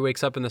 Harry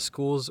wakes up in the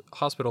school's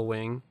hospital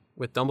wing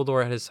with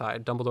Dumbledore at his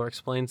side. Dumbledore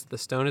explains that the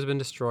stone has been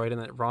destroyed and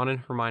that Ron and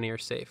Hermione are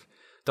safe.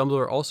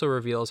 Dumbledore also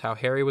reveals how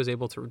Harry was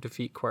able to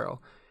defeat Quirrell.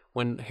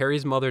 When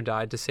Harry's mother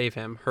died to save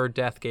him, her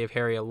death gave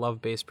Harry a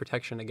love-based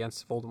protection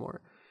against Voldemort.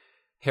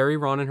 Harry,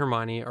 Ron, and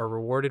Hermione are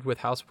rewarded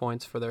with house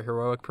points for their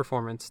heroic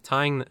performance,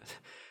 tying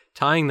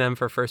them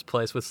for first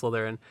place with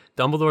Slytherin.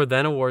 Dumbledore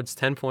then awards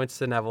 10 points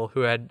to Neville,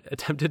 who had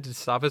attempted to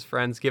stop his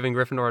friends, giving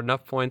Gryffindor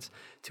enough points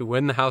to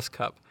win the House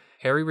Cup.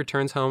 Harry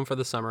returns home for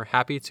the summer,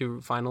 happy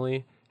to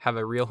finally have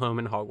a real home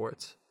in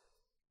Hogwarts.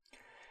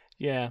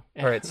 Yeah.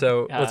 All right,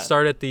 so let's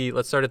start at the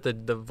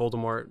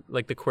Voldemort,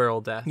 like the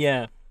Quirrell death.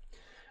 Yeah.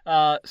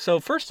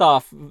 So first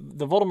off,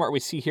 the Voldemort we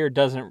see here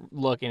doesn't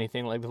look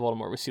anything like the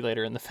Voldemort we see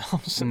later in the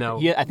films. No,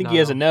 I think he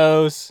has a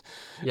nose.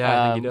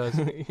 Yeah, I think he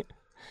does.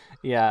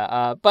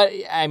 Yeah, but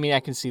I mean,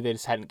 I can see they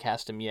just hadn't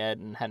cast him yet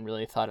and hadn't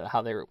really thought of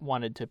how they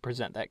wanted to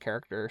present that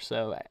character.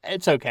 So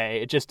it's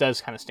okay. It just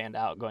does kind of stand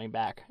out going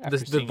back.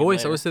 The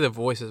voice, I would say the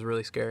voice is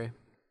really scary.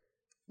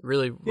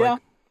 Really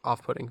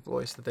off-putting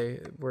voice that they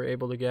were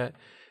able to get.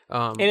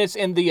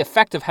 And the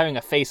effect of having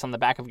a face on the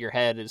back of your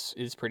head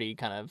is pretty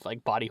kind of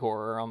like body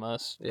horror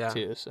almost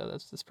too. So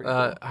that's pretty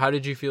cool. How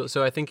did you feel?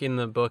 So I think in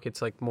the book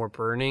it's like more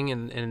burning,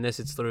 and in this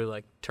it's literally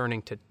like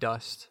turning to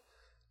dust.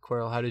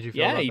 Quirrell, how did you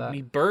feel about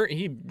that?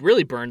 He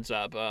really burns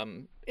up.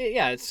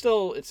 It's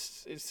still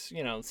it's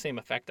the same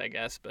effect, I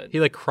guess, but he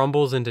like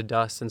crumbles into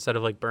dust instead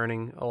of like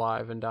burning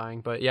alive and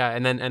dying. But yeah,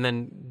 and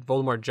then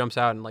Voldemort jumps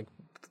out and like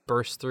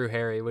bursts through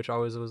Harry, which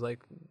always was like,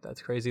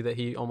 that's crazy that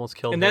he almost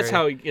killed And Harry. that's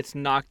how he gets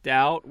knocked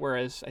out,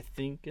 whereas I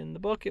think in the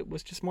book it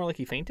was just more like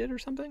he fainted or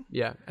something.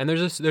 Yeah, and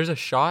there's a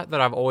shot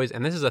that I've always,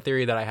 and this is a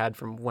theory that I had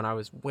from when I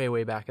was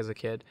way back as a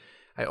kid.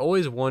 I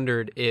always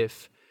wondered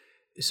if,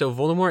 so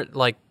Voldemort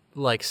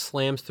like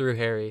slams through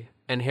Harry,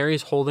 and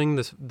Harry's holding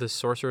the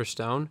Sorcerer's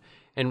Stone,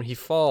 and he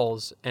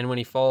falls, and when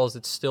he falls,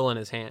 it's still in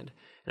his hand.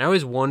 And I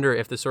always wonder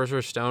if the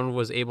Sorcerer's Stone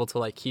was able to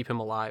like keep him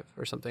alive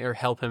or something, or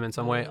help him in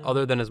some way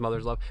other than his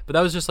mother's love. But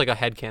that was just like a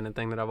headcanon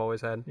thing that I've always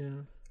had.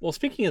 Yeah. Well,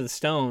 speaking of the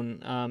stone,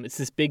 it's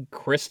this big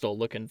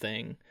crystal-looking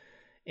thing,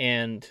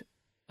 and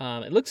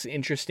it looks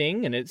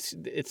interesting, and it's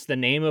the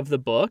name of the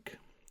book.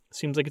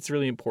 Seems like it's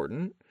really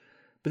important,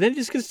 but then it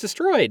just gets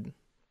destroyed,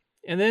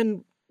 and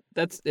then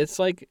it's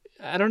like,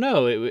 I don't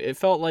know. It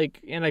felt like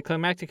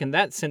anticlimactic in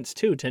that sense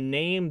too, to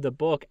name the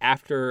book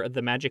after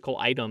the magical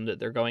item that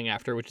they're going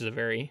after, which is a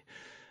very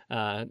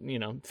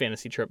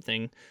fantasy trope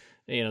thing,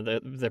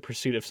 the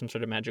pursuit of some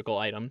sort of magical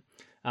item,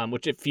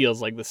 which it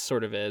feels like this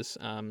sort of is.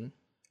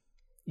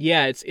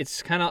 Yeah,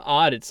 it's kind of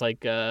odd. It's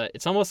like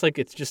it's almost like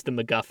it's just the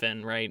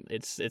MacGuffin, right?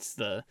 It's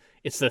the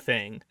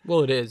thing.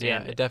 Well, it is.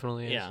 Yeah, And it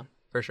definitely is. Yeah,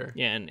 for sure.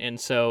 yeah, and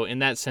so in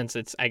that sense,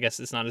 I guess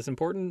it's not as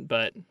important,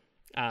 but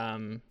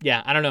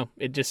yeah, I don't know.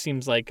 It just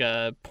seems like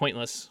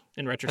pointless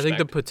in I retrospect.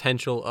 think the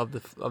potential of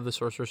the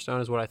Sorcerer's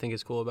Stone is what I think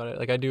is cool about it.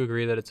 Like, I do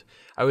agree that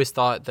I always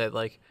thought that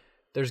like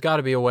there's got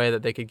to be a way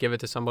that they could give it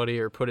to somebody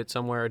or put it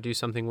somewhere or do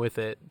something with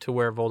it to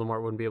where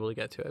Voldemort wouldn't be able to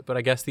get to it. But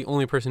I guess the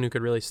only person who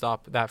could really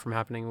stop that from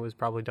happening was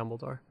probably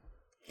Dumbledore.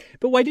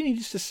 But why didn't he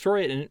just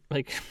destroy it? And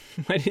like,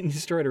 why didn't he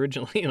destroy it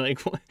originally? Like,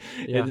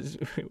 Yeah. It's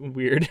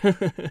weird.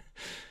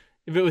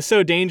 If it was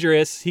so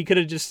dangerous, he could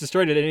have just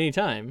destroyed it at any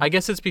time. I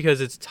guess it's because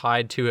it's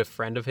tied to a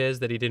friend of his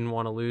that he didn't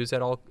want to lose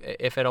at all,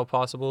 if at all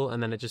possible.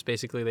 And then it just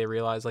basically they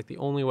realized like the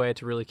only way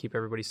to really keep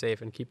everybody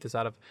safe and keep this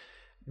out of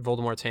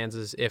Voldemort's hands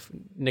is if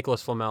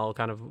Nicholas Flamel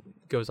kind of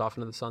goes off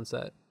into the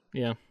sunset.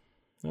 Yeah.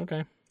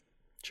 Okay.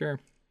 Sure.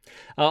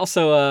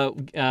 Also,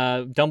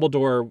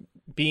 Dumbledore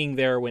being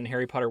there when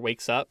Harry Potter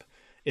wakes up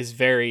is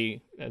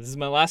very. This is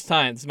my last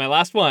time. This is my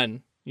last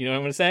one. You know what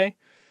I'm going to say?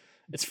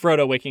 It's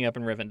Frodo waking up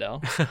in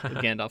Rivendell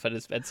with Gandalf at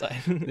his bedside.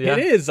 Yeah.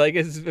 It is like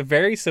it's a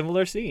very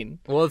similar scene.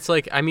 Well, it's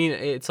like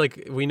it's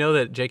like we know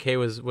that J.K.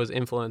 was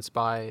influenced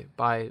by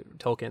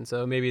Tolkien,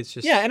 so maybe it's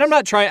just Yeah, and I'm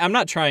not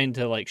trying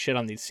to like shit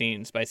on these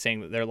scenes by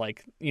saying that they're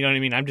like, you know what I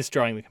mean. I'm just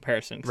drawing the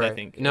comparison because right. I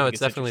think No, I think it's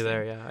definitely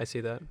there. interesting. Yeah, I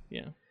see that.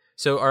 Yeah.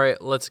 So all right,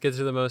 let's get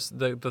to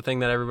the thing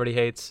that everybody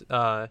hates.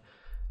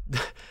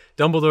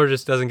 Dumbledore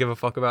just doesn't give a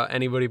fuck about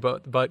anybody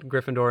but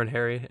Gryffindor and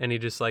Harry, and he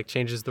just like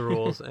changes the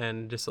rules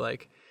and just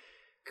like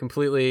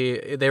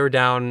completely. They were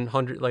down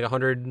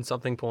 100 and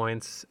something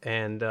points,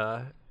 and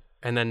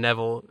then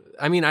Neville.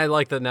 I mean, I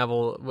like that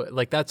Neville.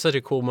 Like that's such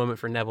a cool moment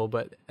for Neville,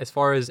 but as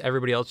far as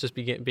everybody else just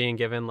being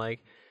given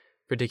like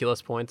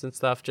ridiculous points and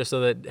stuff, just so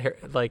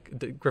that like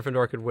the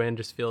Gryffindor could win,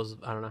 just feels,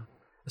 I don't know.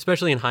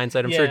 Especially in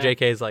hindsight, I'm sure Yeah.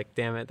 JK is like,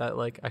 damn it, that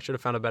like I should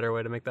have found a better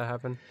way to make that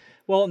happen.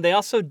 Well, they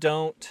also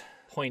don't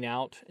point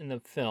out in the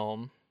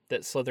film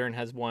that Slytherin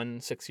has won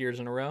 6 years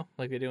in a row,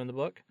 like they do in the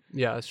book.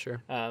 Yeah, that's true.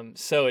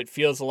 So it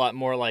feels a lot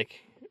more like,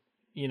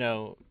 I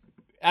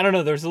don't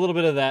know. There's a little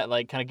bit of that,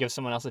 like, kind of give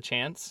someone else a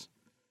chance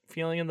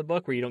feeling in the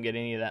book, where you don't get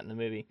any of that in the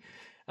movie.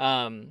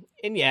 And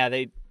yeah,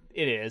 it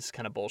is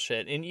kind of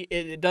bullshit, and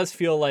it does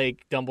feel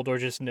like Dumbledore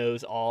just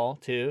knows all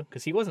too,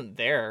 because he wasn't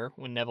there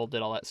when Neville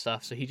did all that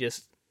stuff, so he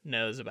just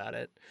knows about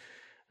it.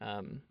 I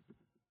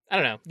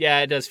don't know. Yeah,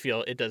 it does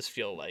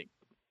feel like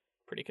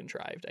pretty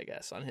contrived, I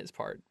guess, on his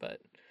part, but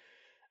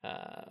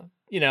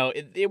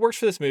it works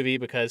for this movie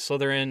because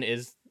Slytherin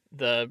is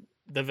the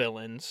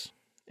villains,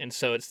 and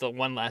so it's the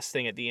one last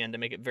thing at the end to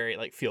make it very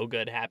like feel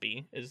good,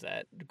 happy, is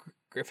that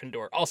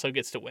Gryffindor also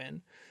gets to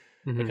win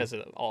because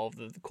of all of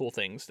the cool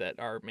things that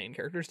our main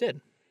characters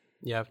did.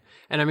 Yeah,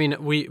 and I mean,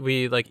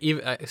 we like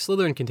even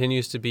Slytherin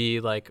continues to be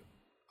like,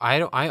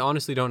 I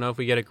honestly don't know if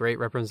we get a great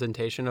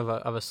representation of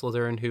a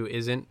Slytherin who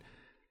isn't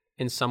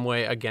in some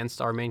way against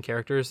our main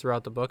characters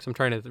throughout the books. I'm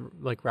trying to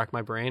like rack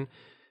my brain.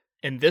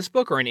 In this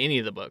book or in any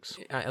of the books?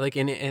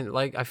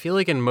 I feel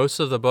like in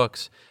most of the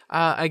books,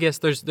 I guess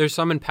there's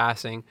some in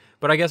passing,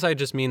 but I guess I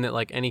just mean that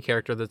like any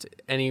character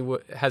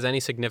has any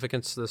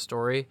significance to the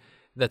story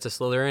that's a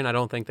Slytherin, I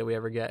don't think that we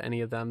ever get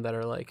any of them that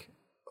are like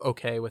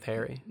okay with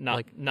Harry.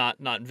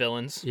 Not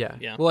villains. Yeah.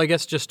 Yeah. Well, I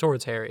guess just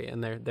towards Harry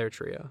and their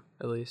trio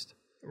at least.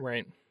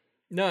 Right.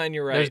 No, and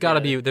you're right. There's got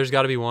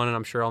to be one, and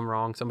I'm sure I'm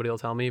wrong. Somebody will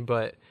tell me,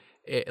 but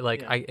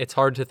it's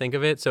hard to think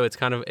of it. So it's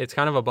kind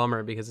of a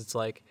bummer because it's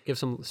like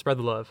spread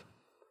the love.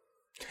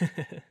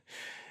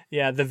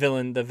 Yeah, the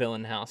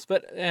villain house,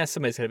 but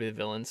somebody's got to be the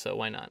villain, so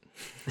why not?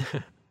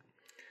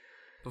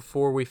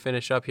 Before we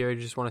finish up here, I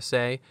just want to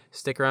say,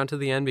 stick around to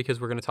the end because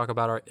we're going to talk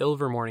about our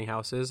Ilvermorny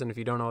houses. And if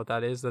you don't know what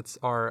that is, that's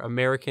our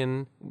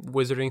American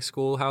wizarding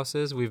school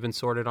houses. We've been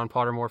sorted on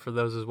Pottermore for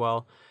those as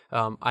well.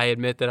 I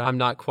admit that I'm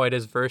not quite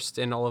as versed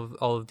in all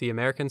of the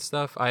American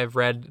stuff. I have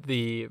read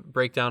the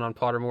breakdown on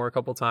Pottermore a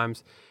couple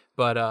times,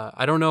 but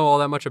I don't know all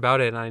that much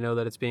about it. And I know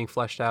that it's being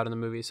fleshed out in the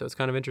movie, so it's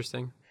kind of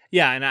interesting.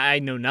 Yeah, and I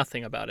know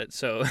nothing about it,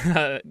 so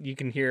you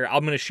can hear.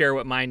 I'm going to share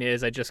what mine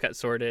is. I just got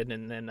sorted,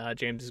 and then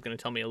James is going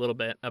to tell me a little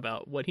bit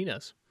about what he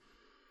knows.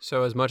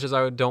 So as much as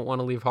I don't want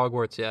to leave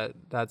Hogwarts yet,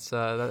 that's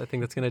I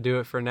think that's going to do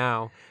it for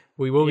now.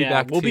 We will be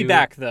back. We'll be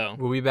back though.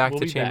 We'll be back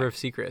to Chamber of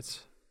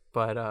Secrets,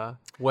 but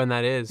when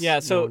that is, no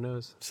one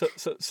knows.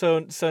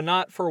 So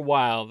not for a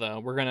while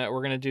though. We're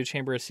gonna do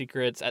Chamber of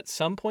Secrets at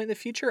some point in the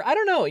future. I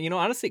don't know.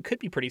 Honestly, it could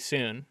be pretty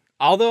soon.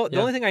 Although the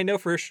only thing I know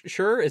for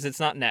sure is it's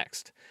not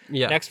next.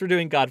 Yeah. Next we're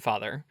doing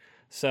Godfather.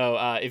 So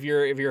if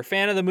you're a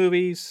fan of the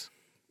movies,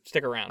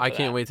 stick around. I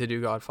can't wait to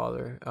do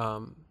Godfather.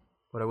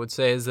 What I would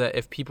say is that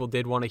if people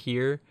did want to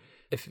hear,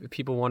 if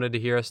people wanted to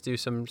hear us do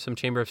some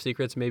Chamber of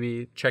Secrets,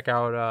 maybe check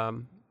out our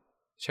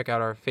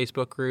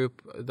Facebook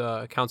group,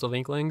 the Council of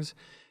Inklings,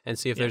 and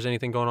see if there's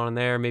anything going on in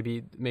there.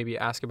 Maybe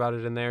ask about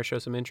it in there, show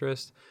some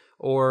interest.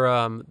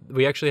 Or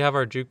we actually have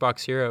our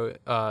Jukebox Hero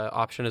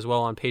option as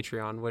well on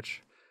Patreon,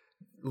 which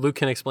Luke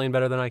can explain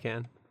better than I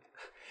can.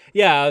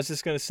 Yeah, I was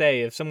just going to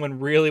say, if someone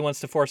really wants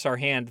to force our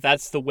hand,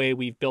 that's the way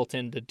we've built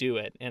in to do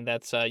it, and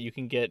that's you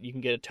can get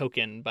a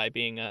token by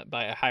being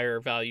by a higher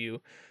value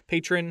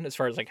patron, as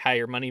far as like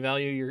higher money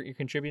value you're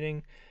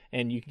contributing,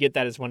 and you can get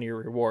that as one of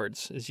your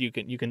rewards. Is you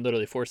can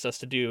literally force us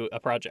to do a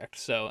project,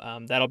 so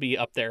that'll be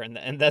up there,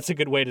 and that's a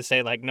good way to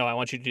say like, no, I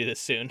want you to do this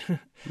soon,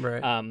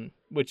 right?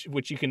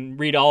 Which you can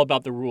read all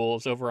about the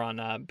rules over on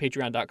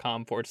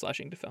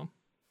patreon.com/InkToFilm.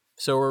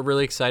 So we're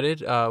really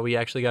excited. We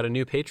actually got a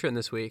new patron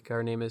this week.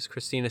 Our name is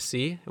Christina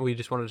C. And we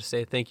just wanted to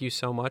say thank you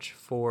so much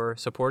for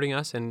supporting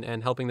us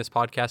and helping this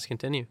podcast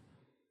continue.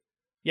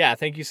 Yeah,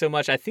 thank you so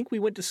much. I think we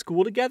went to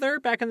school together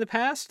back in the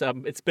past.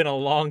 It's been a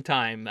long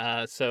time.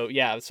 But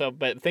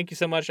thank you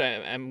so much.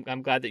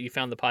 I'm glad that you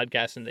found the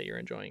podcast and that you're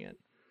enjoying it.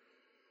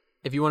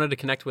 If you wanted to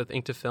connect with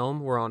Ink to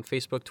Film, we're on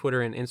Facebook,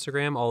 Twitter, and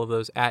Instagram, all of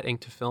those at Ink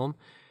to Film.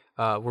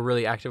 We're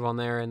really active on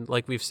there, and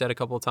like we've said a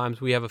couple of times,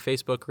 we have a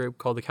Facebook group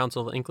called the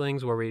Council of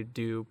Inklings where we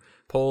do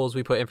polls.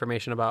 We put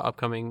information about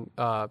upcoming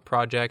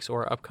projects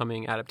or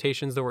upcoming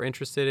adaptations that we're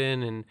interested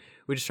in, and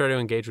we just try to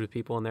engage with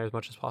people in there as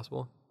much as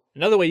possible.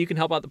 Another way you can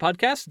help out the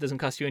podcast, it doesn't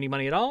cost you any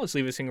money at all, is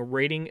leave us a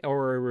rating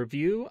or a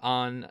review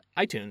on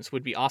iTunes.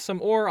 Would be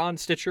awesome, or on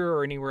Stitcher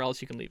or anywhere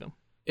else you can leave them.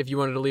 If you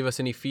wanted to leave us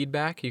any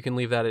feedback, you can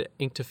leave that at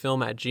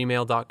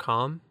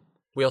inktofilm@gmail.com.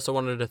 We also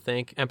wanted to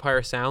thank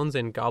Empire Sounds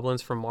and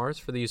Goblins from Mars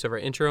for the use of our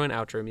intro and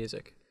outro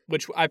music.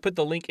 Which I put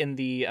the link in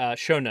the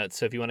show notes,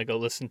 so if you want to go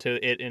listen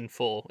to it in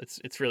full,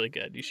 it's really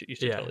good. You should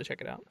totally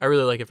check it out. I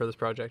really like it for this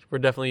project. We're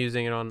definitely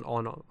using it on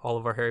all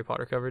of our Harry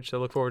Potter coverage, so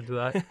look forward to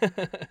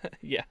that.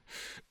 Yeah.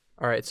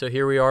 All right, so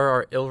here we are,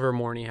 our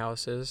Ilvermorny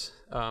houses.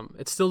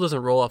 It still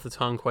doesn't roll off the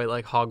tongue quite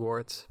like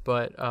Hogwarts,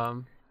 but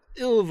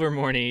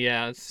Ilvermorny,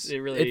 yeah,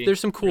 there's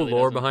some cool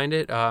lore behind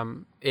it.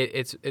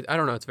 It's I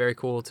don't know, it's very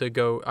cool to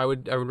go. I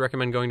would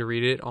recommend going to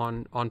read it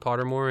on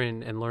Pottermore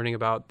and learning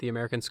about the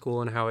American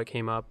school and how it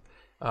came up.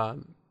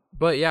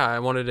 But yeah, I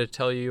wanted to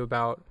tell you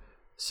about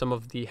some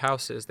of the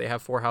houses. They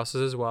have 4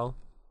 houses as well.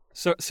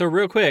 So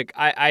real quick,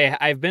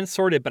 I've been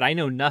sorted, but I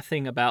know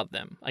nothing about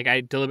them. Like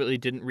I deliberately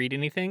didn't read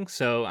anything,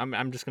 so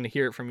I'm just going to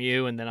hear it from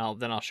you, and then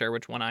I'll share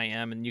which one I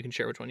am, and you can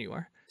share which one you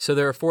are. So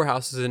there are 4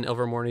 houses in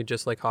Ilvermorny,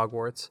 just like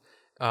Hogwarts,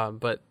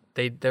 but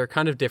they're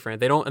kind of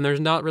different. And there's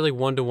not really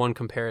one-to-one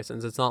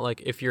comparisons. It's not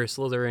like if you're a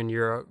Slytherin,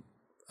 you're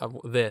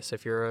this.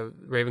 If you're a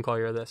Ravenclaw,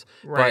 you're this.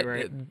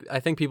 Right. I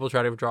think people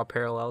try to draw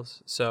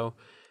parallels. So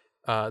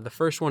the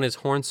first one is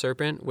Horned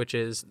Serpent, which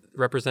is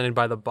represented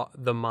by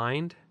the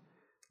mind.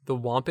 The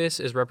Wampus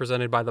is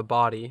represented by the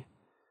body.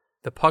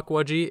 The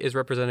Pukwudgie is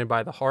represented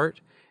by the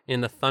heart.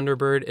 And the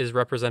Thunderbird is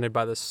represented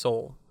by the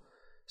soul.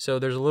 So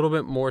there's a little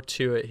bit more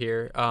to it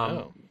here.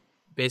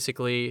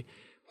 Basically,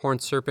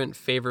 Horned Serpent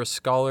favors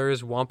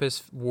scholars,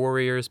 Wampus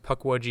warriors,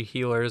 Pukwudgie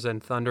healers, and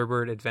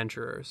Thunderbird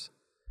adventurers.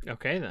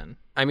 Okay, then.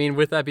 I mean,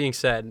 with that being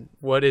said,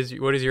 what is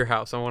your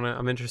house?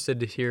 I'm interested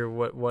to hear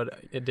what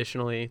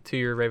additionally to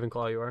your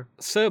Ravenclaw you are.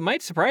 So it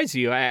might surprise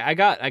you. I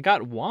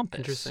got Wampus.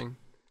 Interesting.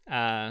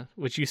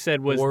 Which you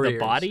said was warriors. The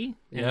body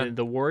and Yeah.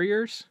 the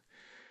warriors.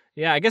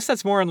 Yeah, I guess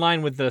that's more in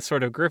line with the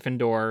sort of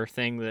Gryffindor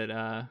thing that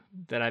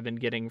I've been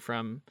getting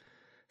from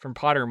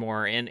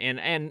Pottermore,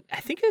 and I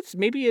think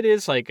it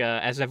is like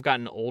as I've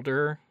gotten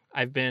older,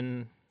 I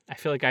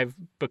feel like I've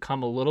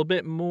become a little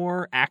bit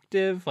more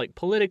active, like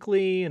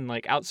politically and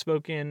like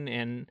outspoken,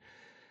 and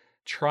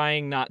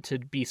trying not to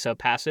be so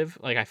passive.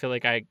 Like I feel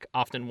like I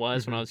often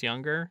was when I was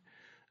younger.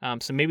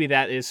 So maybe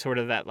that is sort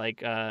of that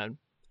like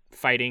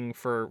fighting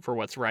for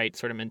what's right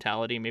sort of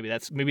mentality. Maybe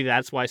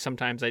that's why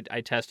sometimes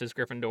I test as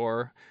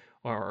Gryffindor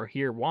or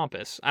hear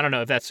Wampus. I don't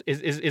know if that's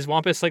is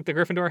Wampus like the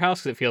Gryffindor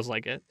house, because it feels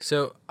like it.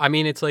 So I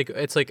mean, it's like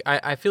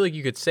I feel like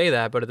you could say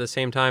that, but at the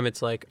same time,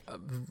 it's like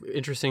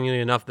interestingly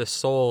enough, the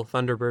Soul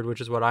Thunderbird,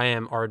 which is what I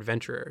am, are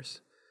adventurers.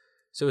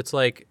 So it's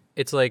like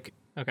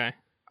Okay.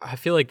 I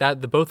feel like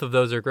that both of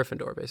those are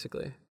Gryffindor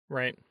basically.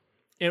 Right.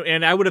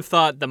 And I would have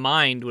thought the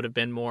mind would have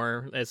been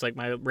more as like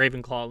my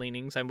Ravenclaw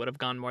leanings. I would have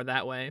gone more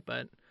that way,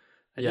 but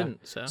I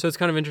didn't. So it's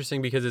kind of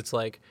interesting because it's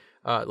like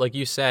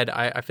you said,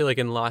 I feel like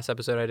in the last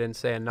episode I didn't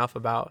say enough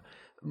about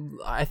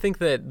I think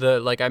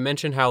that I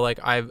mentioned how like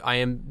I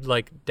am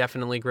like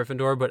definitely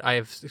Gryffindor, but I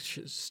have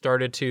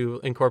started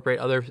to incorporate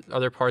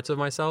other parts of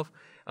myself.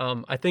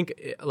 I think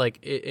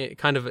it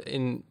kind of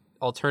in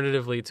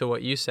alternatively to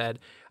what you said,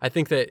 I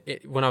think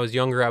that when I was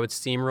younger, I would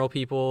steamroll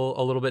people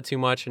a little bit too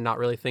much and not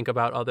really think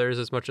about others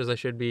as much as I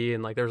should be,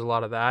 and like there's a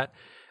lot of that.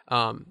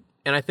 And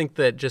I think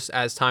that just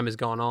as time has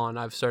gone on,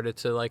 I've started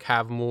to like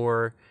have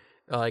more.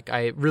 Like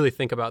I really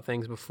think about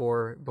things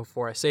before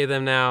I say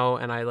them now,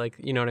 and I like,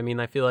 you know what I mean.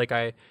 I feel like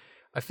the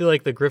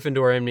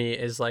Gryffindor in me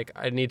is like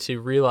I need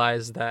to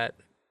realize that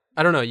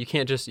I don't know. You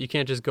can't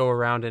just go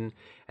around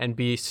and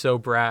be so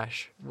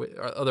brash.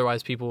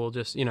 Otherwise, people will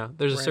just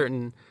there's a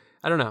certain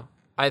I don't know.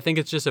 I think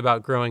it's just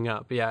about growing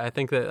up. Yeah, I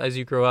think that as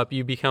you grow up,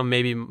 you become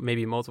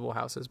maybe multiple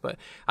houses. But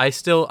I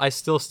still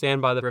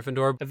stand by the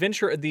Gryffindor.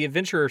 The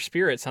adventurer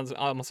spirit sounds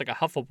almost like a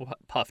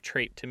Hufflepuff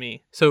trait to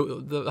me. So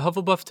the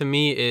Hufflepuff to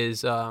me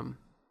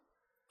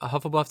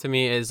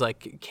is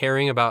like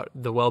caring about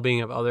the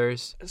well-being of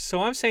others.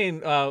 So I'm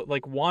saying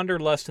like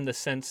wanderlust in the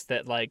sense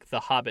that like the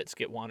hobbits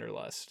get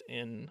wanderlust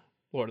in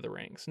Lord of the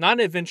Rings. Not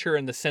an adventure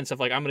in the sense of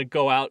like I'm going to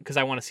go out because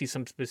I want to see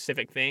some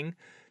specific thing.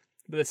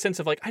 The sense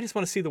of like I just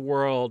want to see the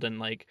world and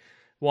like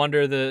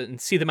wander and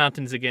see the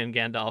mountains again,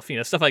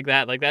 Gandalf, stuff like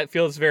that. Like that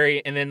feels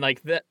very, and then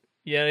like that,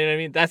 you know what I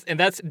mean? That's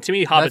to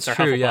me, hobbits are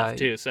true, Hufflepuff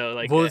too. So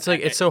like, well, it's like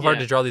it's so hard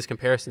to draw these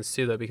comparisons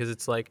too, though, because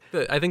it's like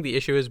I think the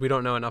issue is we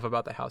don't know enough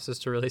about the houses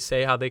to really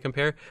say how they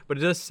compare. But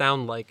it does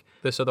sound like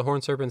so the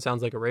Horned Serpent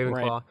sounds like a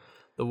Ravenclaw. Right.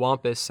 The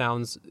Wampus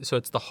sounds so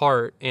it's the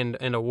heart and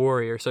a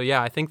warrior. So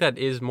yeah, I think that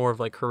is more of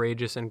like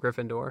courageous and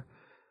Gryffindor.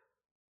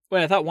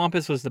 Wait, I thought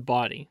Wampus was the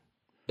body.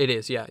 It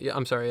is, yeah.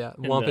 I'm sorry, yeah.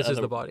 And Wampus is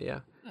the body,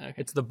 yeah. Okay.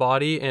 It's the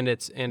body and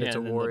it's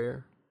a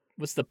warrior.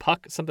 What's the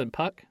Puck? Something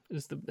Puck?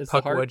 Is the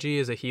heart? Pukwudgie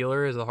is a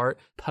healer, is the heart.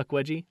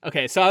 Pukwudgie.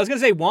 Okay, so I was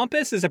gonna say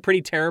Wampus is a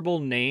pretty terrible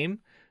name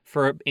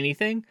for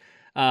anything,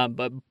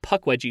 but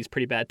Pukwudgie is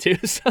pretty bad too.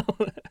 So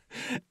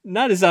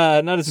not as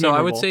memorable. So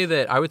I would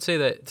say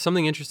that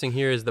something interesting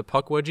here is the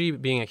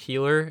Pukwudgie being a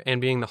healer and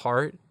being the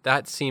heart.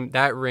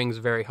 That rings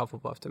very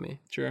Hufflepuff to me.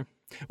 Sure.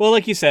 Well,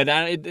 like you said,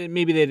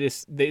 maybe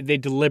they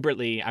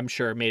deliberately, I'm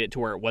sure, made it to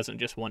where it wasn't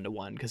just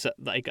 1-to-1 because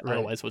like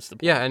otherwise, what's the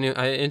point? Yeah, and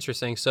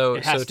interesting. So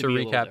to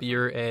recap,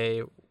 you're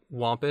a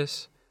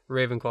Wampus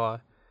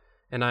Ravenclaw,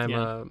 and I'm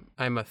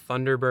a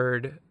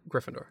Thunderbird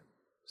Gryffindor.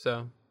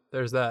 So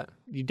there's that.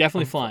 You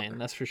definitely flying,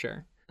 that's for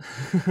sure.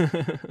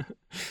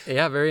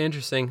 Yeah, very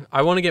interesting.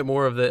 I want to get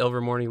more of the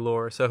Ilvermorny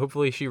lore, so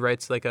hopefully she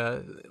writes like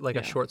a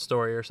short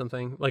story or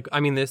something. Like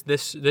I mean,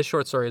 this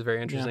short story is very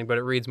interesting, but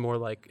it reads more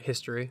like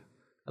history.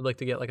 I'd like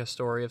to get like a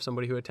story of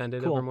somebody who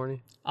attended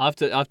Ilvermorny. I'll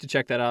have to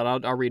check that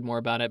out. I'll read more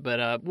about it,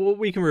 but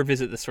we can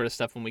revisit this sort of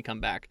stuff when we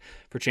come back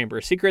for Chamber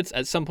of Secrets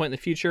at some point in the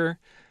future.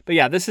 But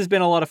yeah, this has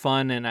been a lot of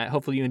fun, and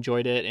hopefully you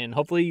enjoyed it, and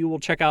hopefully you will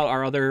check out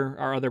our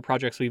other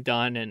projects we've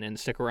done and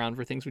stick around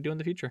for things we do in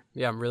the future.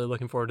 Yeah, I'm really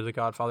looking forward to The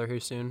Godfather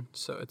here soon,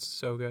 so it's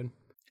so good.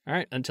 All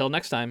right, until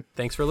next time.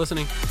 Thanks for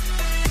listening.